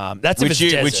that. That's which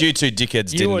you two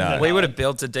dickheads didn't know. We would have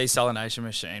built a desalination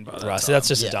machine by that right. time. So that's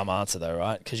just a dumb answer, though,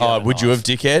 right? Would you have,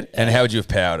 dickhead? And how would you have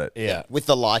powered it? Yeah, with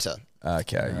the lighter.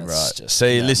 Okay, right.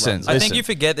 See, listen. I think you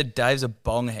forget that Dave's a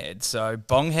bonghead. So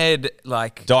bonghead,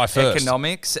 like die first.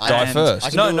 Economics. Die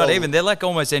first. No, not even. They're like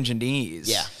almost engineers.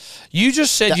 Yeah. You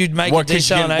just said you'd make a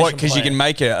desalination because you can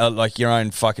make like your own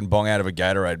fucking bong out of a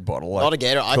Gatorade bottle. Like, not a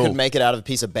Gatorade. I could make it out of a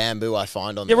piece of bamboo I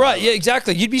find on. You're right. Yeah,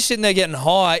 exactly. You'd be sitting there getting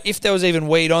high. If there was even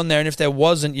weed on there, and if there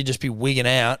wasn't, you'd just be wigging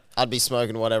out. I'd be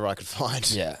smoking whatever I could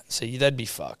find. Yeah. So they'd be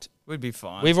fucked. We'd be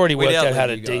fine. We've already worked out how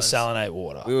to desalinate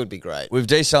water. We would be great. We've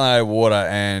desalinated water,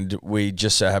 and we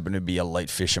just so happen to be elite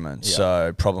fishermen. Yeah.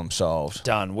 So problem solved.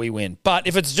 Done. We win. But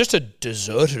if it's just a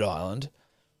deserted island,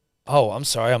 I'm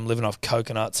sorry, I'm living off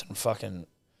coconuts and fucking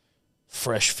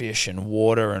fresh fish and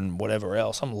water and whatever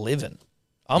else. I'm living.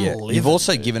 You've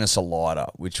also given us a lighter,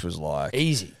 which was like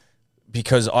easy.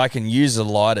 Because I can use the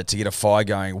lighter to get a fire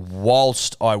going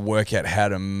whilst I work out how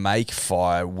to make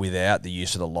fire without the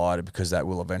use of the lighter, because that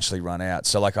will eventually run out.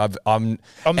 So like I'm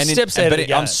steps ahead of the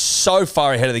game. I'm so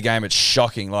far ahead of the game, it's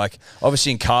shocking. Like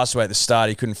obviously in Castaway at the start,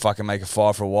 he couldn't fucking make a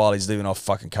fire for a while. He's living off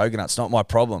fucking coconuts. Not my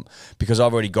problem, because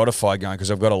I've already got a fire going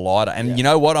because I've got a lighter. And you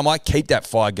know what? I might keep that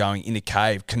fire going in the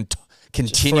cave,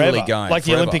 continually forever. going. Like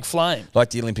forever. The Olympic flame. Like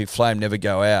the Olympic flame, never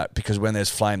go out, because when there's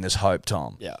flame, there's hope,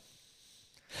 Tom. Yeah.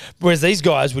 Whereas these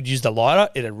guys would use the lighter,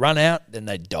 it'd run out, then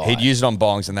they'd die. He'd use it on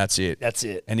bongs and that's it. That's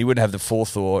it. And he wouldn't have the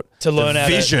forethought, To learn the how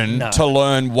to- vision no. to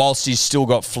learn whilst he's still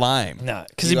got flame. No,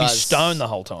 because You he'd be guys- stoned the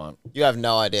whole time. You have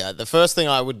no idea. The first thing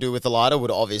I would do with the lighter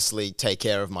would obviously take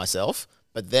care of myself,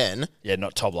 but then, Yeah,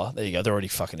 not Tobler. There you go. They're already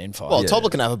fucking in fire. well,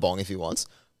 Tobler can have a bong if he wants,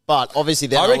 but obviously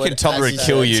then I reckon would, Tobler as would he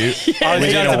kill said- you. I was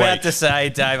within just a about week. to say,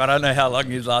 Dave, I don't know how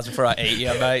long you'd last before I eat you,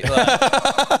 mate.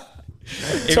 Like,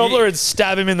 Tobler would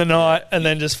stab him in the night and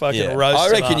then just fucking Yeah. roast I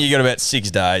him reckon up. you got about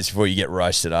 6 days before you get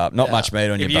roasted up. Not much meat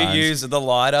on your if you bones. use the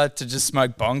lighter to just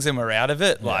smoke bongs and we're out of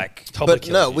it, like Tobler But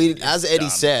kills no, you. as Eddie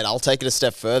said, I'll take it a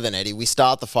step further than Eddie. We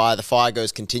start the fire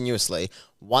goes continuously.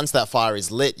 Once that fire is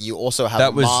lit, you also have that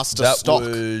a was master that stock.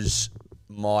 was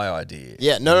my idea.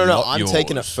 Yeah, no. not I'm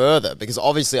taking it yours. further because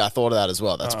obviously I thought of that as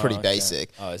well. That's pretty basic.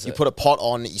 Oh, is You it? put a pot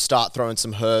on, you start throwing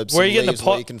some herbs. Where are some you getting the leaves,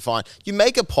 what pot? you can find. You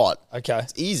make a pot. Okay.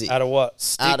 It's easy. Out of what?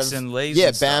 sticks and leaves. Yeah,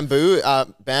 and stuff.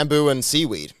 bamboo and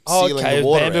seaweed. Oh, sealing okay. the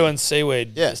water Bamboo in. and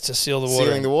seaweed. Yeah. Just to seal the water.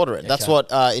 Sealing the water in. That's Okay.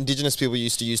 what indigenous people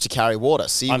used to use to carry water.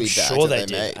 Seaweed I'm bags sure that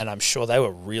they made. did, and I'm sure they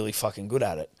were really fucking good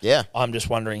at it. Yeah. I'm just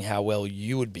wondering how well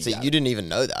you would be. See, at you it. didn't even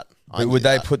know that. I But knew would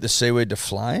they that. put the seaweed to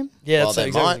flame? Yeah, Well, that's they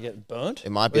exactly might. get burnt. It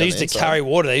might be They on used the to inside. carry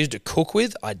water. They used to cook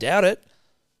with. I doubt it.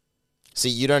 See,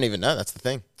 you don't even know. That's the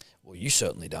thing. Well, you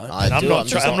certainly don't. I and I'm do, not. I'm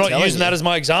just I'm not not telling using you. that as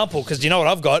my example because do you know what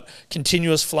I've got?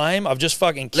 Continuous flame. I've just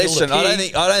fucking killed Listen, a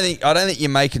pig. I don't think you're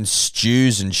making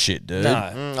stews and shit, dude.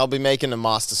 No. I'll be making a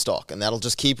master stock, and that'll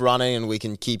just keep running, and we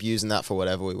can keep using that for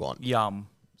whatever we want. Yum.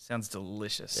 Sounds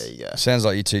delicious. There you go. Sounds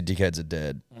like you two dickheads are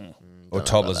dead. Or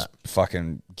don't know about Tobler's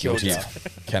fucking guilty you. of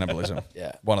cannibalism.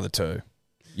 Yeah. One of the two.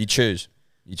 You choose.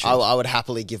 You choose. I would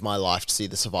happily give my life to see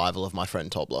the survival of my friend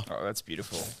Tobler. Oh, that's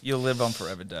beautiful. You'll live on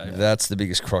forever, Dave. That's the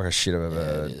biggest crock of shit I've ever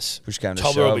heard. It is. Push came to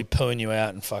Tobler shove. will be pooing you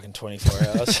out in fucking 24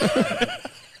 hours.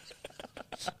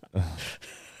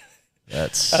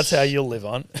 That's how you'll live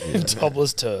on.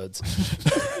 Tobler's turds.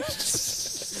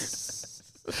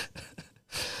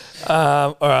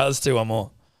 All right, let's do one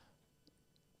more.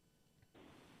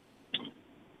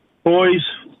 Boys,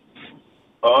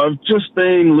 I've just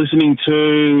been listening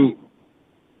to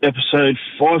episode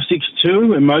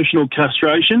 562, Emotional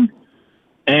Castration,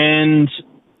 and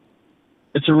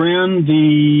it's around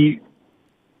the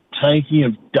taking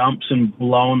of dumps and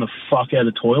blowing the fuck out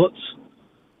of toilets.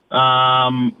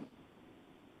 I'm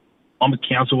a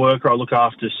council worker. I look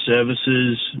after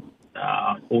services,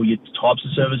 all your types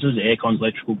of services, air cons,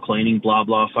 electrical, cleaning, blah,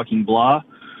 blah, fucking blah.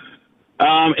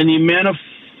 And the amount of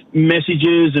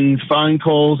messages and phone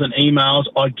calls and emails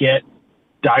I get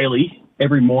daily,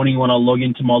 every morning when I log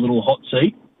into my little hot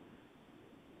seat,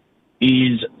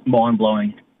 is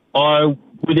mind-blowing. I,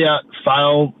 without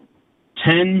fail,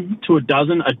 10 to a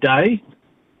dozen a day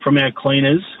from our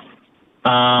cleaners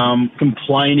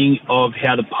complaining of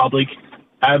how the public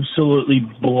absolutely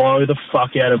blow the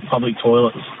fuck out of public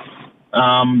toilets.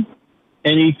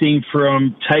 Anything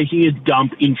from taking a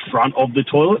dump in front of the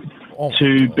toilet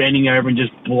to bending over and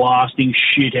just blasting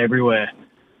shit everywhere.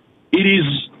 It is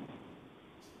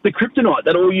the kryptonite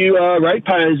that all you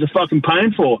ratepayers are fucking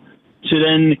paying for, to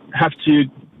then have to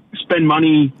spend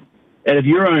money out of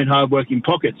your own hard-working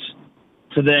pockets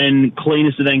to then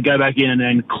cleaners to then go back in and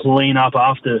then clean up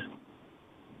after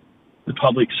the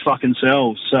public's fucking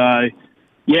selves. So,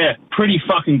 yeah, pretty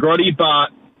fucking grotty, but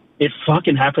it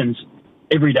fucking happens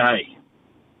every day.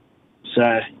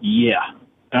 So, yeah.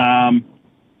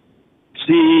 It's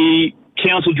the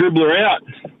council dribbler out.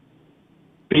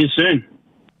 Be you soon.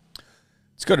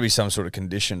 It's got to be some sort of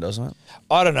condition, doesn't it?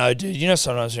 I don't know, dude. You know,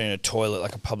 sometimes you're in a toilet,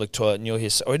 like a public toilet, and you'll hear,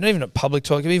 or not even a public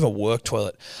toilet, it could be even a work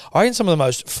toilet. I reckon some of the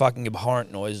most fucking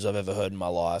abhorrent noises I've ever heard in my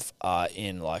life are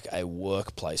in like a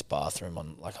workplace bathroom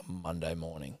on like a Monday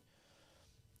morning.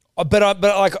 But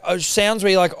like it sounds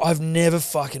where you're like, I've never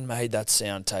fucking made that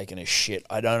sound taking a shit.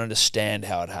 I don't understand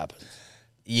how it happens.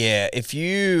 Yeah, if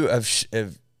you have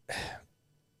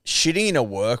shitting in a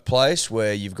workplace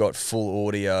where you've got full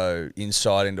audio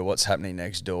insight into what's happening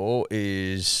next door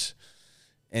is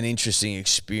an interesting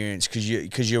experience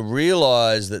because you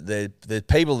realise that the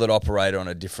people that operate on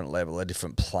a different level, a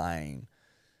different plane.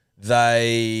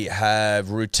 They have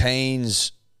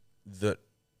routines that,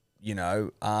 you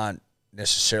know, aren't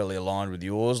necessarily aligned with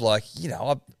yours. Like, you know,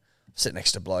 I sit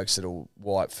next to blokes that'll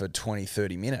wipe for 20,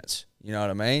 30 minutes. You know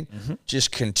what I mean? Mm-hmm.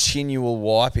 Just continual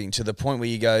wiping to the point where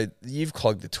you go, you've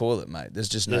clogged the toilet, mate. There's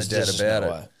just no doubt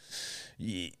about it.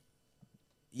 You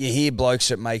hear blokes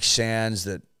that make sounds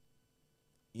that,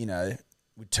 you know,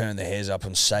 would turn their hairs up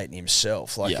on Satan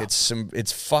himself. Like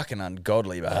it's fucking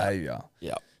ungodly behaviour.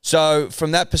 Yeah. So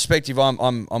from that perspective,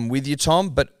 I'm with you, Tom,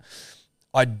 but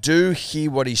I do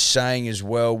hear what he's saying as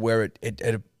well, where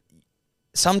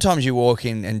sometimes you walk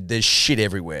in and there's shit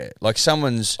everywhere. Like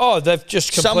someone's they've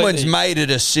just completely... made a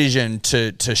decision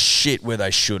to shit where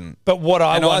they shouldn't. But what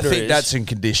I wonder I think is, that's in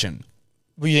condition.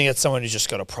 Well, you think it's someone who's just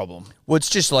got a problem? Well, it's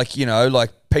just like,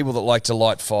 like people that like to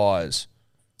light fires.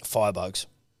 Firebugs.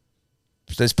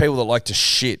 There's people that like to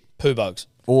shit. Poo bugs.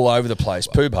 All over the place.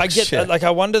 Poo bugs. I get yeah. like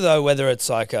I wonder though whether it's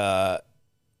like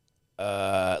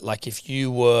if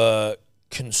you were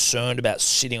concerned about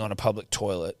sitting on a public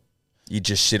toilet, you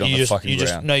just sit on the fucking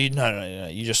ground. No,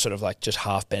 you just sort of like just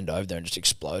half bend over there and just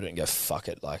explode it and go fuck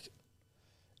it. Like,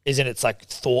 isn't it's like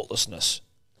thoughtlessness?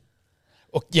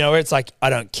 Or, where it's like I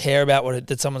don't care about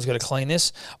that someone's got to clean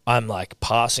this. I'm like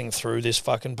passing through this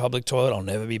fucking public toilet. I'll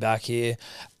never be back here,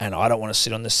 and I don't want to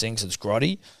sit on this thing because it's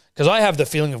grotty. Because I have the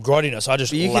feeling of grottiness. I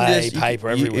just lay paper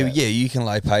everywhere. You can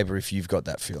lay paper if you've got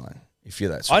that feeling. If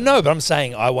you're that. I know, but I'm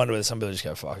saying I wonder whether some people just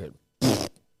go fuck it.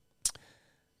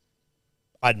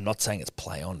 I'm not saying it's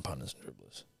play on punters and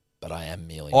dribblers, but I am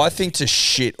merely. I think to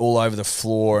shit all over the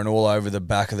floor and all over the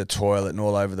back of the toilet and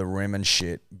all over the rim and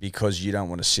shit because you don't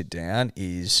want to sit down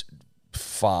is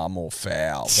far more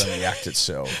foul than the act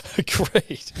itself.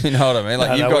 Agreed. You know what I mean?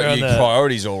 Like you've got your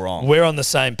priorities all wrong. We're on the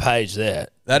same page there.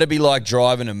 That'd be like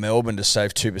driving to Melbourne to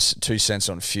save 2 cents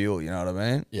on fuel. You know what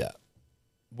I mean? Yeah,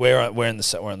 we're on the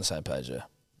same page. Yeah,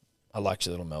 I liked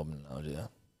your little Melbourne analogy. Yeah.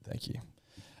 Thank you.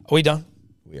 Are we done?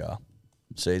 We are.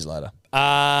 See you later. Yep.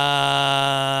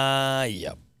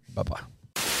 Bye bye.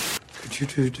 Could you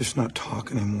two just not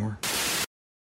talk anymore?